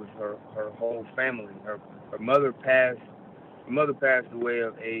her; it was her whole family. Her mother passed. Her mother passed away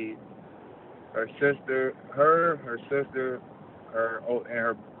of AIDS. Her sister, and her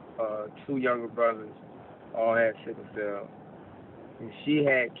two younger brothers all had sickle cell. And she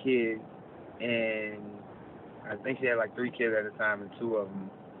had kids, and I think she had like 3 kids at the time, and 2 of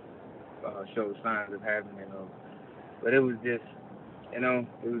them showed signs of having it. But it was just, and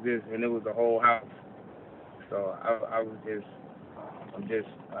it was the whole house. So I'm just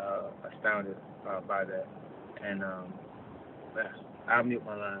astounded by that. And I'll mute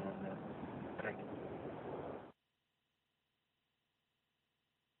my line on that. Thank you.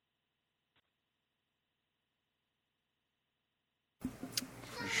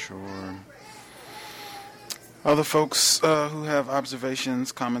 For sure. Other folks who have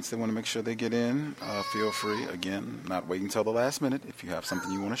observations, comments they want to make sure they get in, feel free. Again, not waiting until the last minute. If you have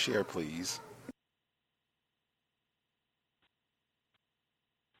something you want to share, please.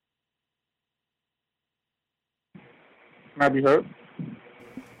 Can I be heard?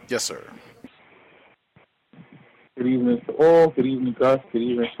 Yes, sir. Good evening to all. Good evening, Gus. Good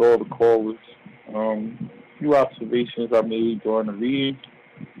evening to all the callers. Few observations I made during the read.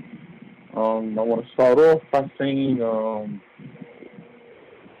 I want to start off by saying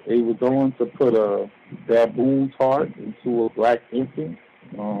they were going to put a baboon's heart into a black infant,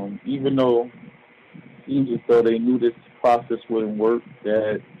 even though it seems as though they knew this process wouldn't work,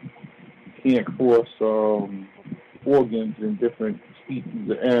 that you can't force organs in different species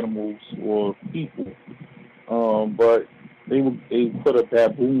of animals or people. But they put a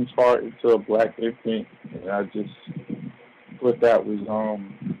baboon's heart into a black infant, and I just thought that was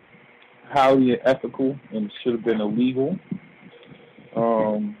highly unethical and should have been illegal.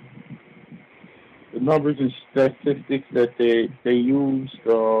 The numbers and statistics that they used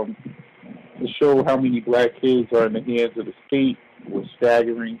to show how many black kids are in the hands of the state was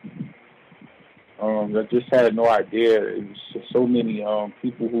staggering. I just had no idea. It was just so many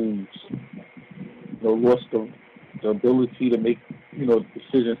people who lost the ability to make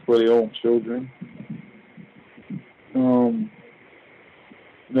decisions for their own children.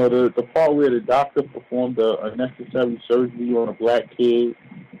 The part where the doctor performed a unnecessary surgery on a black kid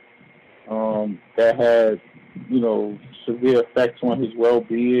that had, severe effects on his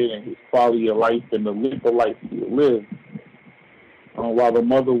well-being and his quality of life and the length of life he would live, while the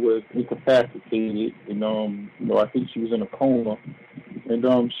mother was incapacitated and, I think she was in a coma.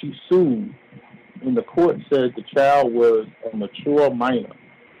 And she sued, and the court said the child was a mature minor,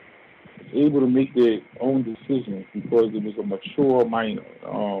 able to make their own decisions because it was a mature minor.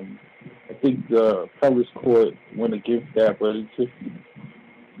 I think the appellate court went against that, but it just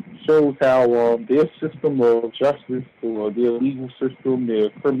shows how their system of justice, or their legal system, their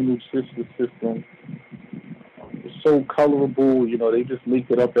criminal justice system, is so colorable. They just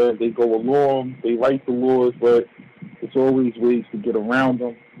make it up as they go along. They write the laws, but it's always ways to get around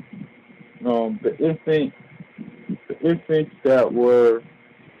them. The infants that were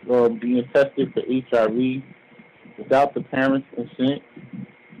being tested for HIV without the parents' consent,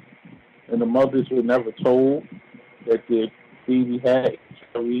 and the mothers were never told that their baby had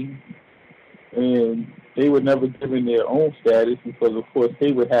HIV, and they were never given their own status because, of course,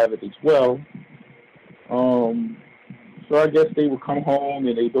 they would have it as well. So I guess they would come home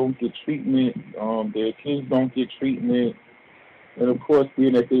and they don't get treatment. Their kids don't get treatment. And, of course,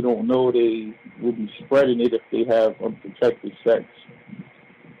 being that they don't know, they will be spreading it if they have unprotected sex.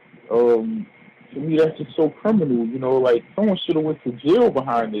 To me, that's just so criminal. Like, someone should have went to jail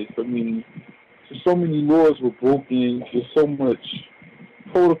behind this. I mean, just so many laws were broken. There's so much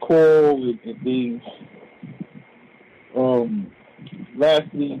protocol and things.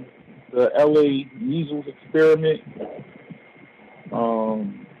 Lastly, the L.A. measles experiment.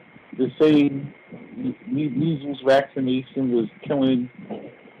 The same measles vaccination was killing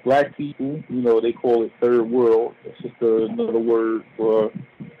black people. They call it third world. It's just another word for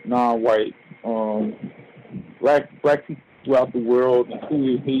non-white. Black people throughout the world,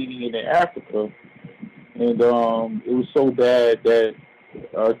 including Haiti and in Africa. And it was so bad that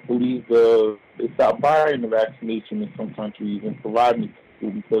I believe they stopped buying the vaccination in some countries and providing it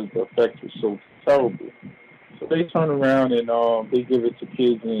to people because the effects were so terrible. So they turn around and they give it to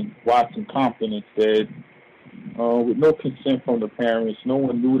kids in Watson, Compton instead, with no consent from the parents. No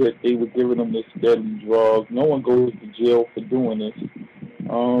one knew that they were giving them this deadly drug. No one goes to jail for doing this.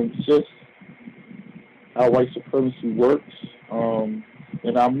 It's just how white supremacy works. And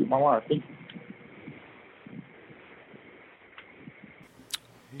I'll mute my line. Thank you.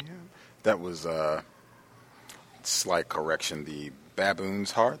 That was slight correction. The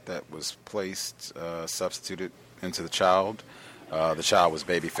baboon's heart that was placed, substituted into the child. The child was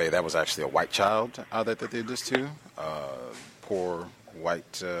Baby Faye. That was actually a white child that they did this to. Poor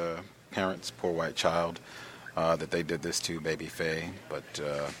white parents, poor white child that they did this to, Baby Faye. But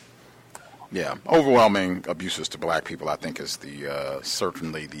yeah, overwhelming abuses to black people, I think, is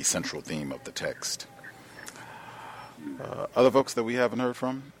certainly the central theme of the text. Other folks that we haven't heard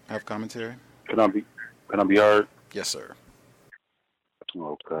from have commentary? Can I be heard? Yes, sir.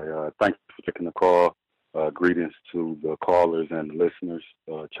 Okay. Thank you for taking the call. Greetings to the callers and the listeners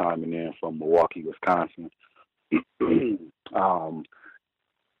chiming in from Milwaukee, Wisconsin.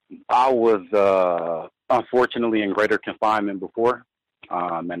 I was unfortunately in greater confinement before,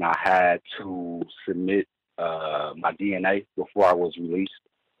 and I had to submit my DNA before I was released.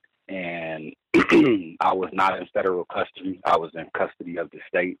 And I was not in federal custody. I was in custody of the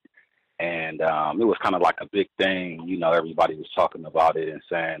state. And it was kind of like a big thing. You know, everybody was talking about it and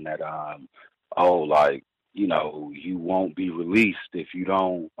saying that, you won't be released if you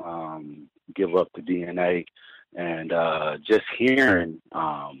don't give up the DNA. And just hearing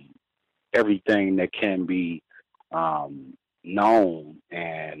everything that can be known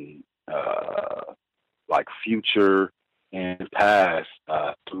and like future and past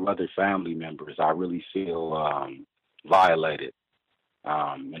through other family members, I really feel violated.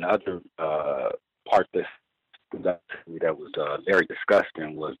 And other part that was very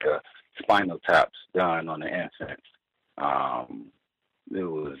disgusting was the spinal taps done on the infant. It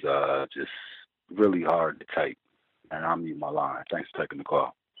was just really hard to take. And I'll mute my line. Thanks for taking the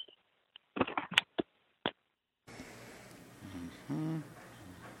call.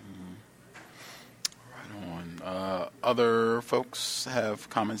 Other folks have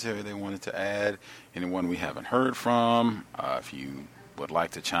commentary they wanted to add. Anyone we haven't heard from, if you would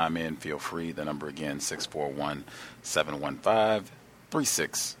like to chime in, feel free. The number again,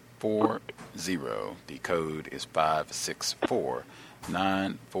 641-715-3640. The code is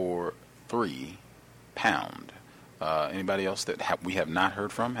 564-943-pound. Anybody else that we have not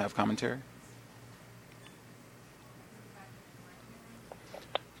heard from have commentary?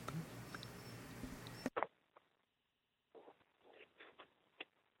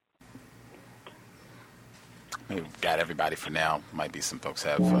 We've got everybody for now. Might be some folks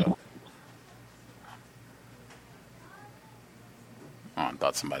have. I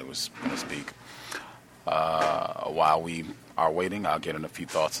thought somebody was going to speak. While we are waiting, I'll get in a few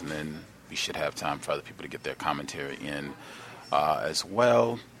thoughts, and then we should have time for other people to get their commentary in as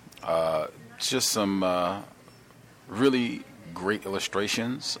well. Just some really great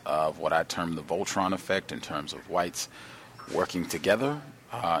illustrations of what I term the Voltron effect in terms of whites working together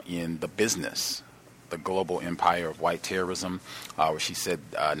in the business, the global empire of white terrorism, where she said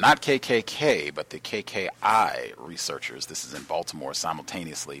not KKK, but the KKI researchers, this is in Baltimore,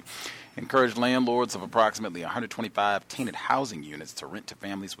 simultaneously encouraged landlords of approximately 125 tainted housing units to rent to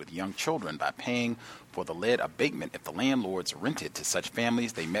families with young children by paying for the lead abatement. If the landlords rented to such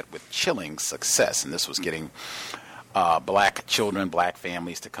families, they met with chilling success. And this was getting black children, black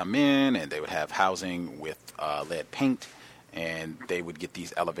families to come in, and they would have housing with lead paint. And they would get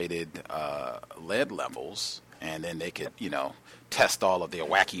these elevated lead levels, and then they could, test all of their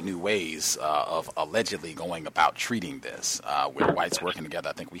wacky new ways of allegedly going about treating this with whites working together.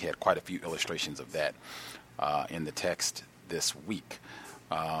 I think we had quite a few illustrations of that in the text this week,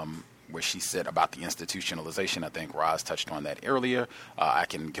 where she said about the institutionalization. I think Roz touched on that earlier. I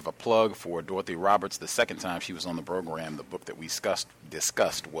can give a plug for Dorothy Roberts. The second time she was on the program, the book that we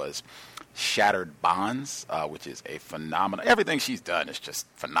discussed was Shattered Bonds, which is a phenomenal. Everything she's done is just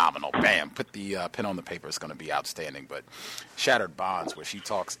phenomenal. Bam, put the pen on the paper. It's going to be outstanding. But Shattered Bonds, where she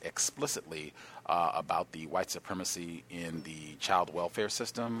talks explicitly about the white supremacy in the child welfare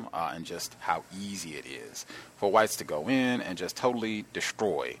system and just how easy it is for whites to go in and just totally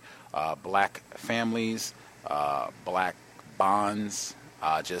destroy black families, black bonds,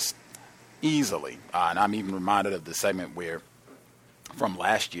 just easily. And I'm even reminded of the segment where from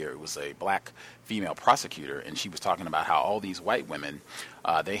last year, it was a black female prosecutor, and she was talking about how all these white women,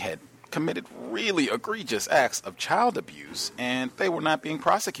 they had committed really egregious acts of child abuse, and they were not being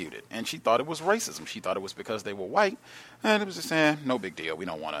prosecuted. And she thought it was racism. She thought it was because they were white, and it was just saying, no big deal. We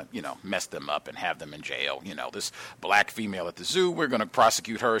don't want to, mess them up and have them in jail. This black female at the zoo, we're going to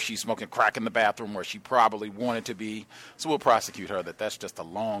prosecute her. She's smoking crack in the bathroom where she probably wanted to be, so we'll prosecute her. That's just a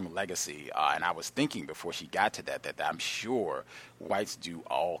long legacy. And I was thinking before she got to that I'm sure whites do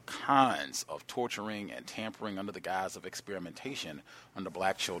all kinds of torturing and tampering under the guise of experimentation under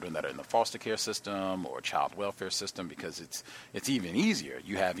black children that are in the the foster care system or child welfare system, because it's even easier.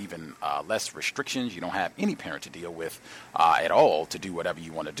 You have even less restrictions. You don't have any parent to deal with at all to do whatever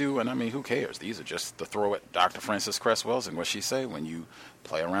you want to do. And I mean, who cares? These are just the throw at Dr. Frances Cress Wells and what she say: when you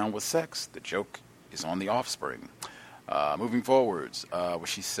play around with sex, the joke is on the offspring. Moving forwards, where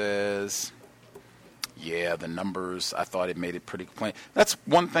she says, yeah, the numbers, I thought it made it pretty plain. That's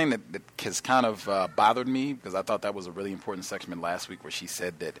one thing that has kind of bothered me, because I thought that was a really important section last week, where she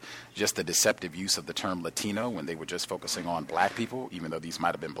said that just the deceptive use of the term Latino when they were just focusing on black people, even though these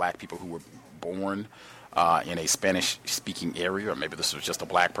might have been black people who were born in a Spanish-speaking area, or maybe this was just a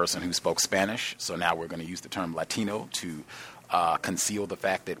black person who spoke Spanish. So now we're going to use the term Latino to conceal the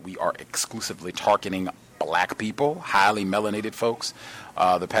fact that we are exclusively targeting black people, highly melanated folks.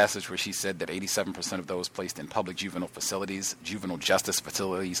 The passage where she said that 87% of those placed in public juvenile justice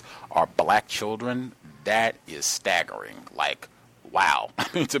facilities, are black children, that is staggering. Like, wow. I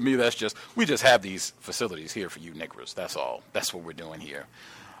mean, to me, we just have these facilities here for you niggers. That's all. That's what we're doing here.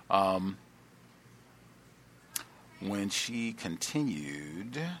 When she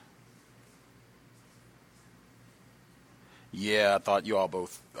continued, yeah, I thought you all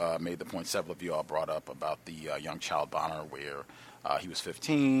both made the point several of you all brought up about the young child Bonner, where he was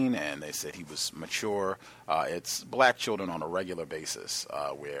 15 and they said he was mature. It's black children on a regular basis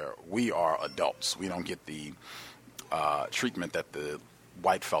where we are adults. We don't get the treatment that the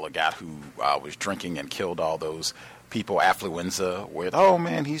white fella got who was drinking and killed all those people, affluenza, with, oh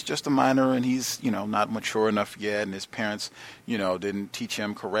man, he's just a minor and he's, not mature enough yet, and his parents, didn't teach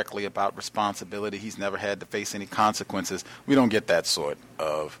him correctly about responsibility. He's never had to face any consequences. We don't get that sort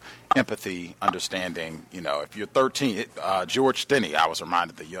of empathy, understanding. If you're 13, George Stinney, I was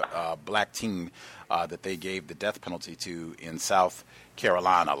reminded, the black teen that they gave the death penalty to in South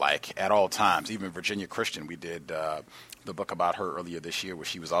Carolina, like at all times. Even Virginia Christian, we did the book about her earlier this year, where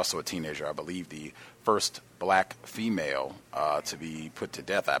she was also a teenager. I believe the first black female to be put to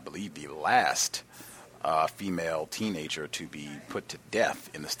death. I believe the last female teenager to be put to death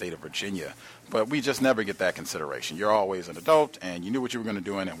in the state of Virginia. But we just never get that consideration. You're always an adult, and you knew what you were going to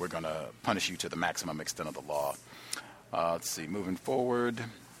do, and we're going to punish you to the maximum extent of the law. Let's see, moving forward.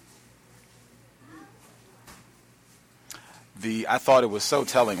 I thought it was so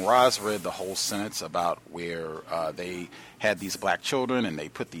telling. Roz read the whole sentence about where they had these black children and they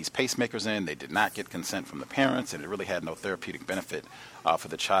put these pacemakers in. They did not get consent from the parents, and it really had no therapeutic benefit for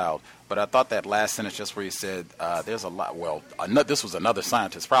the child. But I thought that last sentence, just where he said, there's a lot, this was another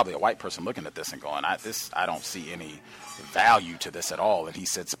scientist, probably a white person, looking at this and going, I don't see any value to this at all. And he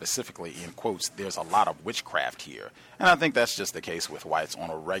said specifically, in quotes, there's a lot of witchcraft here. And I think that's just the case with whites on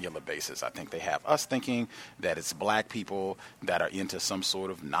a regular basis. I think they have us thinking that it's black people that are into some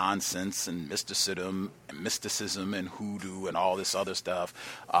sort of nonsense and mysticism and hoodoo and all this other stuff,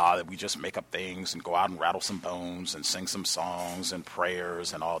 that we just make up things and go out and rattle some bones and sing some songs and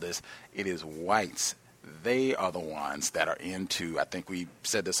prayers and all this. It is whites. They are the ones that are into, I think we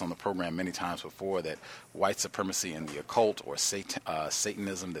said this on the program many times before, that white supremacy and the occult or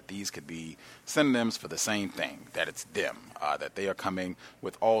Satanism, that these could be synonyms for the same thing, that it's them, that they are coming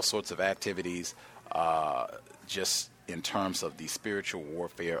with all sorts of activities just in terms of the spiritual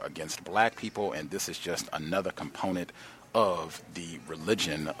warfare against black people, and this is just another component of the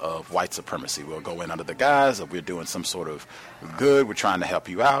religion of white supremacy. We'll go in under the guise of we're doing some sort of good, we're trying to help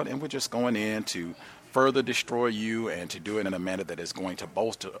you out, and we're just going in to further destroy you and to do it in a manner that is going to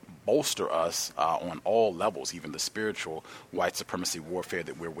bolster us on all levels, even the spiritual white supremacy warfare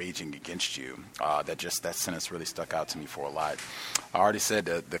that we're waging against you. That sentence really stuck out to me for a lot. I already said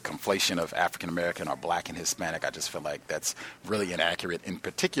the conflation of African American or black and Hispanic. I just feel like that's really inaccurate, in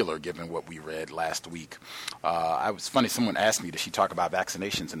particular given what we read last week. It was funny, someone asked me, did she talk about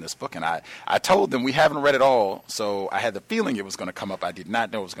vaccinations in this book? And I told them we haven't read it all, so I had the feeling it was going to come up. I did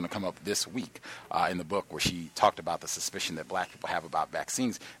not know it was going to come up this week in the book, where she talked about the suspicion that black people have about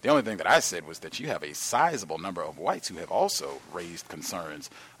vaccines. The only thing that I said was that you have a sizable number of whites who have also raised concerns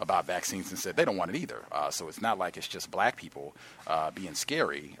about vaccines and said they don't want it either. So it's not like it's just black people being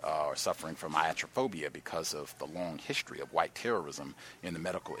scary or suffering from iatrophobia because of the long history of white terrorism in the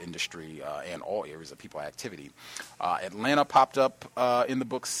medical industry and all areas of people activity. Atlanta popped up in the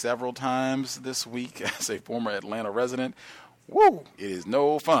book several times this week as a former Atlanta resident. Woo! It is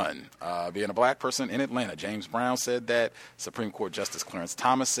no fun being a black person in Atlanta. James Brown said that. Supreme Court Justice Clarence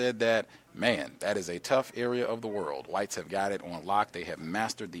Thomas said that. Man, that is a tough area of the world. Whites have got it on lock. They have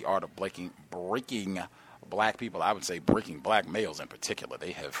mastered the art of breaking black people. I would say breaking black males in particular.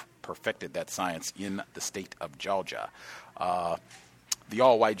 They have perfected that science in the state of Georgia. the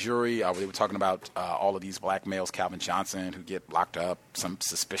all-white jury, they were talking about all of these black males, Calvin Johnson, who get locked up, some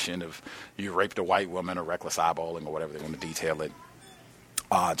suspicion of you raped a white woman or reckless eyeballing or whatever they want to detail it.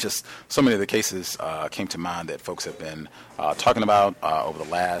 Just so many of the cases came to mind that folks have been talking about over the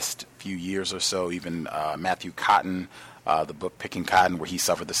last few years or so. Even Matthew Cotton, the book Picking Cotton, where he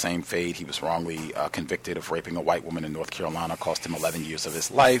suffered the same fate. He was wrongly convicted of raping a white woman in North Carolina, cost him 11 years of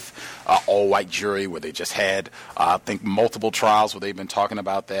his life. All-white jury, where they just had, I think, multiple trials where they've been talking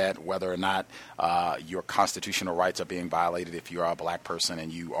about that, whether or not your constitutional rights are being violated if you are a black person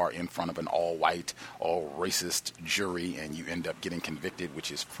and you are in front of an all-white, all-racist jury and you end up getting convicted,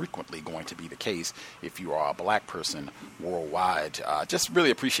 which is frequently going to be the case if you are a black person worldwide. Just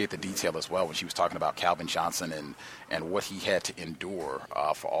really appreciate the detail as well when she was talking about Calvin Johnson and what he had to endure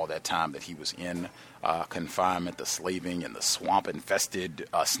for all that time that he was in confinement, the slaving and the swamp-infested,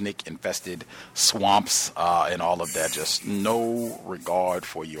 snake-infested swamps and all of that. Just no regard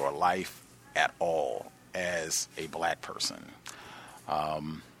for your life at all as a black person.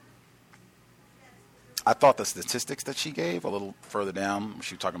 I thought the statistics that she gave a little further down,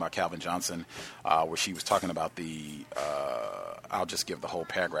 she was talking about Calvin Johnson, where she was talking about I'll just give the whole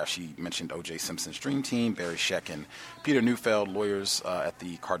paragraph. She mentioned O.J. Simpson's Dream Team, Barry Scheck and Peter Neufeld, lawyers at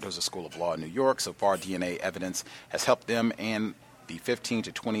the Cardozo School of Law in New York. So far, DNA evidence has helped them and the 15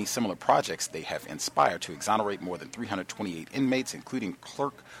 to 20 similar projects they have inspired to exonerate more than 328 inmates, including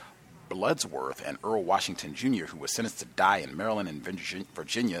Clerk Bloodsworth and Earl Washington Jr., who was sentenced to die in Maryland and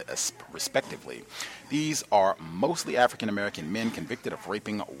Virginia, respectively. These are mostly African-American men convicted of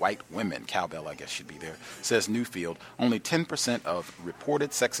raping white women. Cowbell, I guess, should be there, says Newfield. Only 10% of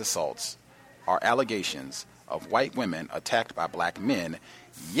reported sex assaults are allegations of white women attacked by black men,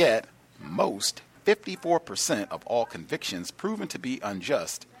 yet most, 54% of all convictions proven to be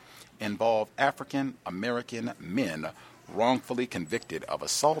unjust, involve African-American men wrongfully convicted of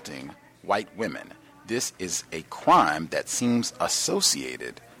assaulting white women. This is a crime that seems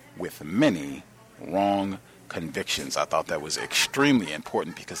associated with many wrong convictions. I thought that was extremely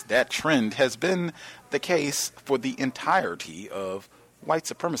important because that trend has been the case for the entirety of white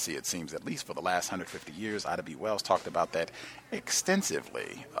supremacy, it seems, at least for the last 150 years. Ida B. Wells talked about that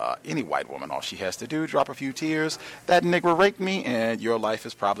extensively. Any white woman, all she has to do, drop a few tears, that nigger raped me, and your life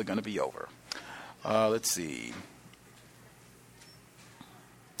is probably going to be over. Let's see.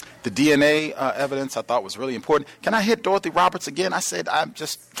 The DNA evidence I thought was really important. Can I hit Dorothy Roberts again? I said I'm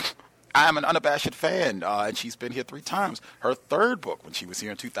an unabashed fan, and she's been here 3 times. Her third book, when she was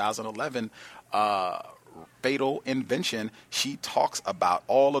here in 2011, Fatal Invention, she talks about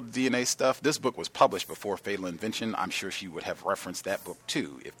all of the DNA stuff. This book was published before Fatal Invention. I'm sure she would have referenced that book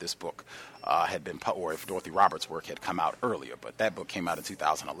too if this book had been, or if Dorothy Roberts' work had come out earlier. But that book came out in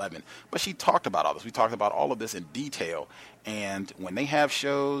 2011. But she talked about all this. We talked about all of this in detail. And when they have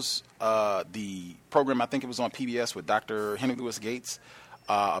shows, the program, I think it was on PBS with Dr. Henry Louis Gates,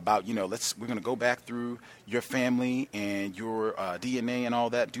 about, we're going to go back through your family and your DNA and all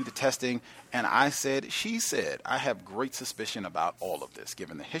that, do the testing. And she said, I have great suspicion about all of this,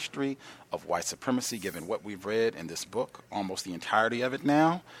 given the history of white supremacy, given what we've read in this book, almost the entirety of it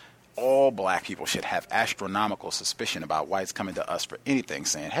now. All black people should have astronomical suspicion about whites coming to us for anything,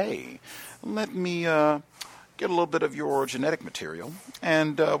 saying, hey, let me get a little bit of your genetic material,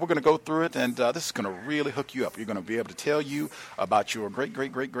 and we're going to go through it, and this is going to really hook you up. You're going to be able to tell you about your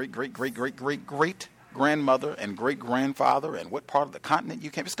great-great-great-great-great-great-great-great-grandmother and great-grandfather and what part of the continent you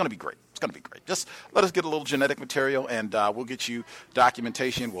came. It's going to be great. It's going to be great. Just let us get a little genetic material, and we'll get you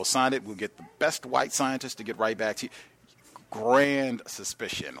documentation. We'll sign it. We'll get the best white scientists to get right back to you. Grand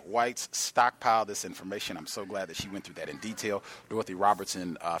suspicion. Whites stockpile this information. I'm so glad that she went through that in detail. Dorothy Roberts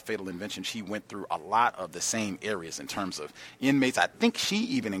in Fatal Invention, she went through a lot of the same areas in terms of inmates. I think she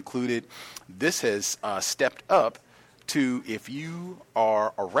even included, this has stepped up to if you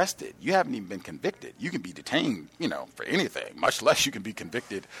are arrested, you haven't even been convicted. You can be detained, for anything, much less you can be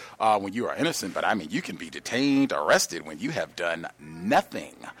convicted when you are innocent. But, you can be detained, arrested when you have done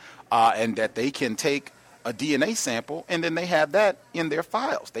nothing, and that they can take a DNA sample, and then they have that in their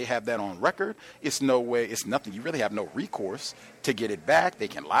files. They have that on record. It's nothing. You really have no recourse to get it back. They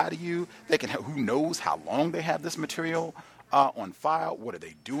can lie to you. They can who knows how long they have this material on file. What are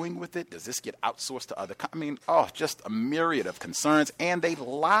they doing with it? Does this get outsourced to other just a myriad of concerns. And they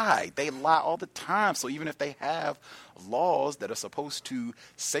lie. They lie all the time. So even if they have laws that are supposed to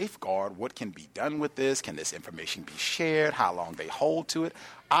safeguard what can be done with this, can this information be shared, how long they hold to it,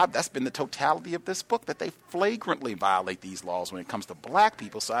 that's been the totality of this book, that they flagrantly violate these laws when it comes to black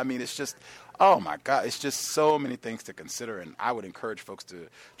people. So, it's just, oh, my God, it's just so many things to consider. And I would encourage folks to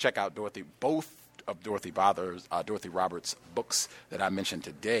check out Dorothy of Dorothy Roberts' books that I mentioned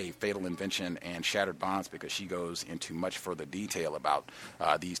today, Fatal Invention and Shattered Bonds, because she goes into much further detail about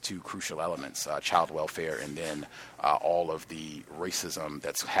these two crucial elements, child welfare and then all of the racism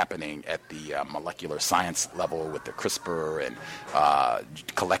that's happening at the molecular science level with the CRISPR and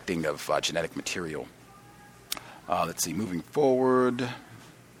collecting of genetic material. Let's see, moving forward.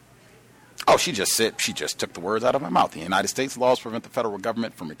 Oh, she just took the words out of my mouth. The United States laws prevent the federal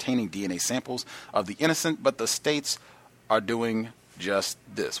government from retaining DNA samples of the innocent, but the states are doing just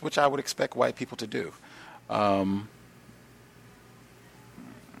this, which I would expect white people to do.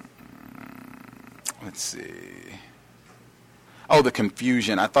 Let's see. Oh, the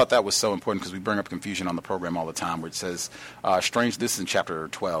confusion. I thought that was so important because we bring up confusion on the program all the time where it says, this is in chapter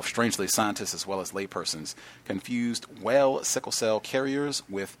 12, strangely, scientists as well as laypersons confused well sickle cell carriers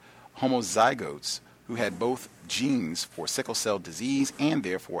with homozygotes who had both genes for sickle cell disease and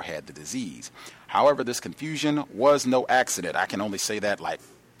therefore had the disease. However, this confusion was no accident. I can only say that like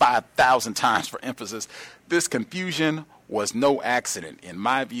 5,000 times for emphasis. This confusion was no accident. In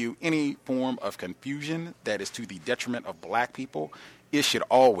my view, any form of confusion that is to the detriment of black people, it should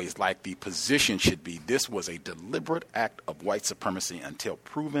always, like the position should be, this was a deliberate act of white supremacy until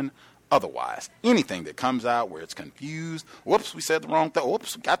proven otherwise. Anything that comes out where it's confused, whoops, we said the wrong thing,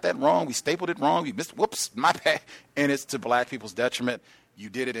 whoops, we got that wrong, we stapled it wrong, we missed, whoops, my bad, and it's to black people's detriment. You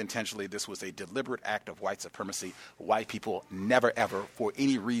did it intentionally. This was a deliberate act of white supremacy. White people never, ever, for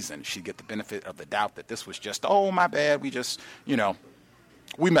any reason, should get the benefit of the doubt that this was just, oh, my bad, we just,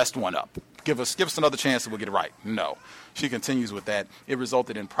 we messed one up. Give us another chance and we'll get it right. No. She continues with that. It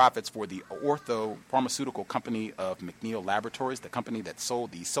resulted in profits for the ortho pharmaceutical company of McNeil Laboratories, the company that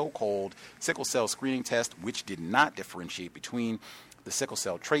sold the so-called sickle cell screening test, which did not differentiate between the sickle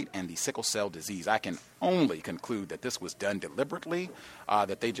cell trait and the sickle cell disease. I can only conclude that this was done deliberately,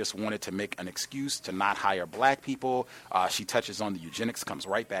 that they just wanted to make an excuse to not hire black people. She touches on the eugenics, comes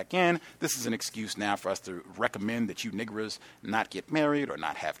right back in. This is an excuse now for us to recommend that you niggers not get married or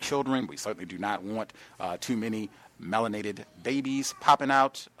not have children. We certainly do not want too many melanated babies popping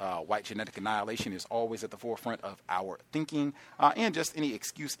out. White genetic annihilation is always at the forefront of our thinking, and just any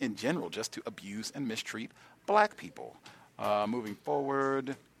excuse in general just to abuse and mistreat black people. Moving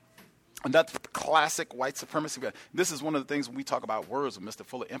forward, another classic white supremacy. This is one of the things when we talk about words, when Mr.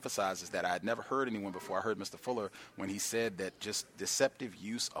 Fuller emphasizes that I had never heard anyone before. I heard Mr. Fuller when he said that just deceptive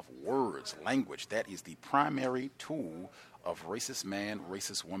use of words, language, that is the primary tool of racist man,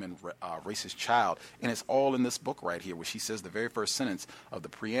 racist woman, racist child. And it's all in this book right here, where she says the very first sentence of the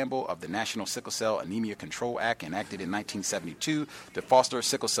preamble of the National Sickle Cell Anemia Control Act, enacted in 1972 to foster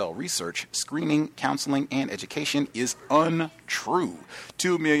sickle cell research, screening, counseling, and education, is untrue.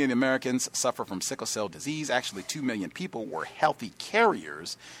 2 million Americans suffer from sickle cell disease. Actually, 2 million people were healthy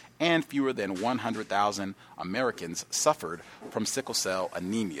carriers, and fewer than 100,000 Americans suffered from sickle cell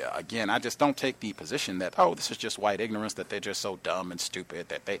anemia. Again, I just don't take the position that, oh, this is just white ignorance, that they're just so dumb and stupid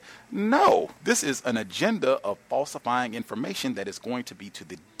that they... No, this is an agenda of falsifying information that is going to be to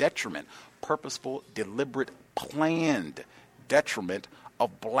the detriment, purposeful, deliberate, planned detriment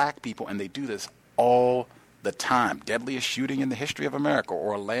of black people, and they do this all the time. Deadliest shooting in the history of America,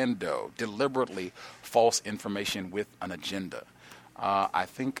 Orlando, deliberately false information with an agenda. I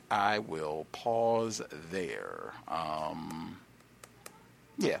think I will pause there.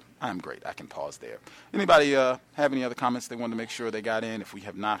 Yeah, I'm great. I can pause there. Anybody have any other comments they wanted to make sure they got in? If we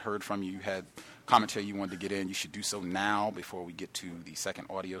have not heard from you, you had commentary you wanted to get in, you should do so now before we get to the second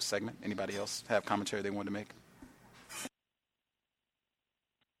audio segment. Anybody else have commentary they wanted to make?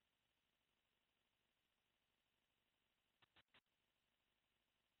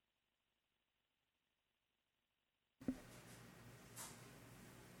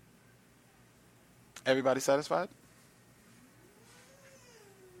 Everybody satisfied?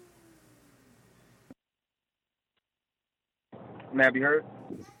 May I be heard?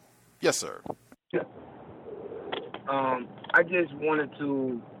 Yes, sir. Yeah. I just wanted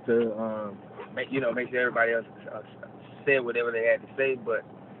to make sure everybody else said whatever they had to say, but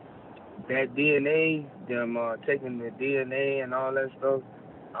that DNA, them taking the DNA and all that stuff,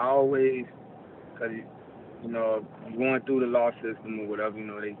 I always, because going through the law system or whatever,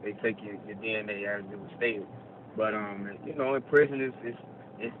 they take your DNA as it was stated. But in prison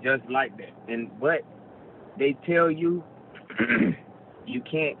it's just like that. But they tell you you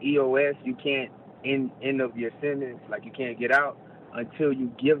can't EOS, you can't end of your sentence, like you can't get out until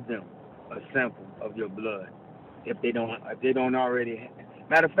you give them a sample of your blood. If they don't already,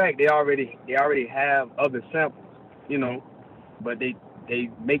 matter of fact, they already have other samples, but they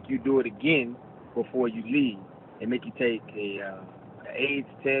make you do it again before you leave. They make you take a AIDS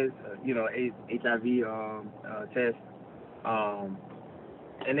test, AIDS, HIV test,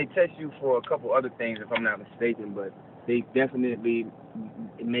 and they test you for a couple other things, if I'm not mistaken. But they definitely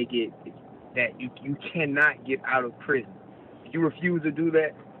make it that you cannot get out of prison. If you refuse to do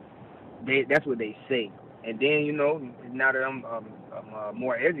that, that's what they say. And then, now that I'm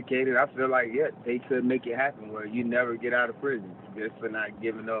more educated, I feel like, they could make it happen where you never get out of prison just for not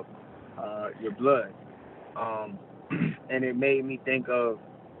giving up your blood. And it made me think of,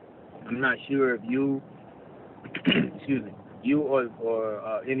 I'm not sure if you, excuse me, you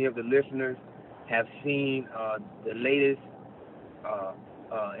or any of the listeners have seen the latest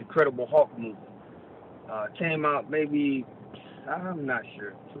Incredible Hulk movie. Came out maybe, I'm not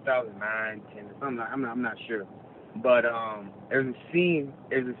sure, 2009, 10, something. I'm not sure. But there's a scene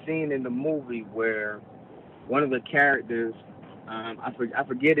in the movie where one of the characters, I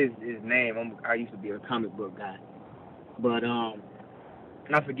forget his name. I used to be a comic book guy, but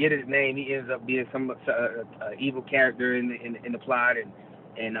I forget his name. He ends up being some evil character in the plot,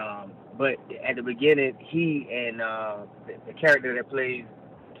 and but at the beginning, he and the character that plays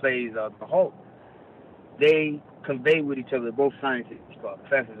the Hulk, they convey with each other, both scientists,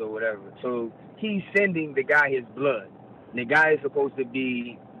 professors or whatever. So he's sending the guy his blood. And the guy is supposed to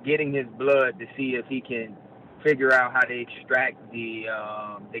be getting his blood to see if he can figure out how to extract the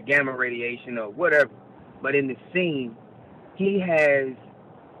gamma radiation or whatever. But in the scene, he has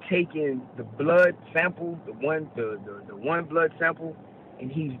taken the blood sample, the one blood sample,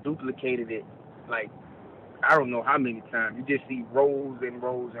 and he's duplicated it like I don't know how many times. You just see rows and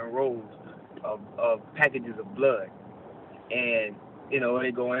rows and rows of packages of blood. And,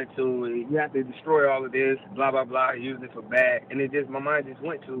 they go into, you have to destroy all of this, blah, blah, blah, using it for bad. And my mind just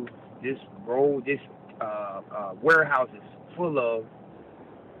went to this warehouses full of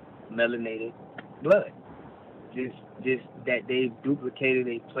melanated blood. Just that they've duplicated,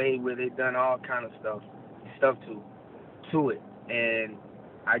 they played with it, done all kind of stuff to it. And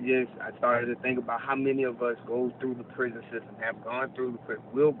I started to think about how many of us go through the prison system, have gone through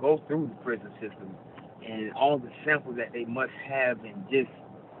will go through the prison system, and all the samples that they must have, and just,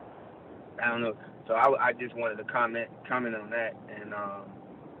 I don't know. So I just wanted to comment on that, and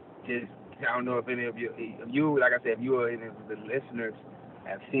just, I don't know if any of you, like I said, if you or any of the listeners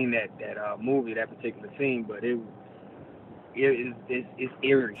have seen that movie, that particular scene, but it's eerie. It's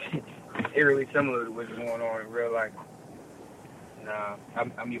eerily similar to what's going on in real life. Nah,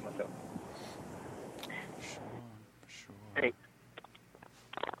 I mute myself. Sure. Hey,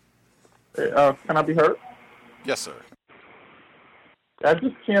 can I be heard? Yes, sir. I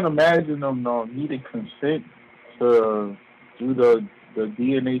just can't imagine them needing consent to do the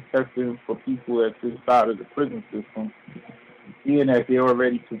DNA testing for people at this side of the prison system, being that they're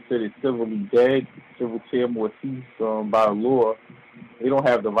already considered civilly dead, civil tier mortis by law. They don't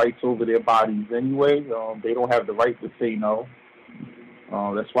have the rights over their bodies anyway. They don't have the right to say no.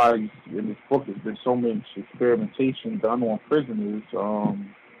 That's why in this book there's been so much experimentation done on prisoners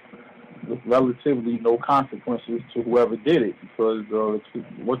with relatively no consequences to whoever did it, because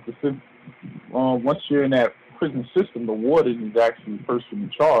once you're in that prison system, the warden is actually the person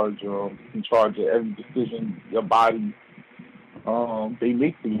in charge of every decision your body they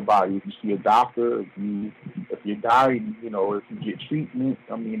make for your body. If you see a doctor, if you're dying, if you get treatment,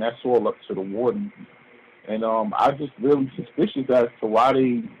 that's all up to the warden. And I'm just really suspicious as to why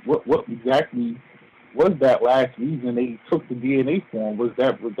what exactly was that last reason they took the DNA form. Was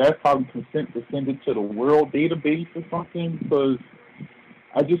that probably consent to send it to the world database or something? Because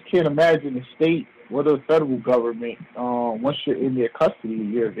I just can't imagine the state or the federal government, once you're in their custody,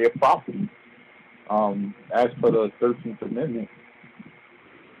 you're their property, as per the 13th Amendment.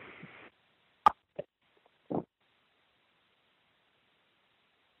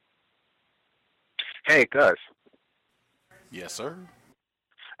 Hey, Gus. Yes, sir.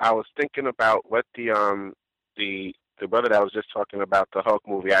 I was thinking about what the brother that was just talking about the Hulk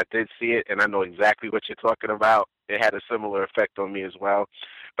movie. I did see it, and I know exactly what you're talking about. It had a similar effect on me as well.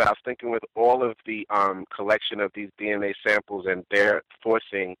 But I was thinking with all of the collection of these DNA samples, and they're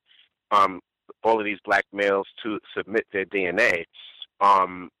forcing all of these black males to submit their DNA,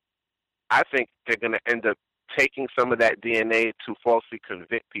 I think they're going to end up taking some of that DNA to falsely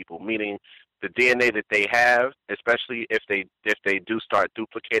convict people, meaning the DNA that they have, especially if they do start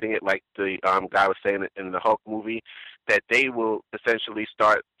duplicating it, like the guy was saying in the Hulk movie, that they will essentially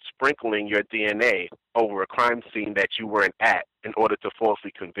start sprinkling your DNA over a crime scene that you weren't at in order to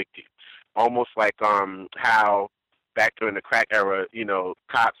falsely convict you. Almost like how back during the crack era,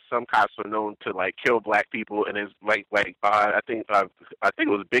 some cops were known to like kill black people, and it's I think it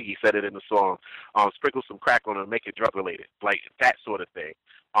was Biggie said it in the song, sprinkle some crack on it and make it drug related, like that sort of thing.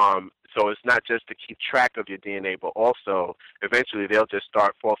 So it's not just to keep track of your DNA, but also eventually they'll just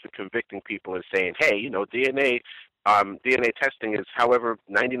start falsely convicting people and saying, hey, DNA testing is however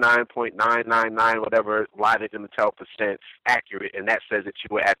 99.999 whatever lie they're going to tell % accurate, and that says that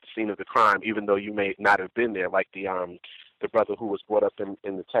you were at the scene of the crime, even though you may not have been there, like the brother who was brought up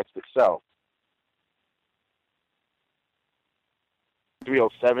in the text itself.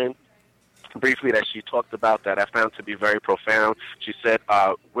 307. Briefly, that she talked about that I found to be very profound. She said,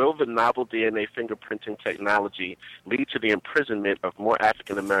 will the novel DNA fingerprinting technology lead to the imprisonment of more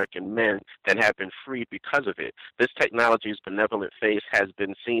African-American men than have been freed because of it? This technology's benevolent face has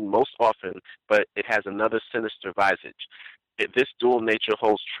been seen most often, but it has another sinister visage. This dual nature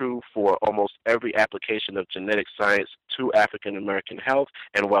holds true for almost every application of genetic science to African-American health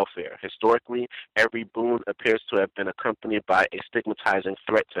and welfare. Historically, every boon appears to have been accompanied by a stigmatizing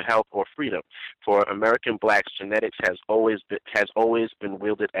threat to health or freedom. For American blacks, genetics has always been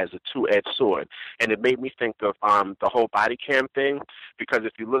wielded as a two-edged sword. And it made me think of the whole body cam thing, because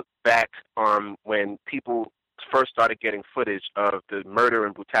if you look back when people first started getting footage of the murder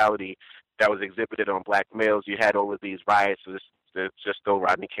and brutality that was exhibited on black males, you had all of these riots. Just throw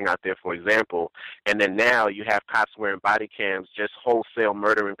Rodney King out there, for example. And then now you have cops wearing body cams, just wholesale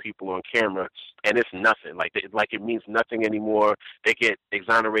murdering people on camera, and it's nothing. Like it means nothing anymore. They get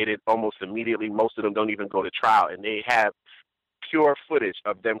exonerated almost immediately. Most of them don't even go to trial, and they have pure footage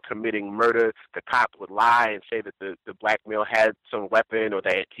of them committing murder. The cop would lie and say that the black male had some weapon or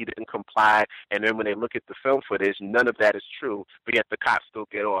that he didn't comply, and then when they look at the film footage, none of that is true, but yet the cops still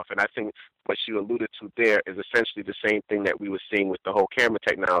get off. And I think what she alluded to there is essentially the same thing that we were seeing with the whole camera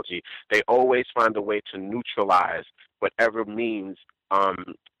technology. They always find a way to neutralize whatever means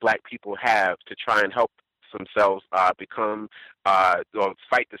black people have to try and help themselves become or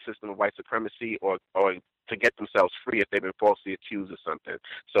fight the system of white supremacy or to get themselves free if they've been falsely accused of something.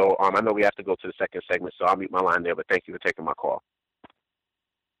 So I know we have to go to the second segment, so I'll mute my line there, but thank you for taking my call.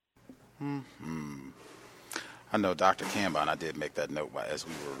 I know Dr. Cambon, I did make that note as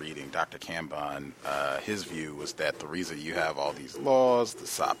we were reading. Dr. Cambon, his view was that the reason you have all these laws, the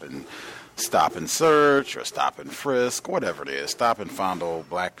stop and search or stop and frisk, whatever it is, stop and fondle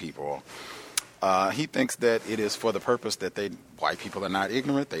black people, he thinks that it is for the purpose that white people are not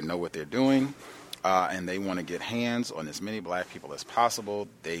ignorant, they know what they're doing, and they want to get hands on as many black people as possible.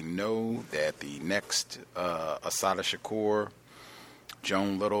 They know that the next Assata Shakur,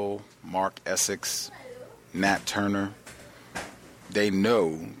 Joan Little, Mark Essex, Nat Turner, they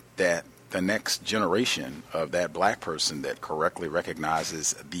know that the next generation of that black person that correctly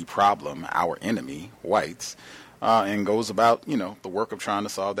recognizes the problem, our enemy, whites, and goes about, the work of trying to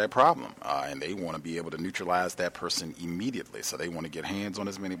solve that problem. And they want to be able to neutralize that person immediately. So they want to get hands on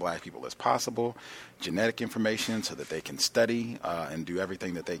as many black people as possible, genetic information so that they can study and do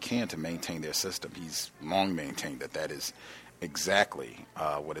everything that they can to maintain their system. He's long maintained that is exactly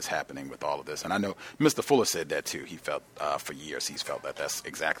what is happening with all of this. And I know Mr. Fuller said that too. He felt for years he's felt that that's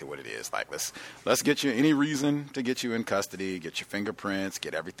exactly what it is. Like let's get you any reason to get you in custody, get your fingerprints,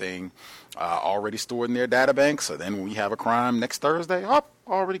 get everything already stored in their data bank. So then when we have a crime next Thursday,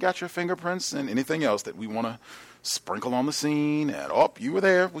 already got your fingerprints and anything else that we want to sprinkle on the scene. And you were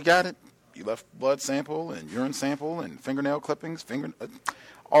there, we got it. You left blood sample and urine sample and fingernail clippings,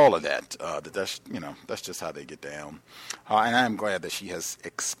 all of that. That's just how they get down. And I am glad that she has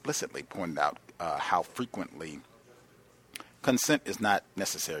explicitly pointed out how frequently consent is not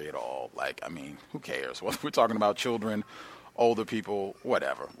necessary at all. Who cares? Well, we're talking about children, older people,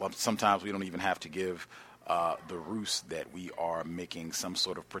 whatever. Sometimes we don't even have to give the ruse that we are making some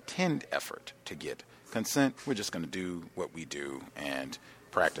sort of pretend effort to get consent. We're just going to do what we do and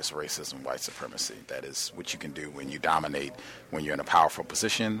practice racism, white supremacy. That is what you can do when you dominate, when you're in a powerful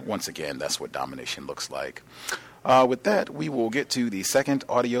position. Once again, that's what domination looks like. With that, we will get to the second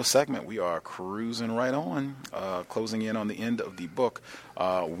audio segment. We are cruising right on, closing in on the end of the book.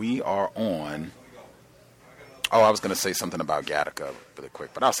 We are on... I was going to say something about Gattaca really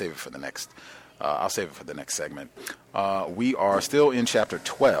quick, but I'll save it for the next segment. We are still in chapter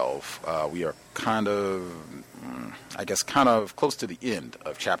 12. We are kind of close to the end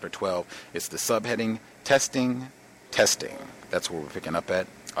of chapter 12. It's the subheading Testing. That's where we're picking up at.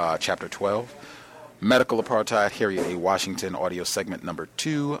 Chapter 12. Medical Apartheid, Harriet A. Washington, audio segment number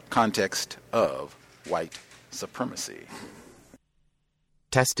 2, Context of White Supremacy.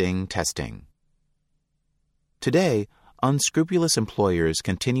 Testing. Today, unscrupulous employers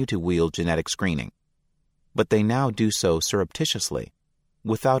continue to wield genetic screening. but they now do so surreptitiously,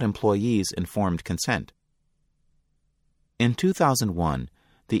 without employees' informed consent. In 2001,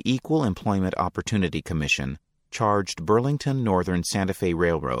 the Equal Employment Opportunity Commission charged Burlington Northern Santa Fe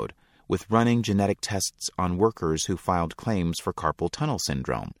Railroad with running genetic tests on workers who filed claims for carpal tunnel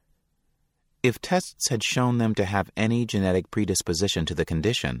syndrome. If tests had shown them to have any genetic predisposition to the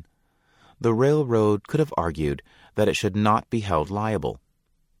condition, the railroad could have argued that it should not be held liable.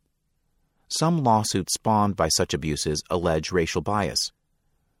 Some lawsuits spawned by such abuses allege racial bias.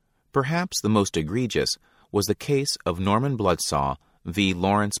 Perhaps the most egregious was the case of Norman Bloodsaw v.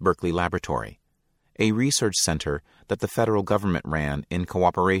 Lawrence Berkeley Laboratory, a research center that the federal government ran in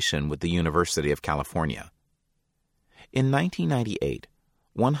cooperation with the University of California. In 1998,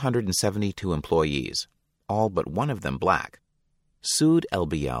 172 employees, all but one of them black, sued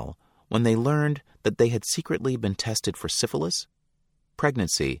LBL when they learned that they had secretly been tested for syphilis,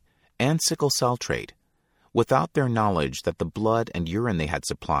 pregnancy, and sickle cell trait, without their knowledge that the blood and urine they had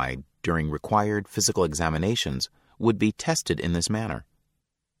supplied during required physical examinations would be tested in this manner.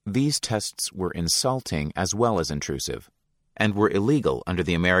 These tests were insulting as well as intrusive, and were illegal under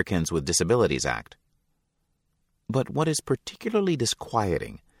the Americans with Disabilities Act. But what is particularly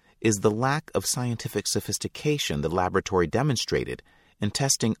disquieting is the lack of scientific sophistication the laboratory demonstrated in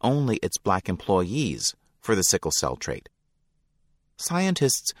testing only its black employees for the sickle cell trait.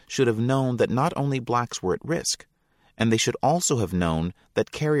 Scientists should have known that not only blacks were at risk, and they should also have known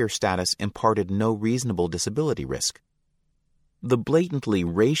that carrier status imparted no reasonable disability risk. The blatantly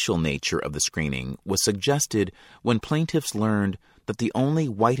racial nature of the screening was suggested when plaintiffs learned that the only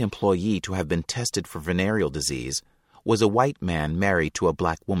white employee to have been tested for venereal disease was a white man married to a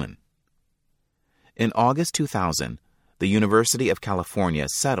black woman. In August 2000, the University of California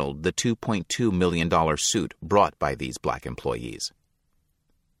settled the $2.2 million suit brought by these black employees.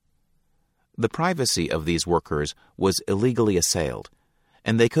 The privacy of these workers was illegally assailed,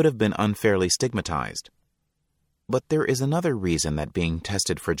 and they could have been unfairly stigmatized. But there is another reason that being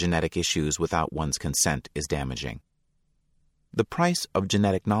tested for genetic issues without one's consent is damaging. The price of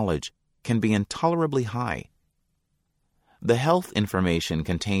genetic knowledge can be intolerably high. The health information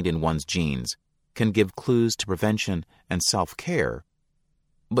contained in one's genes can give clues to prevention and self-care,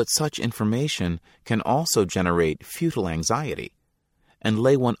 but such information can also generate futile anxiety and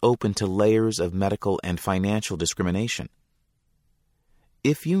lay one open to layers of medical and financial discrimination.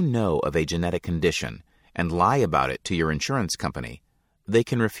 If you know of a genetic condition and lie about it to your insurance company, they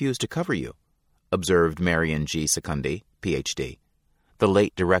can refuse to cover you, observed Marion G. Secundi, Ph.D., the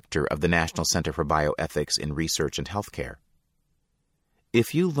late director of the National Center for Bioethics in Research and Healthcare.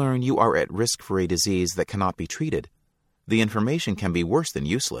 If you learn you are at risk for a disease that cannot be treated, the information can be worse than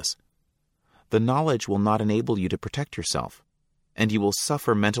useless. The knowledge will not enable you to protect yourself, and you will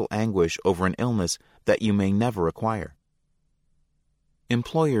suffer mental anguish over an illness that you may never acquire.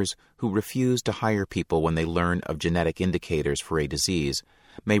 Employers who refuse to hire people when they learn of genetic indicators for a disease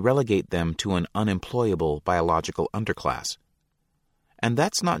may relegate them to an unemployable biological underclass. And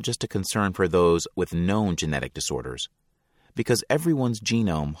that's not just a concern for those with known genetic disorders, because everyone's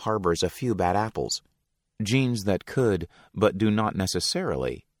genome harbors a few bad apples, genes that could, but do not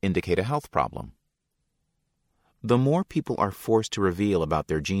necessarily, indicate a health problem. The more people are forced to reveal about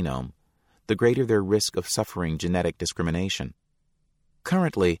their genome, the greater their risk of suffering genetic discrimination.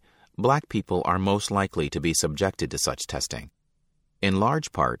 Currently, black people are most likely to be subjected to such testing, in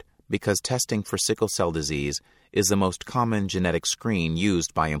large part because testing for sickle cell disease is the most common genetic screen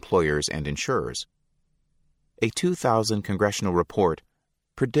used by employers and insurers. A 2000 congressional report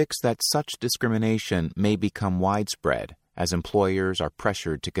predicts that such discrimination may become widespread as employers are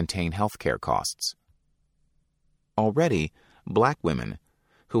pressured to contain healthcare costs. Already, black women,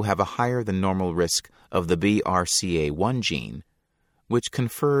 who have a higher than normal risk of the BRCA1 gene, which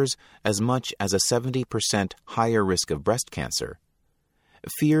confers as much as a 70% higher risk of breast cancer,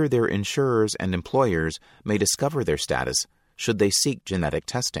 fear their insurers and employers may discover their status should they seek genetic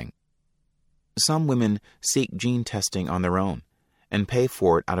testing. Some women seek gene testing on their own and pay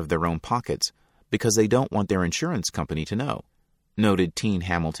for it out of their own pockets because they don't want their insurance company to know, noted Teen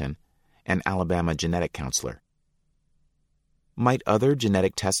Hamilton, an Alabama genetic counselor. Might other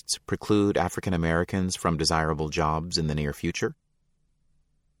genetic tests preclude African Americans from desirable jobs in the near future?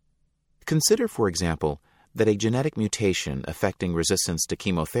 Consider, for example, that a genetic mutation affecting resistance to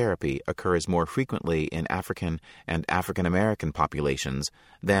chemotherapy occurs more frequently in African and African American populations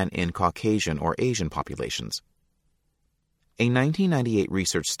than in Caucasian or Asian populations. A 1998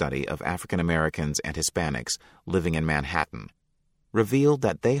 research study of African Americans and Hispanics living in Manhattan revealed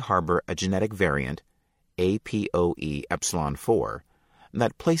that they harbor a genetic variant, APOE epsilon 4,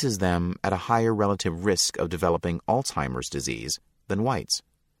 that places them at a higher relative risk of developing Alzheimer's disease than whites.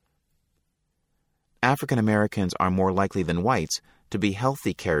 African Americans are more likely than whites to be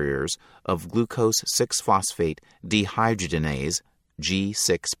healthy carriers of glucose 6-phosphate dehydrogenase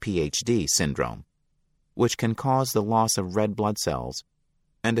G6-PHD syndrome, which can cause the loss of red blood cells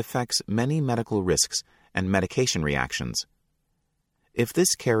and affects many medical risks and medication reactions. If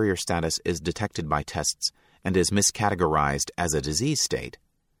this carrier status is detected by tests and is miscategorized as a disease state,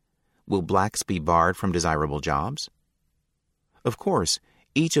 will blacks be barred from desirable jobs? Of course,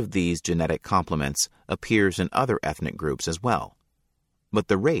 each of these genetic complements appears in other ethnic groups as well, but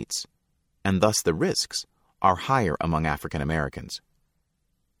the rates, and thus the risks, are higher among African Americans.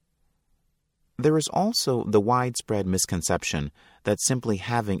 There is also the widespread misconception that simply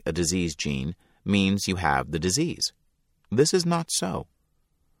having a disease gene means you have the disease. This is not so.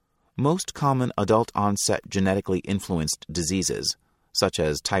 Most common adult-onset genetically influenced diseases, such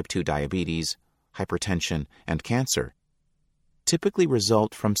as type 2 diabetes, hypertension, and cancer, typically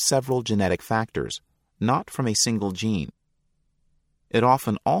result from several genetic factors, not from a single gene. It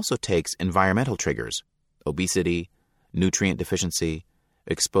often also takes environmental triggers, obesity, nutrient deficiency,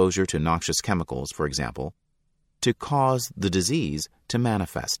 exposure to noxious chemicals, for example, to cause the disease to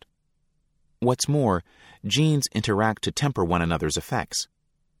manifest. What's more, genes interact to temper one another's effects.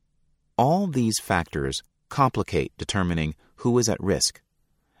 All these factors complicate determining who is at risk,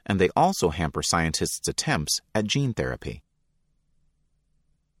 and they also hamper scientists' attempts at gene therapy.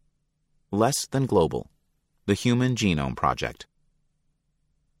 Less than global, the Human Genome Project.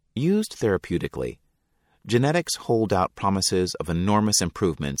 Used therapeutically, genetics hold out promises of enormous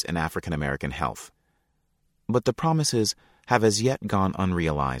improvements in African American health, but the promises have as yet gone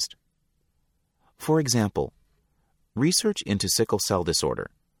unrealized. For example, research into sickle cell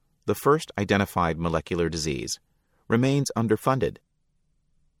disorder, the first identified molecular disease, remains underfunded,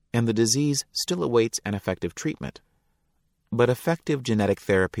 and the disease still awaits an effective treatment. But effective genetic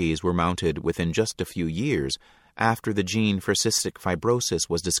therapies were mounted within just a few years after the gene for cystic fibrosis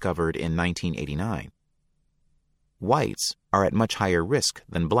was discovered in 1989. Whites are at much higher risk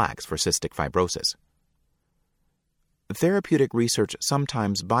than blacks for cystic fibrosis. Therapeutic research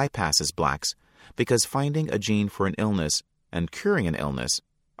sometimes bypasses blacks because finding a gene for an illness and curing an illness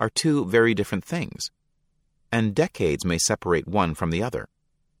are two very different things, and decades may separate one from the other.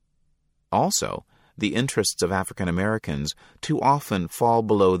 Also, the interests of African Americans too often fall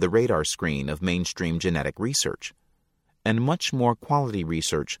below the radar screen of mainstream genetic research, and much more quality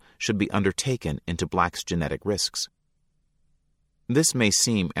research should be undertaken into blacks' genetic risks. This may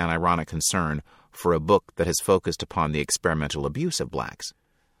seem an ironic concern for a book that has focused upon the experimental abuse of blacks,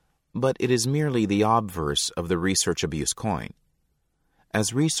 but it is merely the obverse of the research abuse coin.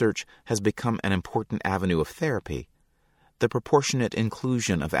 As research has become an important avenue of therapy, the proportionate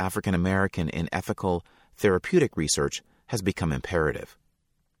inclusion of African American in ethical, therapeutic research has become imperative.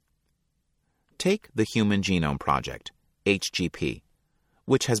 Take the Human Genome Project, HGP,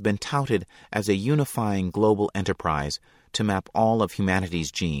 which has been touted as a unifying global enterprise to map all of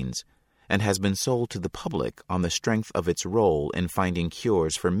humanity's genes and has been sold to the public on the strength of its role in finding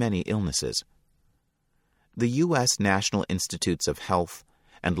cures for many illnesses. The U.S. National Institutes of Health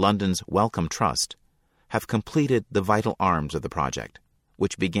and London's Wellcome Trust have completed the vital arms of the project,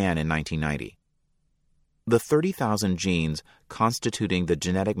 which began in 1990. The 30,000 genes constituting the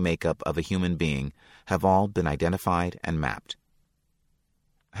genetic makeup of a human being have all been identified and mapped.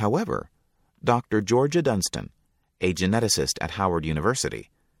 However, Dr. Georgia Dunstan, a geneticist at Howard University,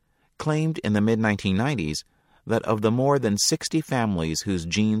 claimed in the mid-1990s that of the more than 60 families whose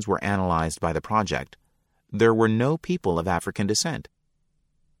genes were analyzed by the project, there were no people of African descent.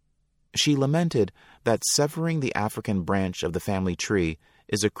 She lamented that severing the African branch of the family tree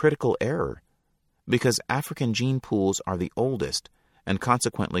is a critical error because African gene pools are the oldest and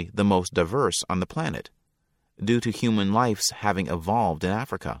consequently the most diverse on the planet, due to human lives having evolved in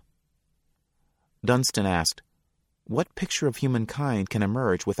Africa. Dunstan asked, "What picture of humankind can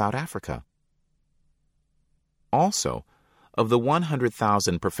emerge without Africa?" Also, of the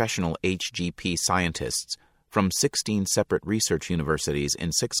 100,000 professional HGP scientists from 16 separate research universities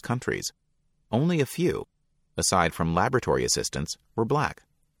in 6 countries, only a few, aside from laboratory assistants, were black.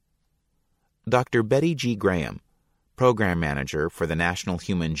 Dr. Betty G. Graham, program manager for the National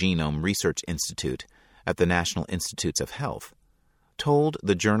Human Genome Research Institute at the National Institutes of Health, told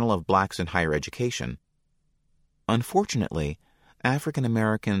the Journal of Blacks in Higher Education, "Unfortunately, African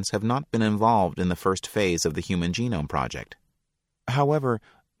Americans have not been involved in the first phase of the Human Genome Project. However,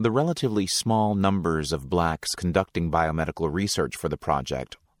 the relatively small numbers of blacks conducting biomedical research for the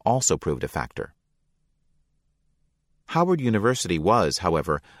project also proved a factor. Howard University was,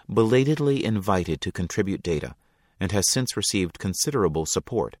 however, belatedly invited to contribute data and has since received considerable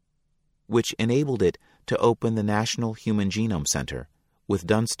support, which enabled it to open the National Human Genome Center, with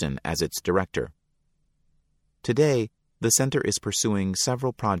Dunstan as its director. Today, the center is pursuing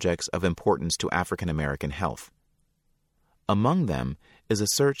several projects of importance to African American health. Among them is a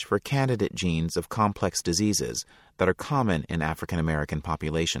search for candidate genes of complex diseases that are common in African American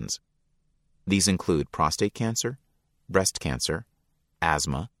populations. These include prostate cancer, breast cancer,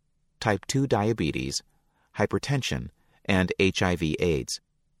 asthma, type 2 diabetes, hypertension, and HIV/AIDS.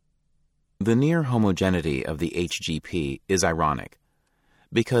 The near homogeneity of the HGP is ironic,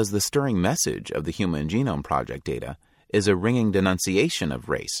 because the stirring message of the Human Genome Project data is a ringing denunciation of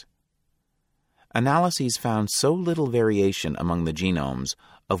race. Analyses found so little variation among the genomes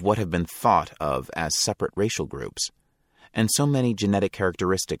of what have been thought of as separate racial groups, and so many genetic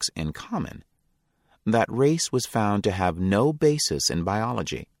characteristics in common, that race was found to have no basis in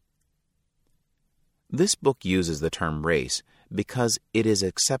biology. This book uses the term race because it is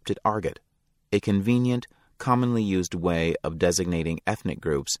accepted argot, a convenient, commonly used way of designating ethnic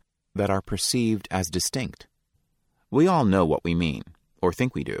groups that are perceived as distinct. We all know what we mean, or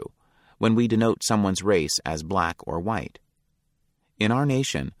think we do, when we denote someone's race as black or white. In our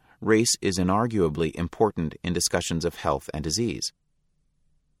nation, race is inarguably important in discussions of health and disease.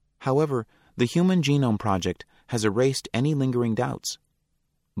 However, the Human Genome Project has erased any lingering doubts.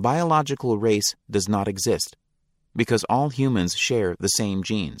 Biological race does not exist, because all humans share the same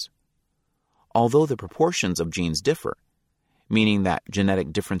genes. Although the proportions of genes differ, meaning that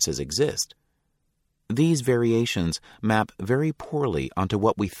genetic differences exist, these variations map very poorly onto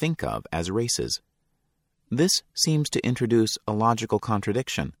what we think of as races. This seems to introduce a logical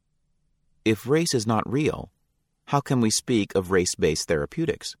contradiction. If race is not real, how can we speak of race-based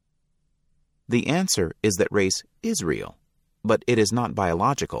therapeutics? The answer is that race is real, but it is not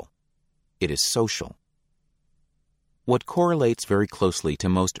biological. It is social. What correlates very closely to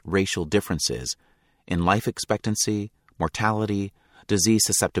most racial differences in life expectancy, mortality, disease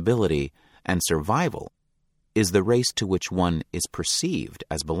susceptibility, and survival is the race to which one is perceived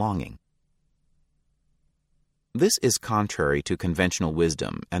as belonging. This is contrary to conventional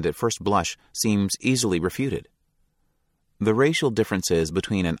wisdom and at first blush seems easily refuted. The racial differences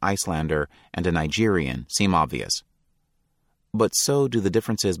between an Icelander and a Nigerian seem obvious. But so do the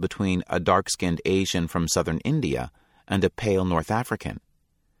differences between a dark-skinned Asian from southern India and a pale North African.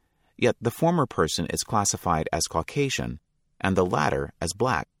 Yet the former person is classified as Caucasian and the latter as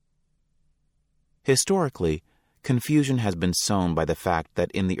black. Historically, confusion has been sown by the fact that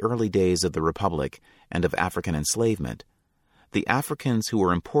in the early days of the Republic and of African enslavement, the Africans who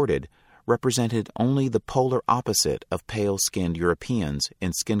were imported represented only the polar opposite of pale-skinned Europeans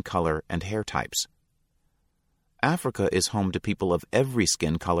in skin color and hair types. Africa is home to people of every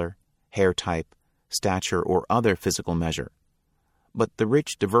skin color, hair type, stature, or other physical measure. But the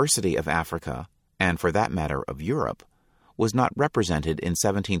rich diversity of Africa, and for that matter of Europe, was not represented in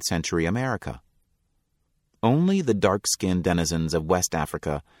 17th century America. Only the dark-skinned denizens of West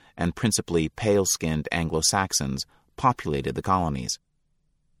Africa and principally pale-skinned Anglo-Saxons populated the colonies.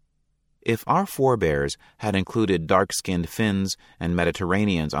 If our forebears had included dark-skinned Finns and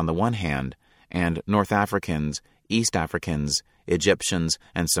Mediterraneans on the one hand, and North Africans, East Africans, Egyptians,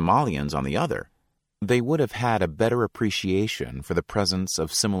 and Somalians on the other, they would have had a better appreciation for the presence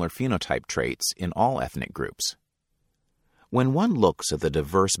of similar phenotype traits in all ethnic groups. When one looks at the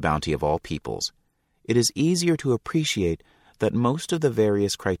diverse bounty of all peoples, it is easier to appreciate that most of the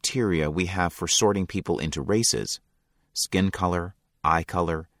various criteria we have for sorting people into races — skin color, eye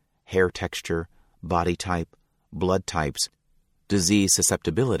color, hair texture, body type, blood types, disease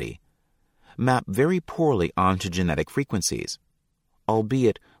susceptibility — map very poorly onto genetic frequencies,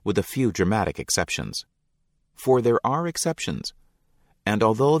 albeit with a few dramatic exceptions. For there are exceptions, and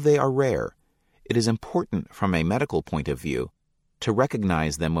although they are rare, it is important from a medical point of view to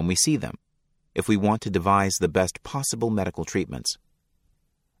recognize them when we see them, if we want to devise the best possible medical treatments.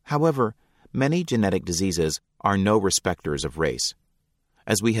 However, many genetic diseases are no respecters of race.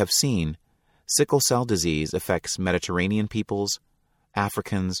 As we have seen, sickle cell disease affects Mediterranean peoples,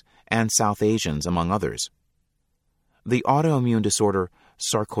 Africans, and South Asians, among others. The autoimmune disorder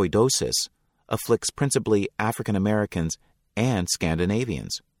sarcoidosis afflicts principally African Americans and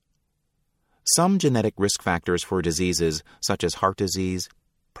Scandinavians. Some genetic risk factors for diseases such as heart disease,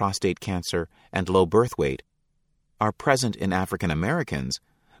 prostate cancer, and low birth weight are present in African Americans,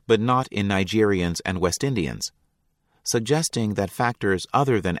 but not in Nigerians and West Indians, suggesting that factors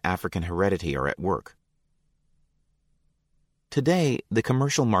other than African heredity are at work. Today, the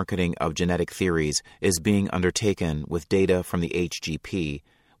commercial marketing of genetic theories is being undertaken with data from the HGP,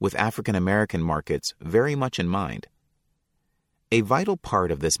 with African American markets very much in mind. A vital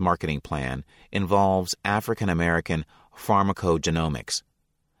part of this marketing plan involves African American pharmacogenomics,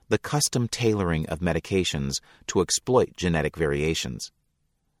 the custom tailoring of medications to exploit genetic variations.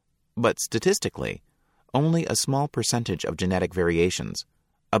 But statistically, only a small percentage of genetic variations,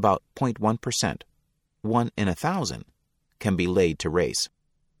 about 0.1%, 1 in 1,000, can be laid to race.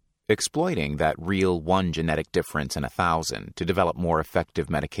 Exploiting that real one genetic difference in 1,000 to develop more effective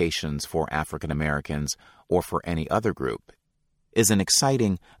medications for African Americans or for any other group is an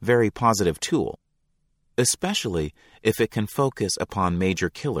exciting, very positive tool, especially if it can focus upon major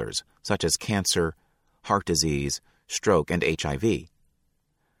killers such as cancer, heart disease, stroke, and HIV.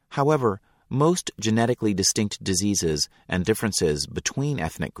 However, most genetically distinct diseases and differences between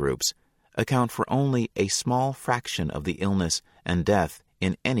ethnic groups account for only a small fraction of the illness and death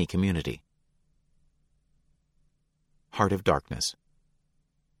in any community. Heart of Darkness.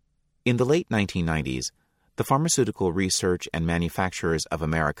 In the late 1990s, the Pharmaceutical Research and Manufacturers of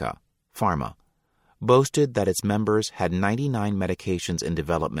America, PhRMA, boasted that its members had 99 medications in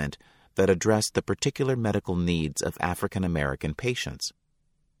development that addressed the particular medical needs of African American patients.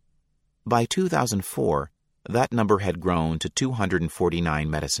 By 2004, that number had grown to 249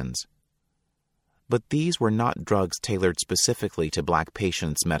 medicines. But these were not drugs tailored specifically to black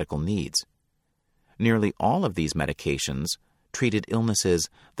patients' medical needs. Nearly all of these medications treated illnesses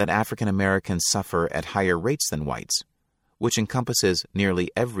that African Americans suffer at higher rates than whites, which encompasses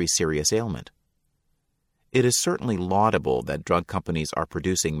nearly every serious ailment. It is certainly laudable that drug companies are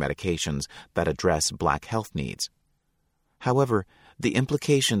producing medications that address black health needs. However, the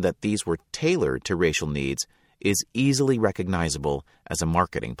implication that these were tailored to racial needs is easily recognizable as a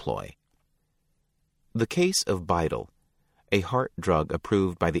marketing ploy. The case of Bidal, a heart drug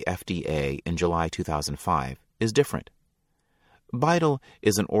approved by the FDA in July 2005, is different. Bidal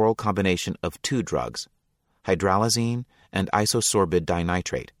is an oral combination of two drugs, hydralazine and isosorbide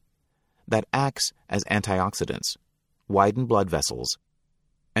dinitrate, that acts as antioxidants, widen blood vessels,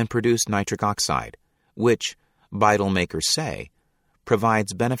 and produce nitric oxide, which, Bidal makers say,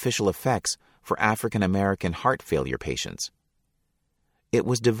 provides beneficial effects for African American heart failure patients. It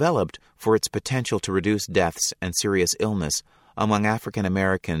was developed for its potential to reduce deaths and serious illness among African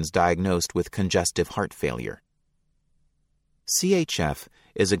Americans diagnosed with congestive heart failure. CHF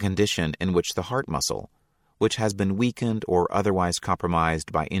is a condition in which the heart muscle, which has been weakened or otherwise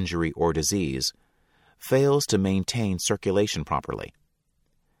compromised by injury or disease, fails to maintain circulation properly.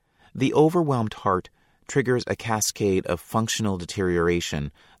 The overwhelmed heart triggers a cascade of functional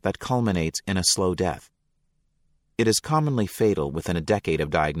deterioration that culminates in a slow death. It is commonly fatal within a decade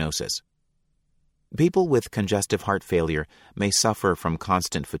of diagnosis. People with congestive heart failure may suffer from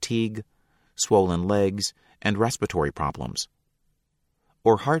constant fatigue, swollen legs, and respiratory problems.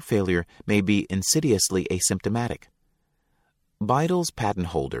 Or heart failure may be insidiously asymptomatic. Bidal's patent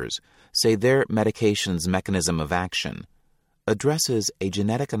holders say their medication's mechanism of action addresses a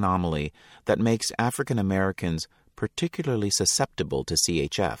genetic anomaly that makes African Americans particularly susceptible to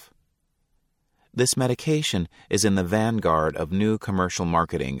CHF. This medication is in the vanguard of new commercial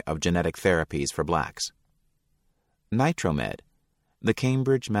marketing of genetic therapies for blacks. Nitromed, the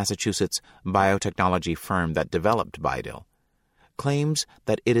Cambridge, Massachusetts biotechnology firm that developed Bidal, claims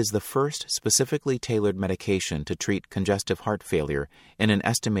that it is the first specifically tailored medication to treat congestive heart failure in an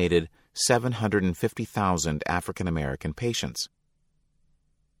estimated 750,000 African American patients.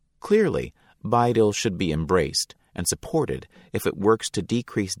 Clearly, Bidal should be embraced and supported if it works to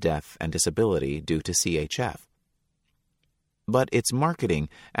decrease death and disability due to CHF. But its marketing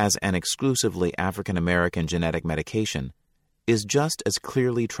as an exclusively African American genetic medication is just as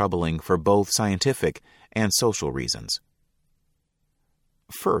clearly troubling for both scientific and social reasons.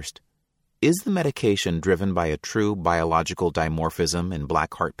 First, is the medication driven by a true biological dimorphism in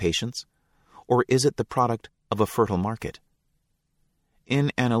black heart patients, or is it the product of a fertile market? In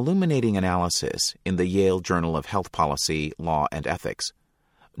an illuminating analysis in the Yale Journal of Health Policy, Law, and Ethics,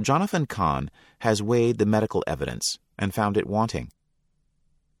 Jonathan Kahn has weighed the medical evidence and found it wanting.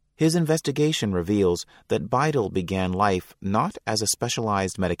 His investigation reveals that Bidal began life not as a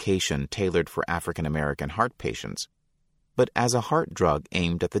specialized medication tailored for African American heart patients, but as a heart drug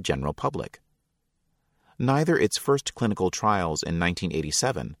aimed at the general public. Neither its first clinical trials in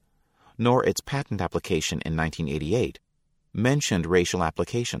 1987, nor its patent application in 1988, mentioned racial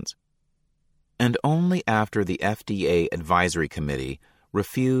applications. And only after the FDA Advisory Committee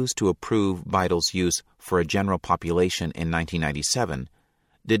refused to approve Bidal's use for a general population in 1997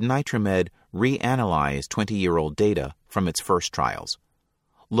 did Nitromed reanalyze 20-year-old data from its first trials,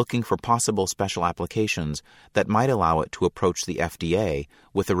 looking for possible special applications that might allow it to approach the FDA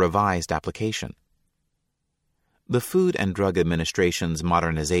with a revised application. The Food and Drug Administration's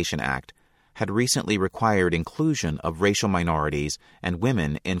Modernization Act had recently required inclusion of racial minorities and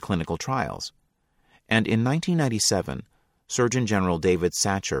women in clinical trials, and in 1997, Surgeon General David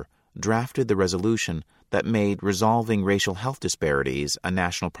Satcher drafted the resolution that made resolving racial health disparities a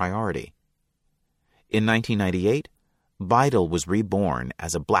national priority. In 1998, Bidil was reborn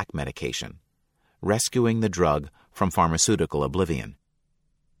as a black medication, rescuing the drug from pharmaceutical oblivion.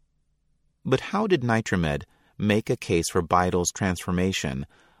 But how did Nitromed make a case for Bidil's transformation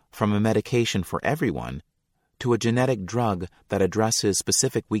from a medication for everyone to a genetic drug that addresses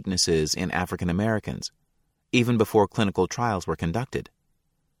specific weaknesses in African Americans, even before clinical trials were conducted?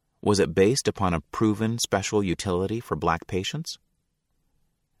 Was it based upon a proven special utility for black patients?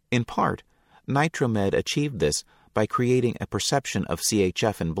 In part, Nitromed achieved this by creating a perception of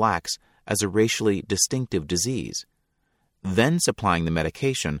CHF in blacks as a racially distinctive disease, then supplying the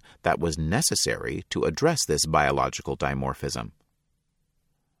medication that was necessary to address this biological dimorphism.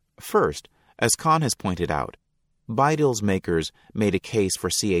 First, as Khan has pointed out, Bidil's makers made a case for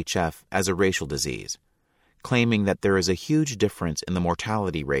CHF as a racial disease, claiming that there is a huge difference in the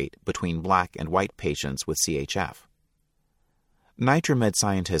mortality rate between black and white patients with CHF. Nitromed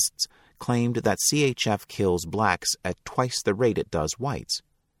scientists claimed that CHF kills blacks at twice the rate it does whites,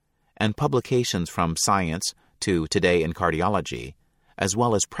 and publications from Science to Today in Cardiology, as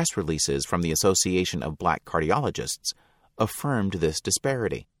well as press releases from the Association of Black Cardiologists, affirmed this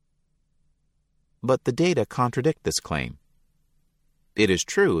disparity. But the data contradict this claim. It is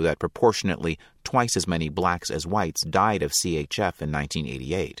true that proportionately twice as many blacks as whites died of CHF in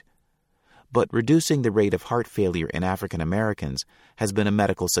 1988, but reducing the rate of heart failure in African Americans has been a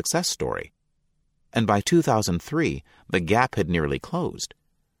medical success story, and by 2003 the gap had nearly closed.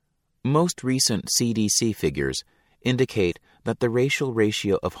 Most recent CDC figures indicate that the racial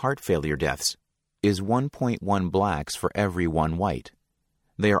ratio of heart failure deaths is 1.1 blacks for every 1 white.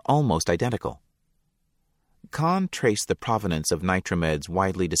 They are almost identical. Khan traced the provenance of Nitromed's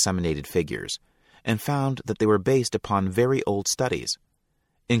widely disseminated figures and found that they were based upon very old studies,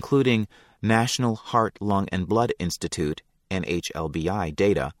 including National Heart, Lung, and Blood Institute (NHLBI)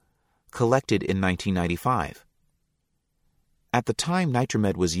 data collected in 1995. At the time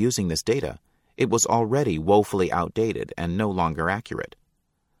Nitromed was using this data, it was already woefully outdated and no longer accurate.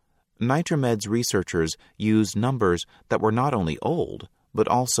 Nitromed's researchers used numbers that were not only old, but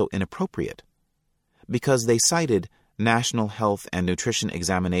also inappropriate, because they cited National Health and Nutrition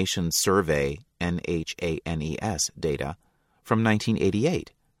Examination Survey (NHANES) data from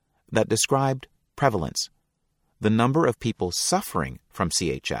 1988 that described prevalence, the number of people suffering from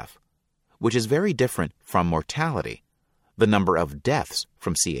CHF, which is very different from mortality, the number of deaths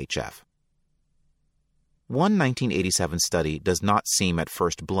from CHF. One 1987 study does not seem at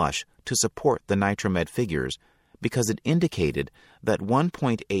first blush to support the Nitromed figures because it indicated that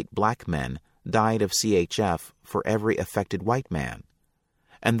 1.8 black men died of CHF for every affected white man,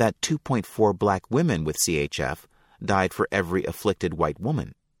 and that 2.4 black women with CHF died for every afflicted white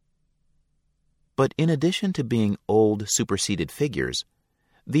woman. But in addition to being old, superseded figures,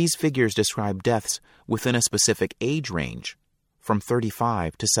 these figures describe deaths within a specific age range, from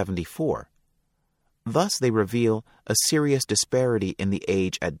 35 to 74. Thus, they reveal a serious disparity in the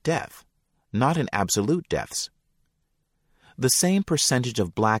age at death, not in absolute deaths. The same percentage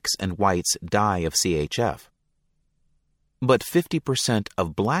of blacks and whites die of CHF. But 50%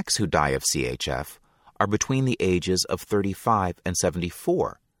 of blacks who die of CHF are between the ages of 35 and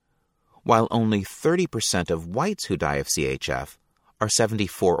 74, while only 30% of whites who die of CHF are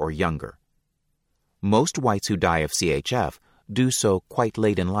 74 or younger. Most whites who die of CHF do so quite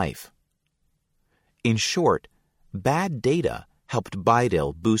late in life. In short, bad data helped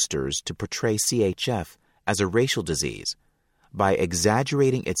Bidil boosters to portray CHF as a racial disease by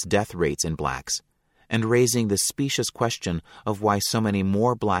exaggerating its death rates in blacks and raising the specious question of why so many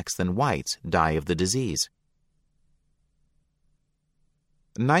more blacks than whites die of the disease.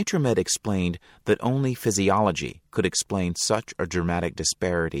 Nitromed explained that only physiology could explain such a dramatic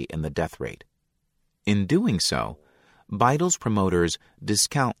disparity in the death rate. In doing so, Bidil's promoters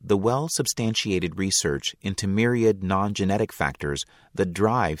discount the well-substantiated research into myriad non-genetic factors that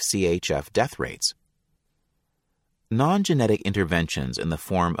drive CHF death rates. Non-genetic interventions in the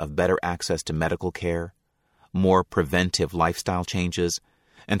form of better access to medical care, more preventive lifestyle changes,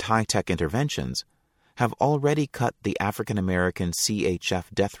 and high-tech interventions have already cut the African American CHF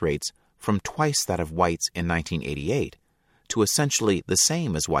death rates from twice that of whites in 1988 to essentially the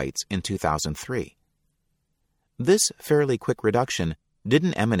same as whites in 2003. This fairly quick reduction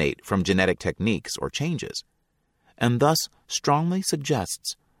didn't emanate from genetic techniques or changes, and thus strongly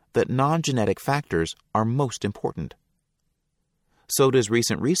suggests that non-genetic factors are most important. So does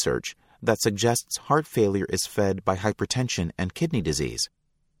recent research that suggests heart failure is fed by hypertension and kidney disease.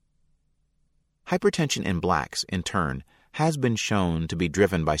 Hypertension in blacks, in turn, has been shown to be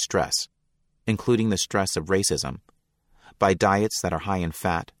driven by stress, including the stress of racism, by diets that are high in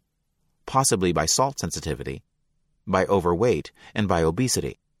fat, possibly by salt sensitivity, by overweight, and by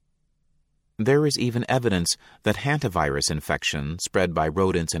obesity. There is even evidence that hantavirus infection spread by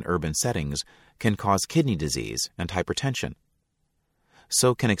rodents in urban settings can cause kidney disease and hypertension.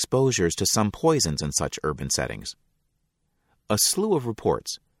 So can exposures to some poisons in such urban settings. A slew of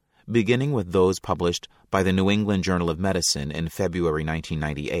reports, beginning with those published by the New England Journal of Medicine in February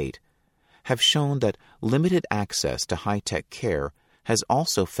 1998, have shown that limited access to high-tech care has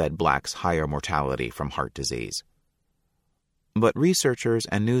also fed blacks higher mortality from heart disease. But researchers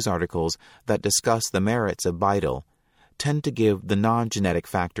and news articles that discuss the merits of Bidil tend to give the non-genetic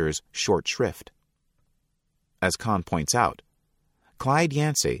factors short shrift. As Kahn points out, Clyde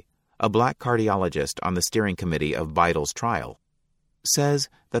Yancey, a black cardiologist on the steering committee of Bidil's trial, says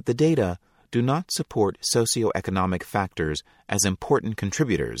that the data do not support socioeconomic factors as important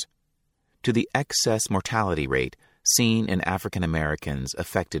contributors to the excess mortality rate seen in African Americans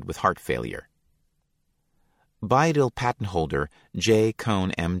affected with heart failure. Bidil patent holder J.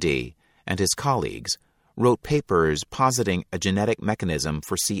 Cohn, M.D., and his colleagues wrote papers positing a genetic mechanism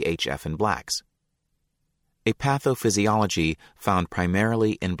for CHF in blacks, a pathophysiology found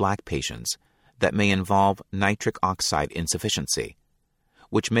primarily in black patients that may involve nitric oxide insufficiency,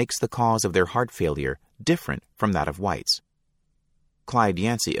 which makes the cause of their heart failure different from that of whites. Clyde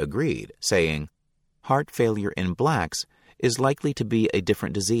Yancey agreed, saying, "Heart failure in blacks is likely to be a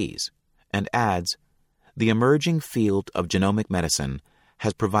different disease," and adds, "The emerging field of genomic medicine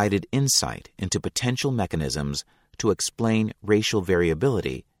has provided insight into potential mechanisms to explain racial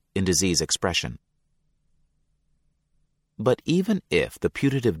variability in disease expression." But even if the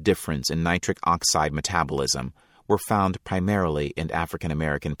putative difference in nitric oxide metabolism were found primarily in African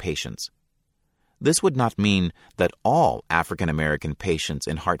American patients, this would not mean that all African American patients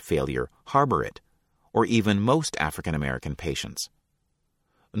in heart failure harbor it, or even most African American patients.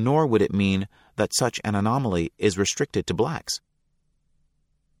 Nor would it mean that such an anomaly is restricted to blacks.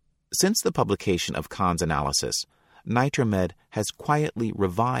 Since the publication of Kahn's analysis, NitroMed has quietly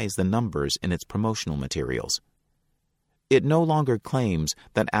revised the numbers in its promotional materials. It no longer claims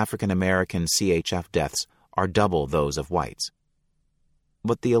that African American CHF deaths are double those of whites.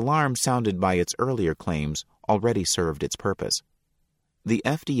 But the alarm sounded by its earlier claims already served its purpose. The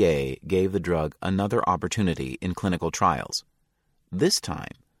FDA gave the drug another opportunity in clinical trials, this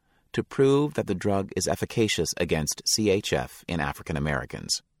time to prove that the drug is efficacious against CHF in African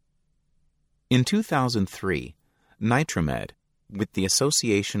Americans. In 2003, NitroMed, with the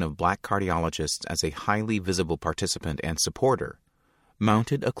Association of Black Cardiologists as a highly visible participant and supporter,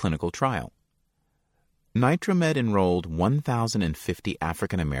 mounted a clinical trial. NitroMed enrolled 1,050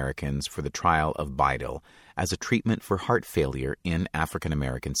 African Americans for the trial of Bidil as a treatment for heart failure in African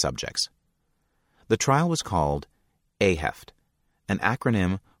American subjects. The trial was called AHEFT, an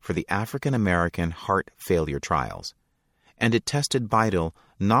acronym for the African American Heart Failure Trials, and it tested Bidil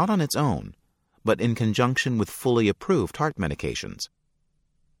not on its own, but in conjunction with fully approved heart medications.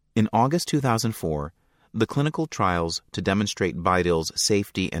 In August 2004, the clinical trials to demonstrate Bidil's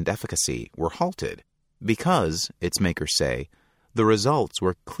safety and efficacy were halted because, its makers say, the results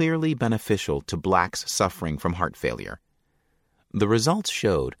were clearly beneficial to blacks suffering from heart failure. The results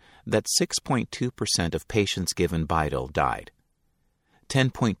showed that 6.2% of patients given Bidil died.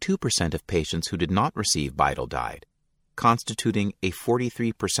 10.2% of patients who did not receive Bidil died, constituting a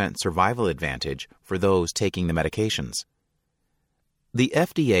 43% survival advantage for those taking the medications. The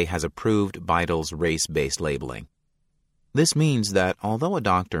FDA has approved Bidil's race-based labeling. This means that although a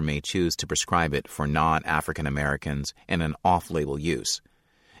doctor may choose to prescribe it for non-African Americans in an off-label use,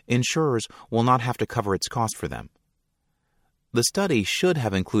 insurers will not have to cover its cost for them. The study should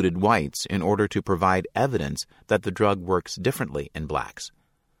have included whites in order to provide evidence that the drug works differently in blacks.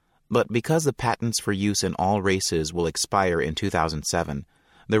 But because the patents for use in all races will expire in 2007,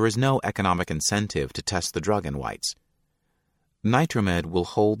 there is no economic incentive to test the drug in whites. NitroMed will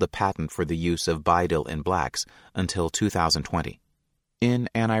hold the patent for the use of Bidil in blacks until 2020. In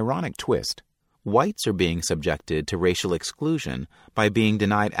an ironic twist, whites are being subjected to racial exclusion by being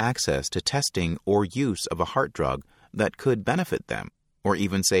denied access to testing or use of a heart drug that could benefit them or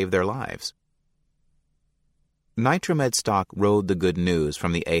even save their lives. NitroMed stock rode the good news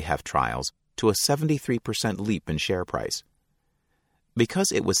from the AHEF trials to a 73% leap in share price.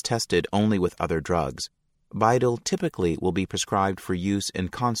 Because it was tested only with other drugs, Bidil typically will be prescribed for use in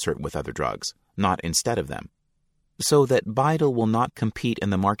concert with other drugs, not instead of them, so that Bidil will not compete in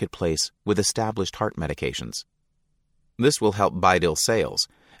the marketplace with established heart medications. This will help Bidil sales,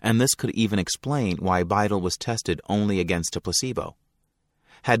 and this could even explain why Bidil was tested only against a placebo.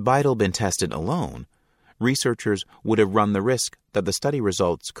 Had Bidil been tested alone, researchers would have run the risk that the study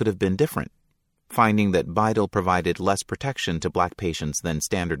results could have been different, finding that Bidil provided less protection to Black patients than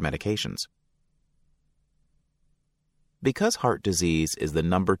standard medications. Because heart disease is the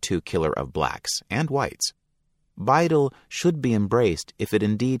number 2 killer of Blacks and whites, Bidil should be embraced if it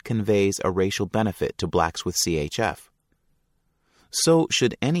indeed conveys a racial benefit to Blacks with CHF. So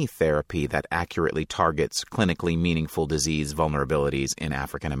should any therapy that accurately targets clinically meaningful disease vulnerabilities in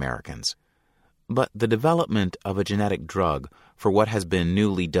African Americans. But the development of a genetic drug for what has been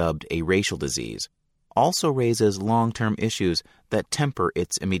newly dubbed a racial disease also raises long-term issues that temper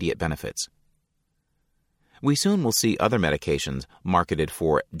its immediate benefits. We soon will see other medications marketed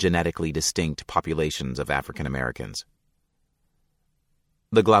for genetically distinct populations of African Americans.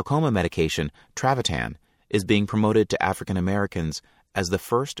 The glaucoma medication Travatan is being promoted to African Americans as the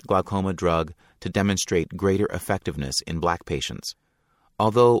first glaucoma drug to demonstrate greater effectiveness in Black patients,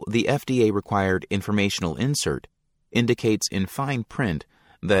 although the FDA-required informational insert indicates in fine print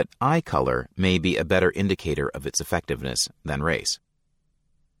that eye color may be a better indicator of its effectiveness than race.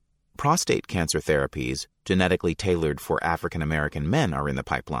 Prostate cancer therapies genetically tailored for African American men are in the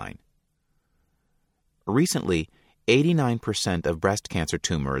pipeline. Recently, 89% of breast cancer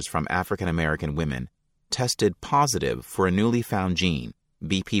tumors from African American women tested positive for a newly found gene,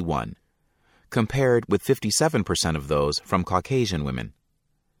 BP1, compared with 57% of those from Caucasian women.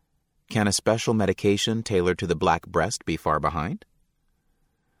 Can a special medication tailored to the Black breast be far behind?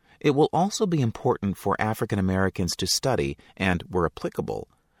 It will also be important for African Americans to study and, where applicable,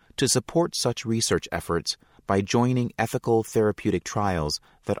 to support such research efforts by joining ethical therapeutic trials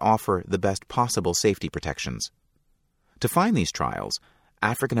that offer the best possible safety protections. To find these trials,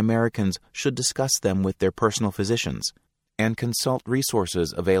 African Americans should discuss them with their personal physicians and consult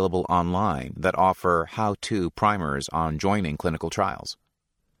resources available online that offer how-to primers on joining clinical trials.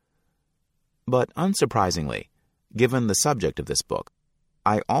 But unsurprisingly, given the subject of this book,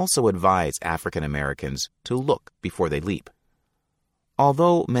 I also advise African Americans to look before they leap.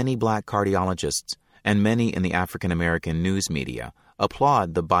 Although many Black cardiologists and many in the African American news media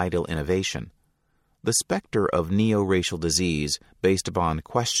applaud the Bidil innovation, the specter of neo-racial disease based upon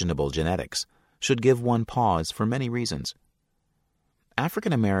questionable genetics should give one pause for many reasons.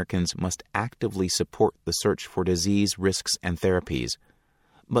 African Americans must actively support the search for disease risks and therapies,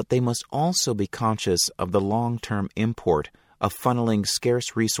 but they must also be conscious of the long-term import of funneling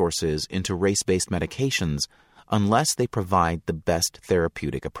scarce resources into race-based medications unless they provide the best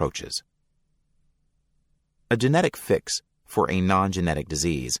therapeutic approaches. A genetic fix for a non-genetic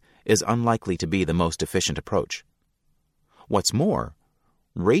disease is unlikely to be the most efficient approach. What's more,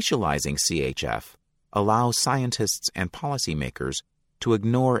 racializing CHF allows scientists and policymakers to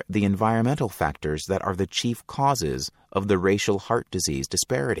ignore the environmental factors that are the chief causes of the racial heart disease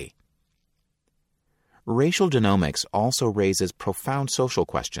disparity. Racial genomics also raises profound social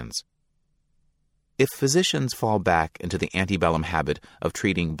questions. If physicians fall back into the antebellum habit of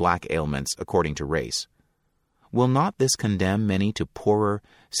treating Black ailments according to race, will not this condemn many to poorer,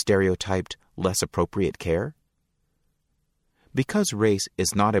 stereotyped, less appropriate care? Because race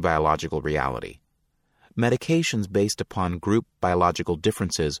is not a biological reality, medications based upon group biological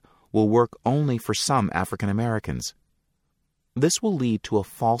differences will work only for some African Americans. This will lead to a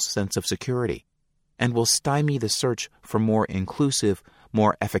false sense of security and will stymie the search for more inclusive,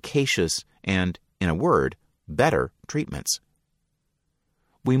 more efficacious, and, in a word, better treatments.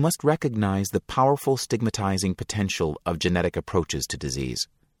 We must recognize the powerful stigmatizing potential of genetic approaches to disease,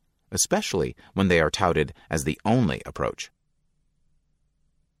 especially when they are touted as the only approach.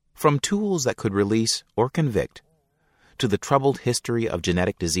 From tools that could release or convict, to the troubled history of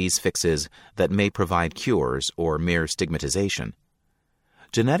genetic disease fixes that may provide cures or mere stigmatization,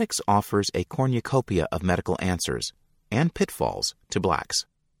 genetics offers a cornucopia of medical answers and pitfalls to Blacks.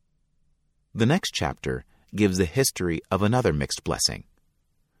 The next chapter gives the history of another mixed blessing: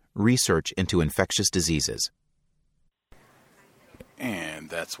 research into infectious diseases. And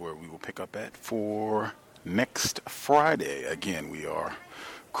that's where we will pick up at for next Friday. Again, we are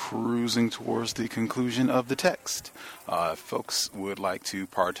cruising towards the conclusion of the text. If folks would like to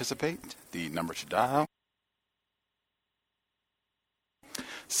participate, the number to dial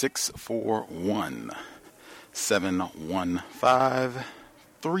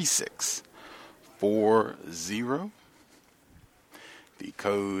 641-715-3645. The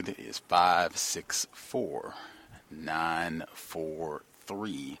code is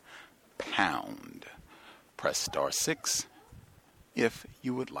 564943 pound. Press *6 if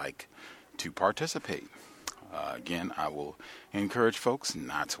you would like to participate. Again, I will encourage folks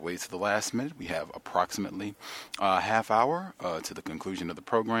not to wait to the last minute. We have approximately a half hour to the conclusion of the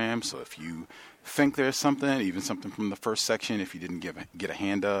program. So if you think there's something, even something from the first section, if you didn't get a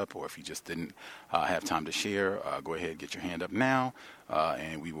hand up, or if you just didn't have time to share, go ahead and get your hand up now,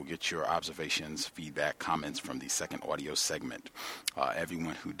 and we will get your observations, feedback, comments from the second audio segment.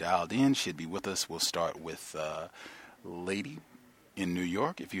 Everyone who dialed in should be with us. We'll start with Lady in New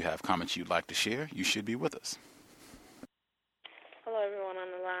York. If you have comments you'd like to share, you should be with us. Hello, everyone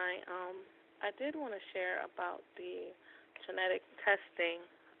on the line. I did want to share about the genetic testing,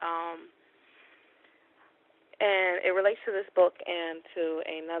 and it relates to this book and to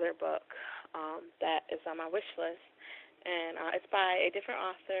another book that is on my wish list, and it's by a different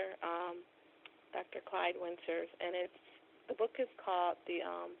author, Dr. Clyde Winters, and the book is called The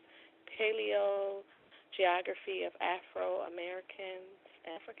Paleogeography of Afro-Americans,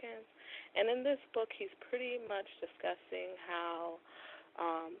 Africans. And in this book, he's pretty much discussing how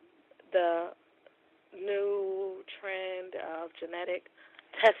the new trend of genetic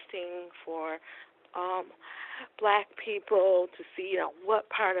testing for black people to see, what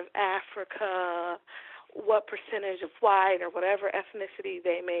part of Africa, what percentage of white or whatever ethnicity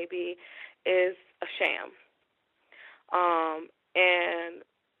they may be, is a sham. And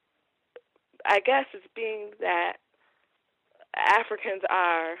I guess it's being that Africans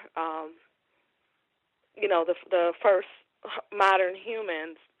are, the first modern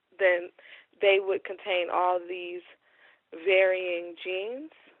humans, then they would contain all these varying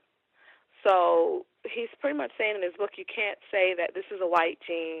genes. So he's pretty much saying in his book, you can't say that this is a white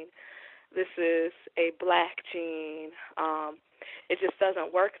gene, this is a black gene. It just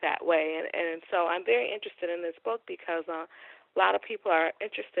doesn't work that way. And so I'm very interested in this book because a lot of people are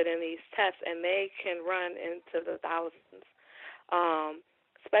interested in these tests, and they can run into the thousands,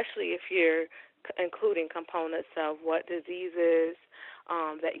 especially if you're including components of what diseases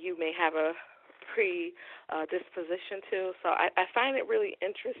that you may have a predisposition to. So I find it really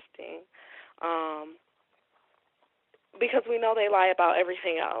interesting because we know they lie about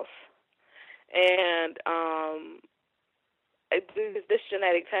everything else. And this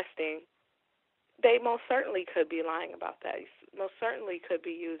genetic testing, they most certainly could be lying about that. Most certainly could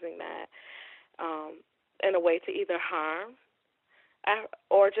be using that in a way to either harm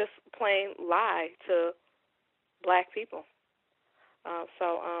or just plain lie to black people.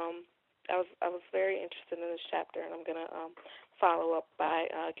 So I was very interested in this chapter, and I'm going to follow up by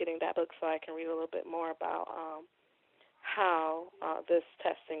getting that book so I can read a little bit more about how this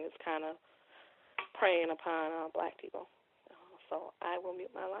testing is kind of preying upon black people. So I will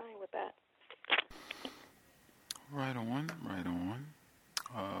mute my line with that. Right on.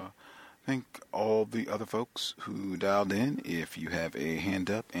 Thank all the other folks who dialed in. If you have a hand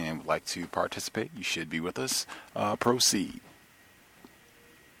up and would like to participate, you should be with us. Proceed.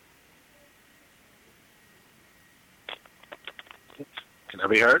 Can I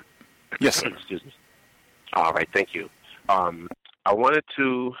be heard? Yes, sir. Excuse me. All right, thank you. I wanted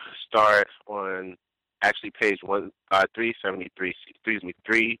to start on actually page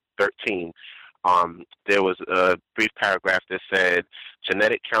 313. There was a brief paragraph that said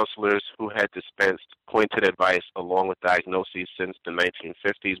genetic counselors who had dispensed pointed advice along with diagnoses since the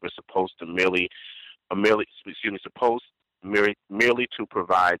 1950s were supposed to merely to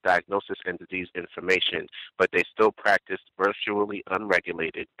provide diagnosis and disease information, but they still practiced virtually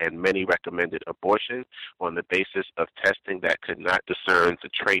unregulated and many recommended abortion on the basis of testing that could not discern the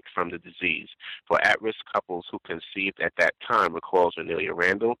trait from the disease. For at-risk couples who conceived at that time, recalls Anelia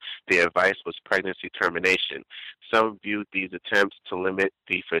Randall, the advice was pregnancy termination. Some viewed these attempts to limit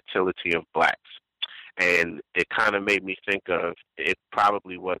the fertility of blacks. And it kind of made me think of it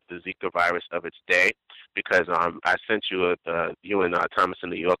probably was the Zika virus of its day, because I sent you you and Thomas in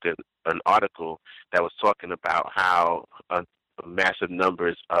New York an article that was talking about how massive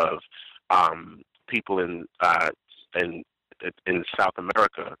numbers of people in South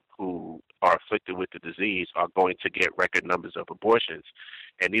America who are afflicted with the disease are going to get record numbers of abortions.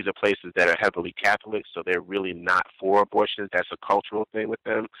 And these are places that are heavily Catholic, so they're really not for abortions. That's a cultural thing with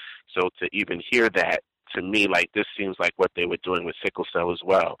them. So to even hear that, to me, like, this seems like what they were doing with sickle cell as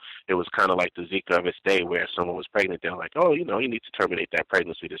well. It was kind of like the Zika of its day, where someone was pregnant, they're like, oh, you need to terminate that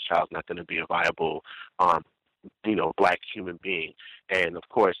pregnancy. This child's not going to be a viable, black human being. And, of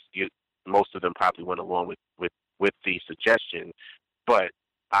course, most of them probably went along with the suggestion, but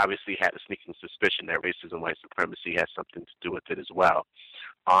obviously had a sneaking suspicion that racism, white supremacy has something to do with it as well.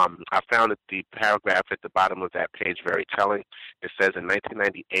 I found that the paragraph at the bottom of that page very telling. It says in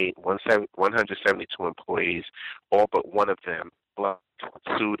 1998, 172 employees, all but one of them,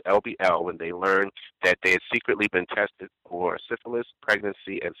 sued LBL when they learned that they had secretly been tested for syphilis,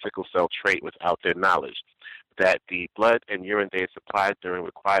 pregnancy, and sickle cell trait without their knowledge, that the blood and urine they had supplied during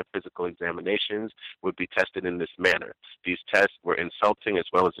required physical examinations would be tested in this manner. These tests were insulting as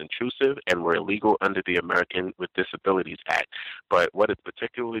well as intrusive and were illegal under the American with Disabilities Act. But what is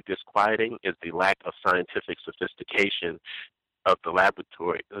particularly disquieting is the lack of scientific sophistication of the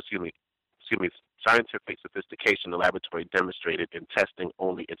laboratory, scientific sophistication the laboratory demonstrated in testing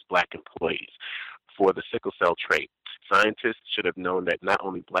only its black employees for the sickle cell trait. Scientists should have known that not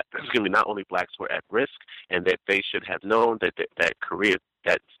only blacks were at risk, and that they should have known that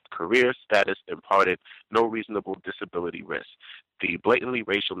career status imparted no reasonable disability risk. The blatantly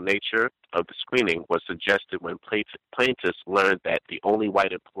racial nature of the screening was suggested when plaintiffs learned that the only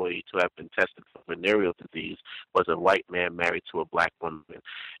white employee to have been tested for venereal disease was a white man married to a black woman.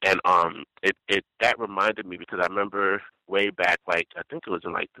 And that reminded me, because I remember way back, like I think it was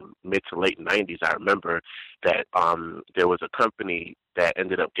in like the mid to late 90s, I remember that there was a company that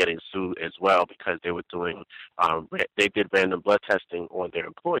ended up getting sued as well because they were doing, they did random blood testing on their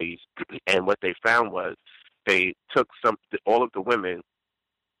employees, and what they found was they took all of the women,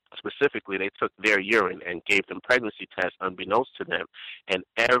 specifically, they took their urine and gave them pregnancy tests unbeknownst to them, and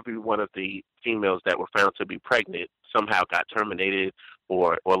every one of the females that were found to be pregnant somehow got terminated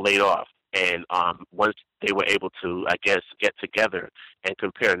or laid off. And once they were able to, I guess, get together and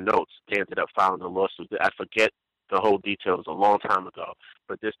compare notes, they ended up filing a lawsuit. I forget the whole details a long time ago,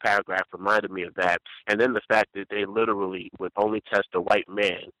 but this paragraph reminded me of that. And then the fact that they literally would only test a white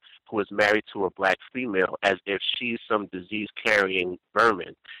man who is married to a black female as if she's some disease-carrying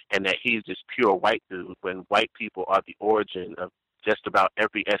vermin, and that he's this pure white dude, when white people are the origin of just about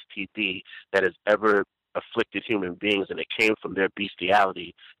every STD that has ever afflicted human beings, and it came from their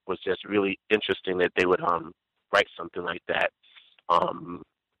bestiality. Was just really interesting that they would write something like that,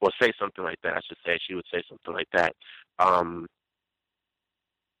 or say something like that, I should say. She would say something like that.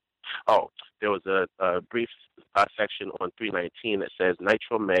 There was a brief section on 319 that says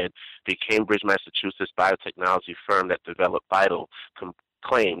Nitromed, the Cambridge, Massachusetts biotechnology firm that developed Vital,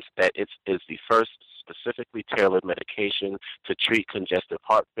 claims that it is the first specifically tailored medication to treat congestive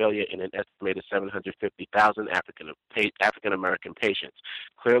heart failure in an estimated 750,000 African American patients.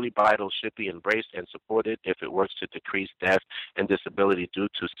 Clearly, Vital should be embraced and supported if it works to decrease death and disability due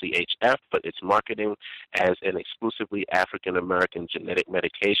to CHF, but its marketing as an exclusively African American genetic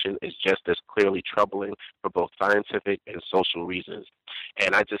medication is just as clearly troubling for both scientific and social reasons.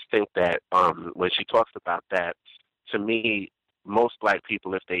 And I just think that when she talks about that, to me, most black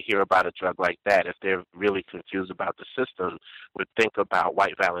people, if they hear about a drug like that, if they're really confused about the system, would think about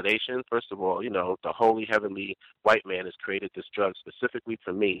white validation. First of all, the holy heavenly white man has created this drug specifically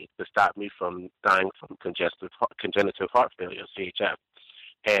for me to stop me from dying from congenital heart failure, CHF.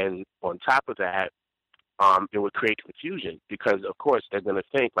 And on top of that, it would create confusion because, of course, they're going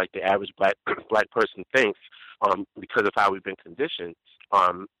to think like the average black person thinks, because of how we've been conditioned,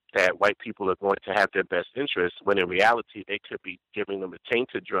 that white people are going to have their best interests, when in reality they could be giving them a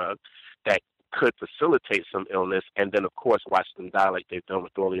tainted drug that could facilitate some illness, and then, of course, watch them die like they've done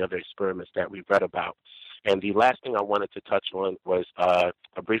with all the other experiments that we've read about. And the last thing I wanted to touch on was a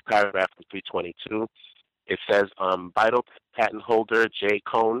brief paragraph from 322. It says, Vital patent holder J.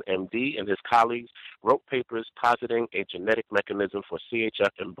 Cohn, MD, and his colleagues wrote papers positing a genetic mechanism for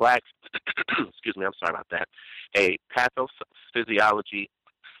CHF in blacks, excuse me, I'm sorry about that, a pathophysiology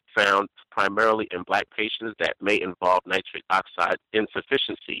found primarily in black patients that may involve nitric oxide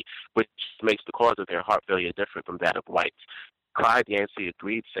insufficiency, which makes the cause of their heart failure different from that of whites. Clyde Yancey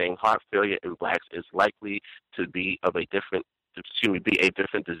agreed, saying heart failure in blacks is likely to be a different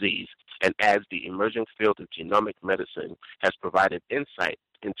disease, and adds the emerging field of genomic medicine has provided insight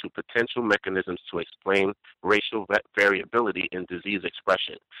into potential mechanisms to explain racial variability in disease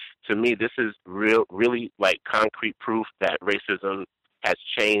expression. To me, this is really like concrete proof that racism has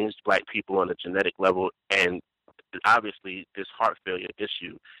changed black people on a genetic level, and obviously this heart failure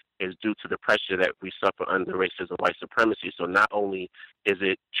issue is due to the pressure that we suffer under racism, white supremacy. So not only is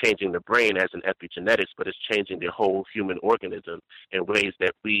it changing the brain as an epigenetics, but it's changing the whole human organism in ways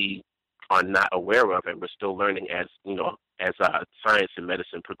that we are not aware of, and we're still learning as science and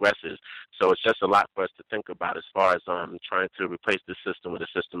medicine progresses. So it's just a lot for us to think about as far as trying to replace this system with a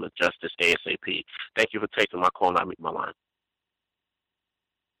system of justice ASAP. Thank you for taking my call, and I'll meet my line.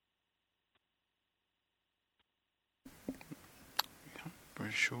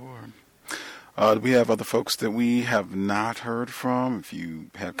 For sure. We have other folks that we have not heard from. If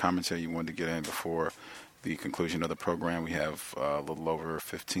you had commentary you wanted to get in before the conclusion of the program, we have a little over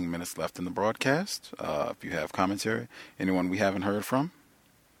 15 minutes left in the broadcast. If you have commentary, anyone we haven't heard from?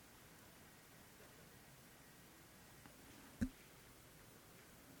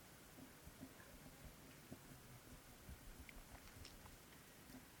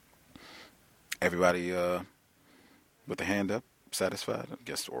 Everybody with a hand up, satisfied, I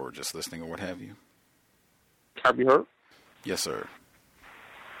guess, or just listening or what have you? Have you heard? Yes, sir.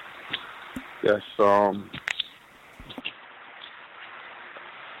 Yes.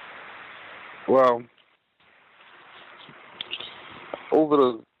 Well, over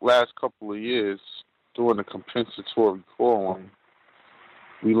the last couple of years, during the compensatory calling,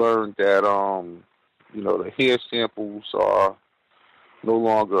 we learned that the hair samples are no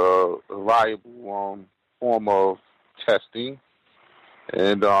longer a viable form of testing,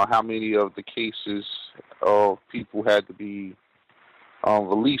 and how many of the cases of people had to be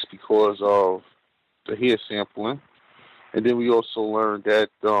released because of the hair sampling. And then we also learned that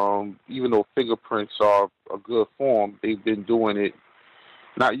even though fingerprints are a good form, they've been doing it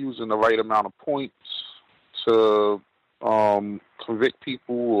not using the right amount of points to convict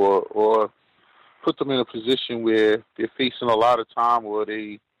people or put them in a position where they're facing a lot of time or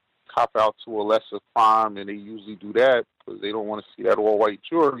they cop out to a lesser crime, and they usually do that because they don't want to see that all-white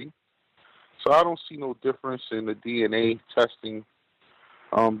jury. So I don't see no difference in the DNA testing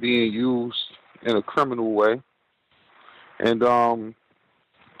being used in a criminal way. And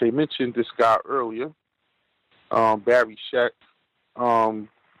they mentioned this guy earlier, Barry Scheck.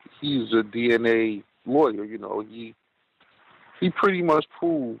 He's a DNA lawyer, He pretty much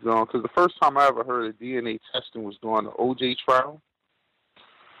proved, because the first time I ever heard of DNA testing was during the OJ trial.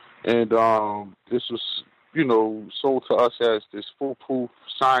 And this was, sold to us as this foolproof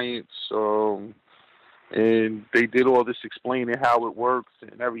science. And they did all this explaining how it works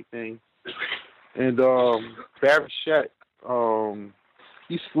and everything. And Barry Scheck,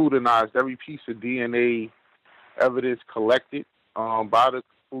 he scrutinized every piece of DNA evidence collected by the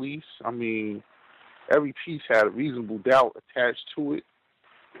police. I mean, every piece had a reasonable doubt attached to it.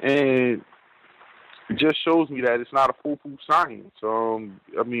 And it just shows me that it's not a foolproof science.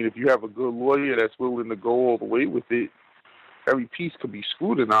 If you have a good lawyer that's willing to go all the way with it, every piece could be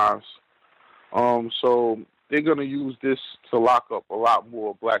scrutinized. So they're going to use this to lock up a lot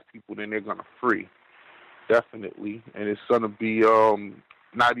more black people than they're going to free, definitely. And it's going to be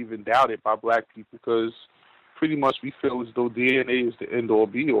not even doubted by black people because pretty much we feel as though DNA is the end-all,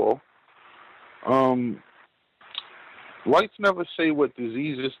 be-all. Whites never say what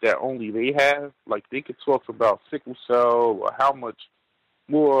diseases that only they have. Like, they could talk about sickle cell or how much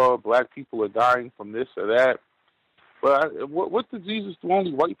more black people are dying from this or that. But what diseases do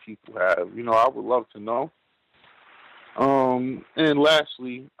only white people have? I would love to know. And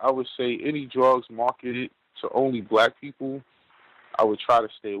lastly, I would say any drugs marketed to only black people, I would try to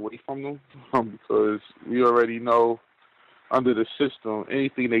stay away from them because we already know under the system,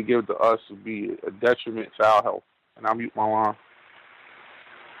 anything they give to us would be a detriment to our health. And I'll mute my line.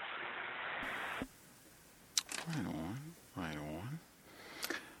 Right on.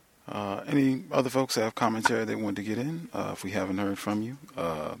 Any other folks that have commentary they want to get in? If we haven't heard from you,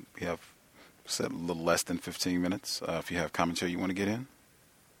 we have said a little less than 15 minutes. If you have commentary you want to get in.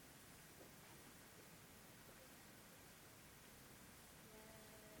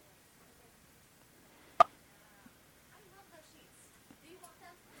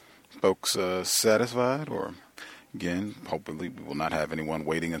 Folks satisfied, or again, hopefully we will not have anyone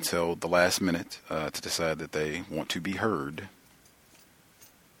waiting until the last minute to decide that they want to be heard.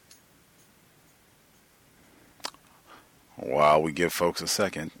 While we give folks a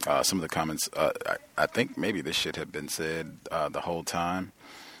second, some of the comments, I think maybe this should have been said the whole time.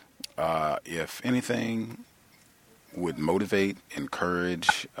 If anything would motivate,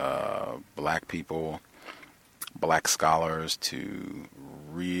 encourage black people, black scholars to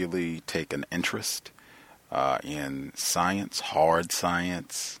really take an interest in science, hard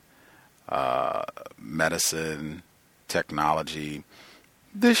science, medicine, technology,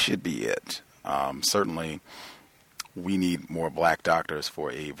 this should be it. Certainly, we need more black doctors for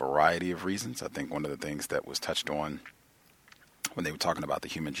a variety of reasons. I think one of the things that was touched on when they were talking about the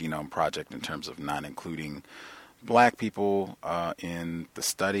Human Genome Project in terms of not including black people in the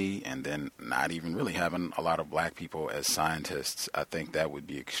study and then not even really having a lot of black people as scientists, I think that would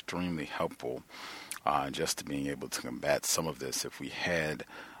be extremely helpful just to being able to combat some of this if we had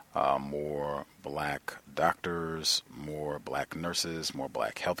more black doctors, more black nurses, more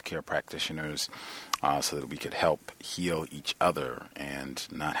black healthcare practitioners, so that we could help heal each other and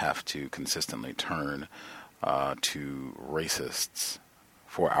not have to consistently turn to racists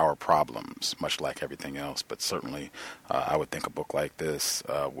for our problems, much like everything else. But certainly, I would think a book like this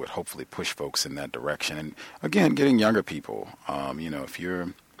would hopefully push folks in that direction. And again, getting younger people, if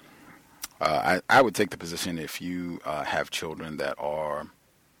you're, I would take the position if you have children that are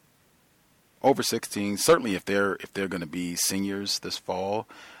over 16, certainly if they're going to be seniors this fall,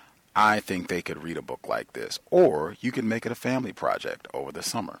 I think they could read a book like this. Or you can make it a family project over the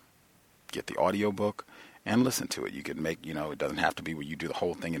summer. Get the audiobook and listen to it. You can make, it doesn't have to be where you do the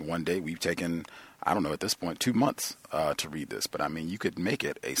whole thing in one day. We've taken, I don't know, at this point, 2 months to read this. But, you could make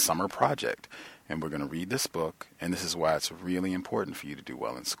it a summer project. And we're going to read this book. And this is why it's really important for you to do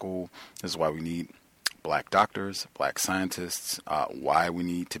well in school. This is why we need black doctors, black scientists, why we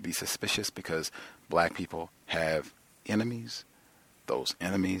need to be suspicious, because black people have enemies. Those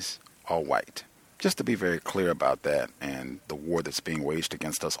enemies are white. Just to be very clear about that and the war that's being waged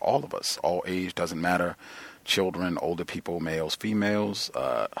against us, all of us, all age, doesn't matter, children, older people, males, females,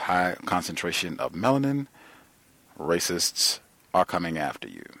 high concentration of melanin, racists are coming after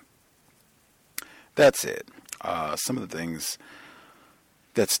you. That's it. Some of the things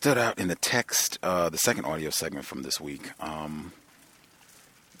that stood out in the text, the second audio segment from this week. Let's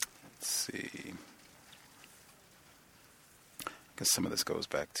see. I guess some of this goes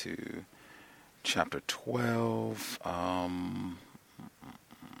back to chapter 12.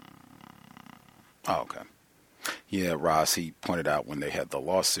 Okay. Yeah, Ross, he pointed out when they had the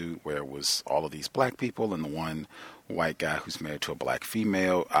lawsuit where it was all of these black people and the one white guy who's married to a black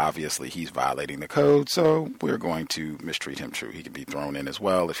female. Obviously, he's violating the code, so we're going to mistreat him. True, he can be thrown in as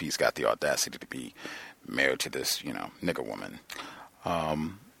well if he's got the audacity to be married to this, nigger woman.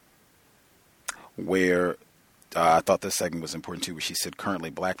 I thought this segment was important too, where she said currently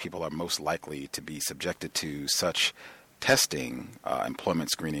black people are most likely to be subjected to such testing,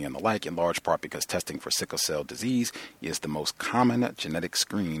 employment screening, and the like, in large part because testing for sickle cell disease is the most common genetic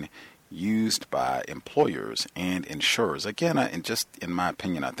screen used by employers and insurers. Again, in my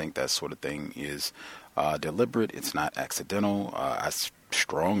opinion, I think that sort of thing is deliberate. It's not accidental. I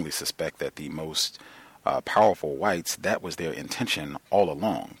strongly suspect that the most powerful whites, that was their intention all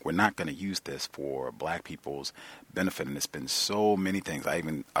along. We're not going to use this for black people's benefit, and it's been so many things. I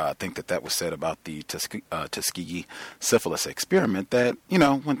even think that was said about the Tuskegee syphilis experiment, that,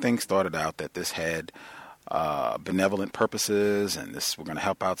 when things started out, that this had benevolent purposes, and we're going to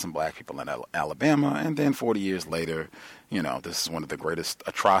help out some black people in Alabama, and then 40 years later, this is one of the greatest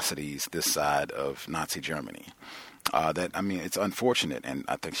atrocities this side of Nazi Germany. It's unfortunate, and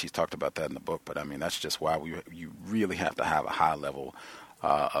I think she's talked about that in the book, but that's just why you really have to have a high level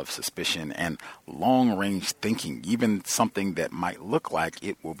of suspicion and long-range thinking. Even something that might look like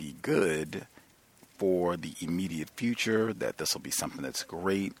it will be good for the immediate future, that this will be something that's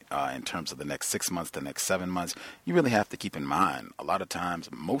great in terms of the next 6 months, the next 7 months, you really have to keep in mind, a lot of times,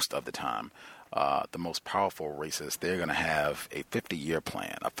 most of the time, the most powerful racists, they're going to have a 50-year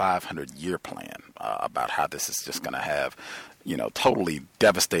plan, a 500-year plan about how this is just going to have, totally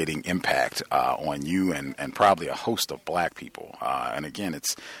devastating impact on you and probably a host of black people. And again,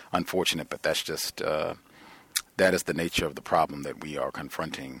 it's unfortunate, but that's just, that is the nature of the problem that we are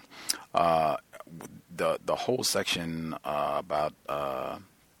confronting. The whole section about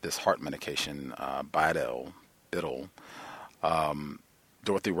this heart medication, Bidel,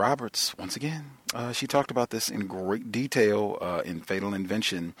 Dorothy Roberts, once again, she talked about this in great detail in Fatal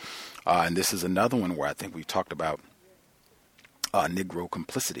Invention. And this is another one where I think we've talked about Negro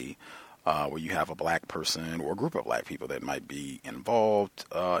complicity, where you have a black person or a group of black people that might be involved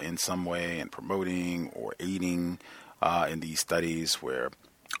in some way in promoting or aiding in these studies where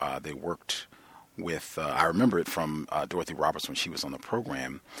they worked with, I remember it from Dorothy Roberts when she was on the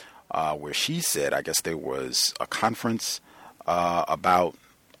program, where she said, I guess there was a conference about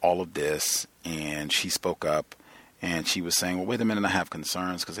all of this, and she spoke up, and she was saying, well, wait a minute, I have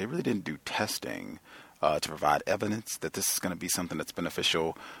concerns, because they really didn't do testing to provide evidence that this is going to be something that's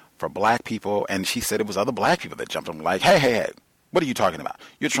beneficial for black people. And she said it was other black people that jumped on like, hey, what are you talking about?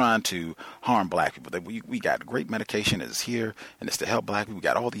 You're trying to harm black people. We got great medication is here, and it's to help black people. We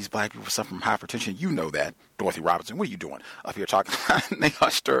got all these black people suffering from hypertension. You know that. Dorothy Robertson, what are you doing up here talking? And they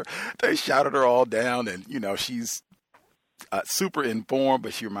hushed her. They shouted her all down, and, she's super informed,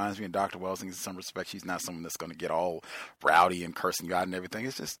 but she reminds me of Dr. Wells in some respects. She's not someone that's going to get all rowdy and cursing you out and everything.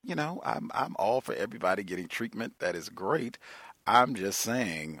 It's just, I'm all for everybody getting treatment. That is great. I'm just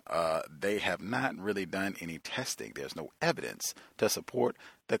saying they have not really done any testing. There's no evidence to support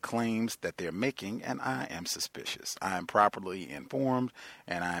the claims that they're making, and I am suspicious. I am properly informed,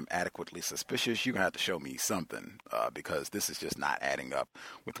 and I am adequately suspicious. You're going to have to show me something because this is just not adding up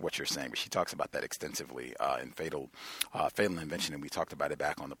with what you're saying. But she talks about that extensively in Fatal Invention, and we talked about it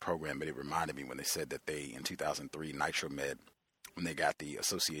back on the program, but it reminded me when they said that they, in 2003, Nitromed, when they got the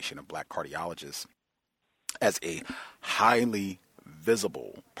Association of Black Cardiologists, as a highly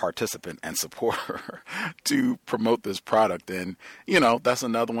visible participant and supporter to promote this product. And, that's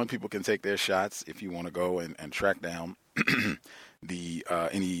another one. People can take their shots if you want to go and track down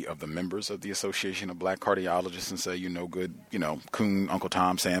any of the members of the Association of Black Cardiologists and say, good, Coon, Uncle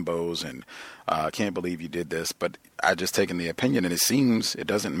Tom, Sambos, and can't believe you did this. But I just taken the opinion, and it seems it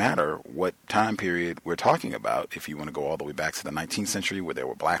doesn't matter what time period we're talking about. If you want to go all the way back to the 19th century, where there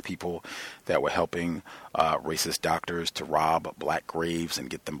were black people that were helping racist doctors to rob black graves and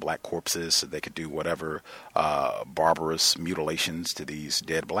get them black corpses so they could do whatever barbarous mutilations to these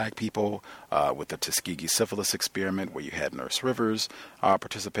dead black people, with the Tuskegee syphilis experiment, where you had Nurse Rivers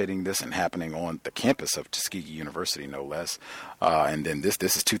participating in this and happening on the campus of Tuskegee University, no less. And then this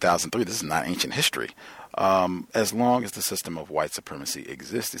is 2003. This is not ancient history. As long as the system of white supremacy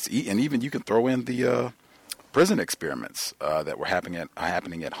exists, and even you can throw in the prison experiments that were happening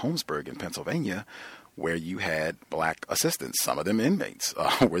at Holmesburg in Pennsylvania, where you had black assistants, some of them inmates,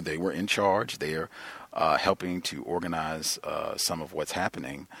 where they were in charge. They're helping to organize some of what's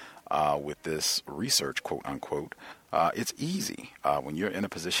happening with this research, quote unquote. It's easy when you're in a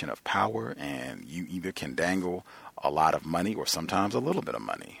position of power and you either can dangle a lot of money or sometimes a little bit of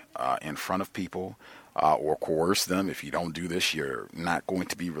money in front of people or coerce them. If you don't do this, you're not going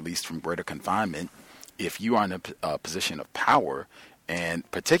to be released from greater confinement. If you are in a position of power, and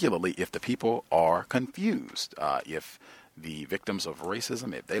particularly if the people are confused, if the victims of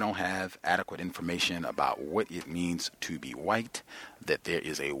racism, if they don't have adequate information about what it means to be white, that there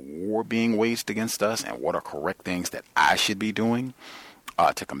is a war being waged against us, and what are correct things that I should be doing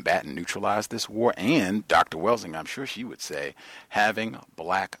to combat and neutralize this war. And Dr. Welsing, I'm sure she would say, having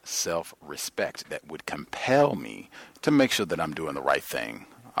black self-respect that would compel me to make sure that I'm doing the right thing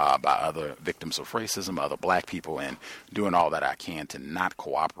by other victims of racism, other black people, and doing all that I can to not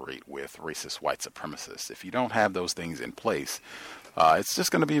cooperate with racist white supremacists. If you don't have those things in place, it's just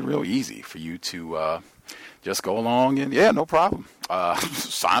going to be real easy for you to just go along and, no problem.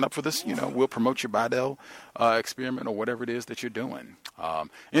 Sign up for this, we'll promote your Bidell experiment or whatever it is that you're doing.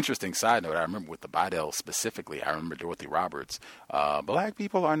 Interesting side note, I remember with the Bidell specifically, I remember Dorothy Roberts, black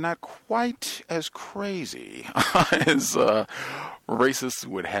people are not quite as crazy as racists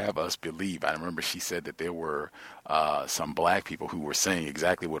would have us believe. I remember she said that there were some black people who were saying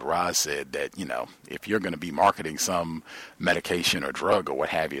exactly what Roz said, that, if you're going to be marketing some medication or drug or what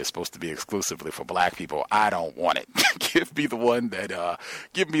have you, it's supposed to be exclusively for black people. I don't want it. Give me the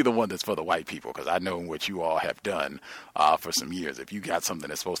one that's for the white people, because I know what you all have done for some years. If you got something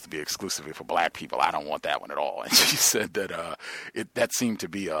that's supposed to be exclusively for black people, I don't want that one at all. And she said that that seemed to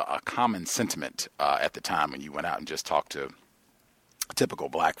be a common sentiment at the time when you went out and just talked to typical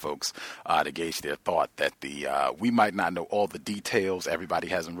black folks to gauge their thought, that we might not know all the details. Everybody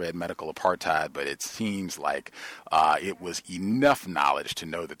hasn't read Medical Apartheid, but it seems like it was enough knowledge to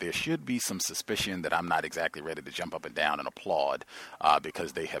know that there should be some suspicion that I'm not exactly ready to jump up and down and applaud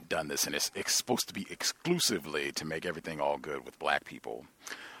because they have done this, and it's supposed to be exclusively to make everything all good with black people.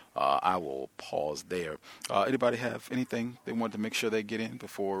 I will pause there. Anybody have anything they want to make sure they get in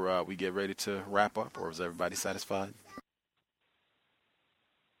before we get ready to wrap up, or is everybody satisfied?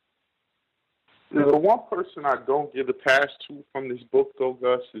 The one person I don't give a pass to from this book, though,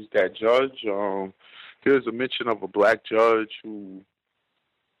 Gus, is that judge. Here's a mention of a black judge who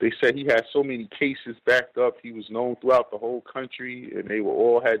they said he had so many cases backed up. He was known throughout the whole country, and they were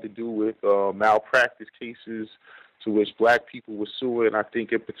all had to do with malpractice cases to which black people were suing. I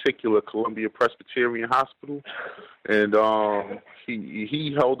think in particular Columbia Presbyterian Hospital, and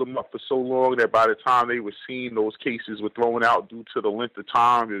he held them up for so long that by the time they were seen, those cases were thrown out due to the length of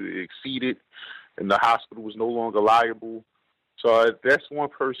time it exceeded, and the hospital was no longer liable. So that's one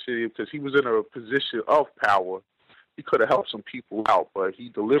person, because he was in a position of power. He could have helped some people out, but he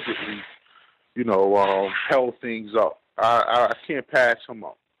deliberately, held things up. I can't pass him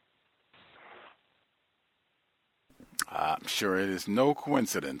up. I'm sure it is no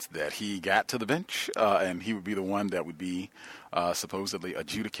coincidence that he got to the bench, and he would be the one that would be supposedly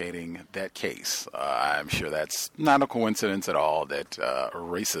adjudicating that case. I'm sure that's not a coincidence at all that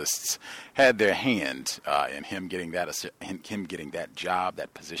racists had their hand in him getting that job,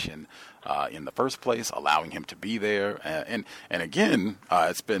 that position in the first place, allowing him to be there. And again,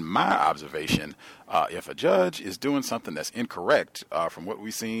 it's been my observation, if a judge is doing something that's incorrect, from what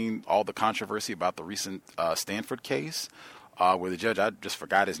we've seen, all the controversy about the recent Stanford case, where the judge, I just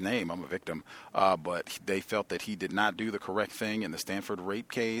forgot his name, I'm a victim, but they felt that he did not do the correct thing in the Stanford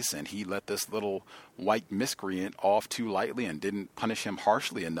rape case, and he let this little white miscreant off too lightly and didn't punish him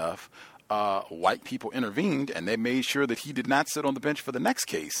harshly enough. White people intervened, and they made sure that he did not sit on the bench for the next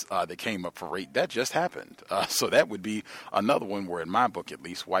case that came up for rape. That just happened. So that would be another one where, in my book at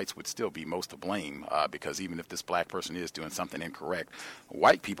least, whites would still be most to blame, because even if this black person is doing something incorrect,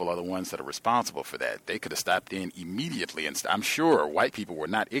 white people are the ones that are responsible for that. They could have stopped in immediately, and I'm sure white people were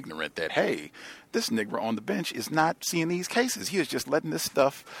not ignorant that, hey, this nigger on the bench is not seeing these cases. He is just letting this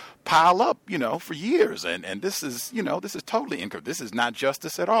stuff pile up, for years. And this is, this is totally incorrect. This is not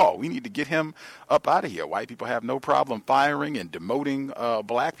justice at all. We need to get him up out of here. White people have no problem firing and demoting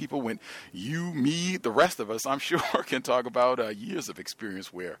black people when you, me, the rest of us, I'm sure, can talk about years of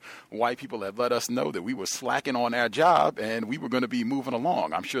experience where white people have let us know that we were slacking on our job and we were going to be moving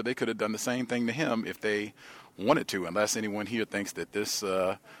along. I'm sure they could have done the same thing to him if they wanted to, unless anyone here thinks that this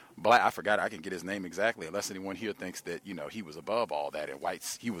black, I forgot, I can get his name exactly, unless anyone here thinks that, he was above all that, and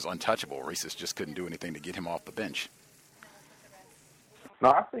whites, he was untouchable. Racists just couldn't do anything to get him off the bench. No,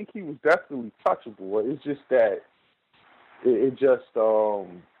 I think he was definitely touchable. It's just that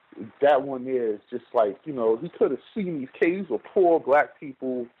that one there is just like, he could have seen these cases with poor black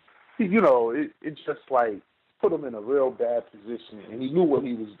people. It just like put him in a real bad position, and he knew what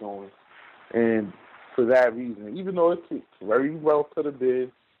he was doing. And for that reason, even though it very well could have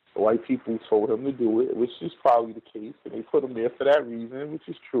been, the white people told him to do it, which is probably the case, and they put him there for that reason, which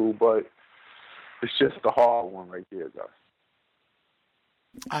is true, but it's just a hard one right there, guys.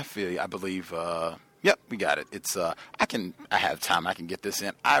 I feel you. I believe, yep, we got it. It's, I have time. I can get this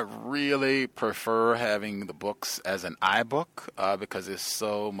in. I really prefer having the books as an iBook, because it's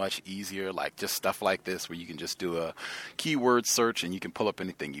so much easier, like just stuff like this where you can just do a keyword search and you can pull up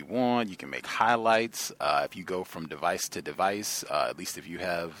anything you want. You can make highlights. If you go from device to device, at least if you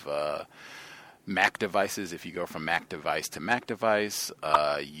have, Mac devices, if you go from Mac device to Mac device,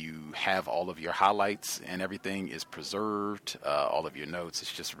 you have all of your highlights and everything is preserved, all of your notes.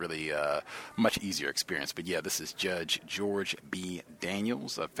 It's just really a much easier experience. But yeah, this is Judge George B.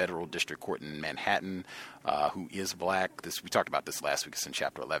 Daniels of Federal District Court in Manhattan, who is black. We talked about this last week. It's in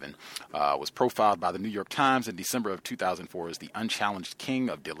Chapter 11. Was profiled by the New York Times in December of 2004 as the unchallenged king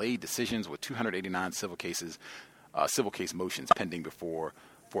of delayed decisions with 289 civil case motions pending for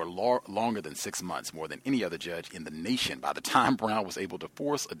longer than 6 months, more than any other judge in the nation. By the time Brown was able to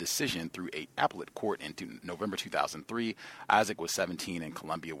force a decision through a appellate court in November 2003, Isaac was 17 and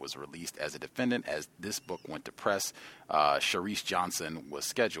Columbia was released as a defendant. As this book went to press, Sharice Johnson was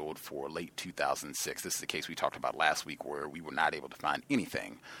scheduled for late 2006. This is the case we talked about last week where we were not able to find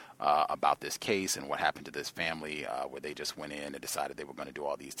anything about this case and what happened to this family, where they just went in and decided they were going to do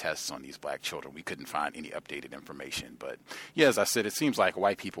all these tests on these black children. We couldn't find any updated information. But yeah, as I said, it seems like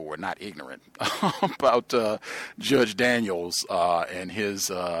white people were not ignorant about Judge Daniels and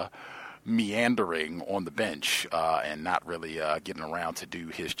his meandering on the bench and not really getting around to do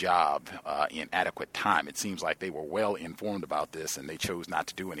his job in adequate time. It seems like they were well informed about this and they chose not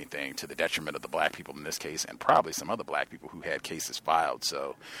to do anything, to the detriment of the black people in this case and probably some other black people who had cases filed.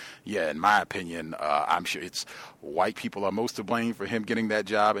 So yeah, in my opinion, I'm sure it's white people are most to blame for him getting that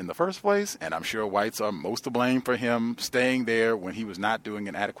job in the first place, and I'm sure whites are most to blame for him staying there when he was not doing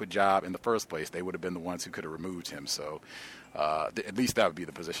an adequate job in the first place. They would have been the ones who could have removed him. So at least that would be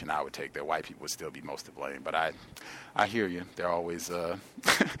the position I would take, that white people would still be most to blame. But I hear you. They're always,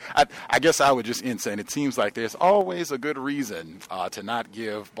 I guess I would just end saying it seems like there's always a good reason to not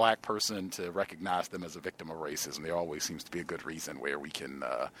give black person to recognize them as a victim of racism. There always seems to be a good reason where we can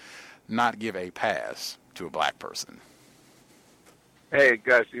not give a pass to a black person. Hey,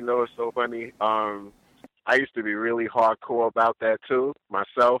 Gus, it's so funny. I used to be really hardcore about that too,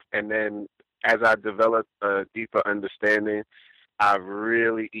 myself, and then as I developed a deeper understanding, I've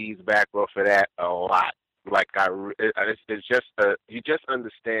really eased back off of that a lot. Like it's just you just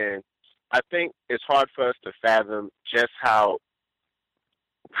understand. I think it's hard for us to fathom just how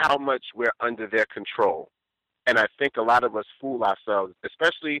much we're under their control, and I think a lot of us fool ourselves,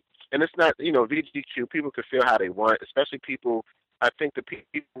 especially. And it's not, VGQ. People can feel how they want, especially people. I think the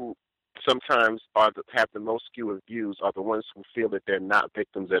people sometimes have the most skewed views are the ones who feel that they're not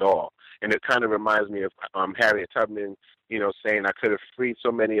victims at all. And it kind of reminds me of Harriet Tubman, saying, I could have freed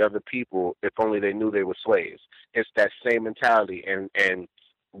so many other people if only they knew they were slaves. It's that same mentality, and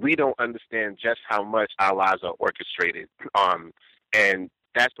we don't understand just how much our lives are orchestrated. And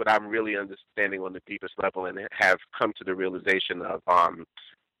that's what I'm really understanding on the deepest level and have come to the realization of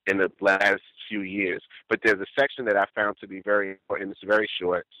in the last few years. But there's a section that I found to be very important. It's very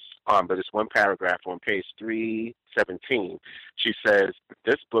short, but it's one paragraph on page 317. She says,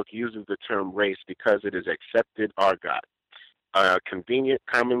 this book uses the term race because it is accepted argot, a convenient,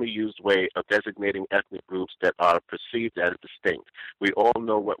 commonly used way of designating ethnic groups that are perceived as distinct. We all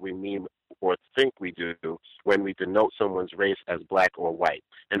know what we mean or think we do when we denote someone's race as black or white.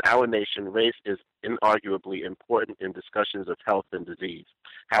 In our nation, race is inarguably important in discussions of health and disease.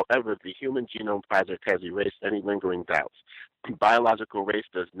 However, the Human Genome Project has erased any lingering doubts. Biological race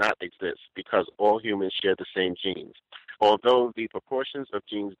does not exist because all humans share the same genes. Although the proportions of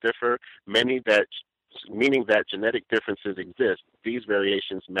genes differ, meaning that genetic differences exist, these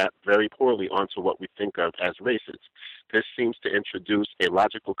variations map very poorly onto what we think of as races. This seems to introduce a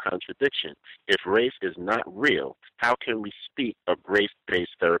logical contradiction. If race is not real, how can we speak of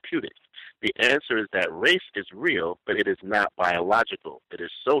race-based therapeutics? The answer is that race is real, but it is not biological. It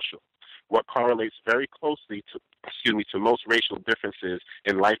is social. What correlates very closely to most racial differences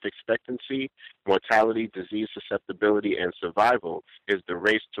in life expectancy, mortality, disease susceptibility, and survival is the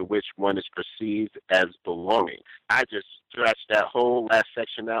race to which one is perceived as belonging. I just stretched that whole last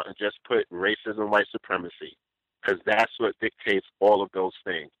section out and just put racism, white supremacy, because that's what dictates all of those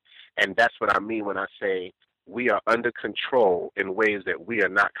things. And that's what I mean when I say we are under control in ways that we are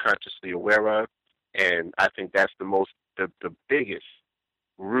not consciously aware of. And I think that's the biggest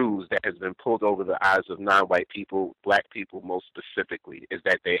ruse that has been pulled over the eyes of non-white people, black people most specifically, is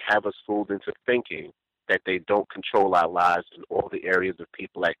that they have us fooled into thinking that they don't control our lives in all the areas of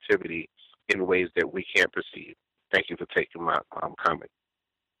people activity in ways that we can't perceive. Thank you for taking my comment.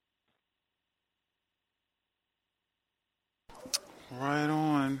 Right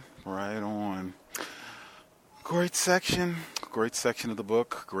on. Great section of the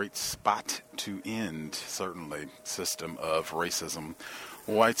book. Great spot to end, certainly, system of racism,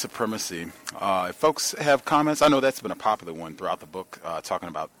 white supremacy. If folks have comments, I know that's been a popular one throughout the book, talking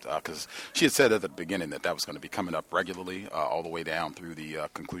about, because she had said at the beginning that was going to be coming up regularly, all the way down through the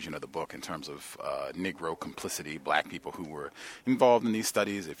conclusion of the book in terms of Negro complicity, black people who were involved in these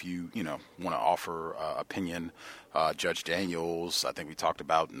studies. If you want to offer opinion, Judge Daniels, I think we talked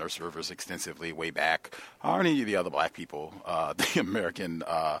about Nurse Rivers extensively way back, or any of the other black people, the American,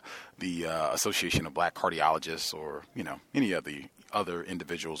 the Association of Black Cardiologists, or, any of the other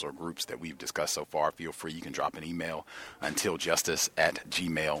individuals or groups that we've discussed so far, feel free. You can drop an email,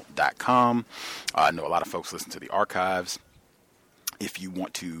 untiljustice@gmail.com. I know a lot of folks listen to the archives. If you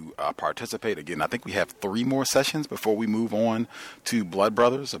want to participate, again, I think we have 3 more sessions before we move on to Blood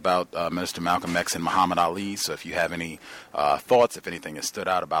Brothers about Minister Malcolm X and Muhammad Ali. So if you have any thoughts, if anything has stood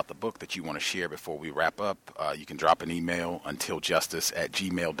out about the book that you want to share before we wrap up, you can drop an email,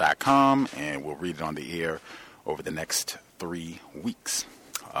 untiljustice@gmail.com, and we'll read it on the air over the next 3 weeks.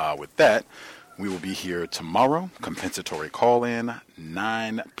 With that, we will be here tomorrow. Compensatory call-in,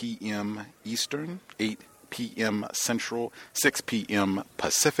 9 p.m. Eastern, 8 p.m. Central, 6 p.m.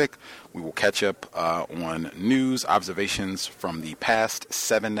 Pacific. We will catch up on news, observations from the past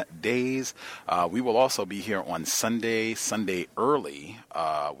 7 days. We will also be here on Sunday early.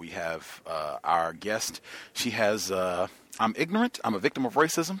 We have our guest. She has... I'm ignorant. I'm a victim of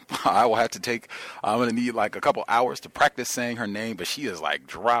racism. I will have to I'm going to need like a couple hours to practice saying her name, but she is like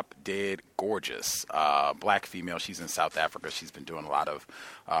drop dead gorgeous. Black female. She's in South Africa. She's been doing a lot of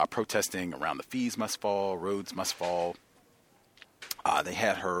protesting around the Fees Must Fall, Roads Must Fall. They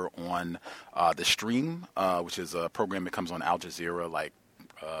had her on The Stream, which is a program that comes on Al Jazeera like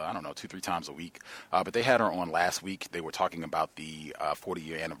 2-3 times a week. But they had her on last week. They were talking about the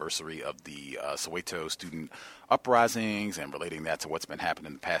 40-year anniversary of the Soweto student uprisings and relating that to what's been happening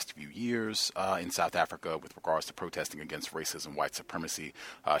in the past few years in South Africa with regards to protesting against racism, white supremacy.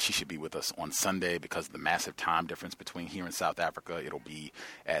 She should be with us on Sunday because of the massive time difference between here and South Africa. It'll be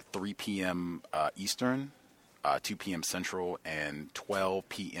at 3 p.m. Eastern, 2 p.m. Central, and 12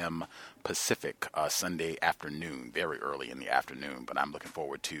 p.m. Pacific Sunday afternoon, very early in the afternoon. But I'm looking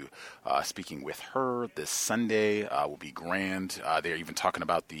forward to speaking with her this Sunday. Will be grand. They're even talking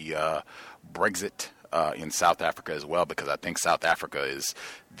about the Brexit in South Africa as well, because I think South Africa is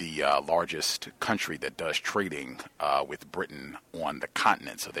the largest country that does trading with Britain on the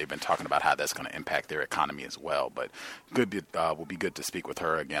continent. So they've been talking about how that's going to impact their economy as well. But will be good to speak with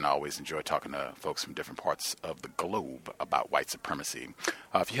her. Again, I always enjoy talking to folks from different parts of the globe about white supremacy.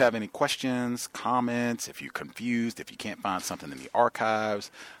 If you have any questions, comments, if you're confused, if you can't find something in the archives,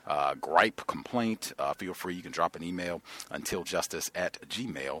 gripe, complaint, feel free. You can drop an email,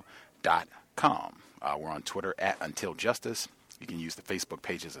 untiljustice@gmail.com. We're on Twitter @untiljustice. You can use the Facebook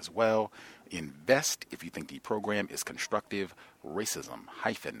pages as well. Invest if you think the program is constructive.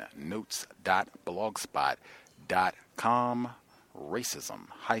 Racism-notes.blogspot.com.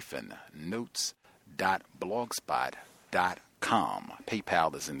 Racism-notes.blogspot.com.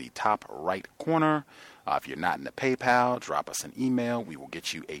 PayPal is in the top right corner. If you're not in the PayPal, drop us an email. We will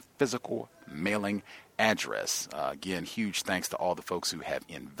get you a physical mailing address. Again, huge thanks to all the folks who have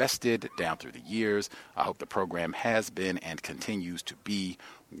invested down through the years. I hope the program has been and continues to be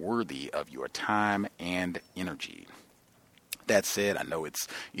worthy of your time and energy. That said, I know it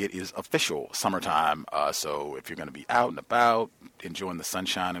is official summertime, so if you're going to be out and about, enjoying the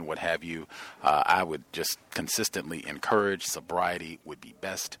sunshine and what have you, I would just consistently encourage sobriety would be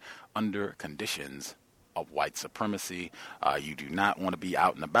best under conditions of white supremacy. You do not want to be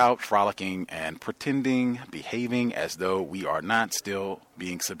out and about frolicking and pretending, behaving as though we are not still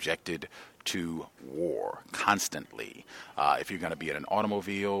being subjected to war constantly. If you're going to be in an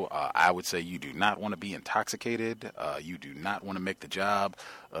automobile, I would say you do not want to be intoxicated. You do not want to make the job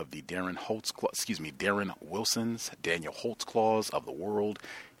of the Darren Wilsons, Daniel Holtzclaws of the world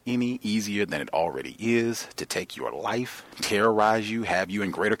any easier than it already is, to take your life, terrorize you, have you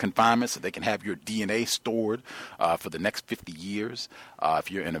in greater confinement so they can have your DNA stored for the next 50 years. If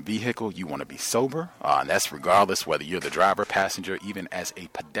you're in a vehicle, you want to be sober, and that's regardless whether you're the driver, passenger, even as a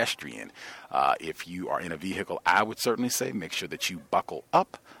pedestrian. If you are in a vehicle, I would certainly say make sure that you buckle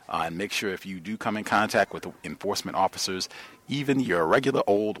up and make sure if you do come in contact with enforcement officers, even you're a regular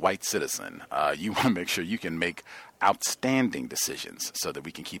old white citizen, you want to make sure you can make outstanding decisions so that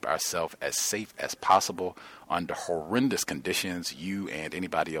we can keep ourselves as safe as possible under horrendous conditions, you and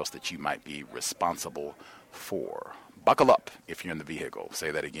anybody else that you might be responsible for. Buckle up if you're in the vehicle.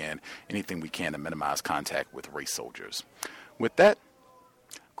 Say that again. Anything we can to minimize contact with race soldiers. With that,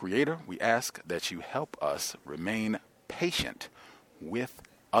 Creator, we ask that you help us remain patient with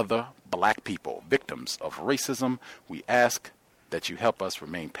other black people, victims of racism. We ask that you help us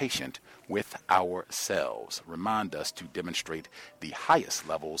remain patient with ourselves. Remind us to demonstrate the highest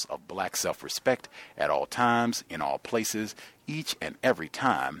levels of black self-respect at all times, in all places, each and every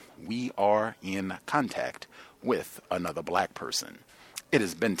time we are in contact with another black person. It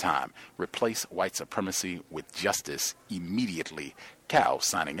has been time. Replace white supremacy with justice immediately. Cal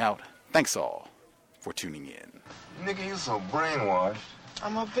signing out. Thanks all for tuning in. Nigga, you so brainwashed.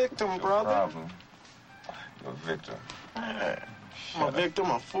 I'm a victim, brother. Problem. You're a victim. I'm a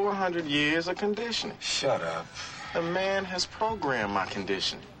victim of 400 years of conditioning. Shut up. The man has programmed my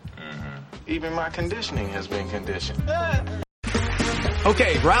conditioning. Mm-hmm. Even my conditioning has been conditioned.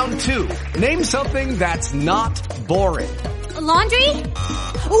 Okay, round two. Name something that's not boring. A laundry?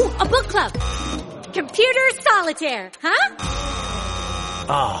 Ooh, a book club. Computer solitaire, huh?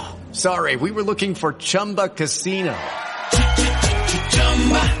 Ah, sorry, we were looking for Chumba Casino.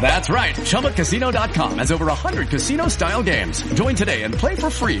 That's right. ChumbaCasino.com has over 100 casino-style games. Join today and play for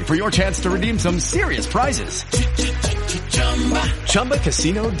free for your chance to redeem some serious prizes.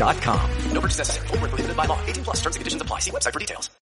 ChumbaCasino.com. No purchase necessary. Void where prohibited by law. 18+ terms and conditions apply. See website for details.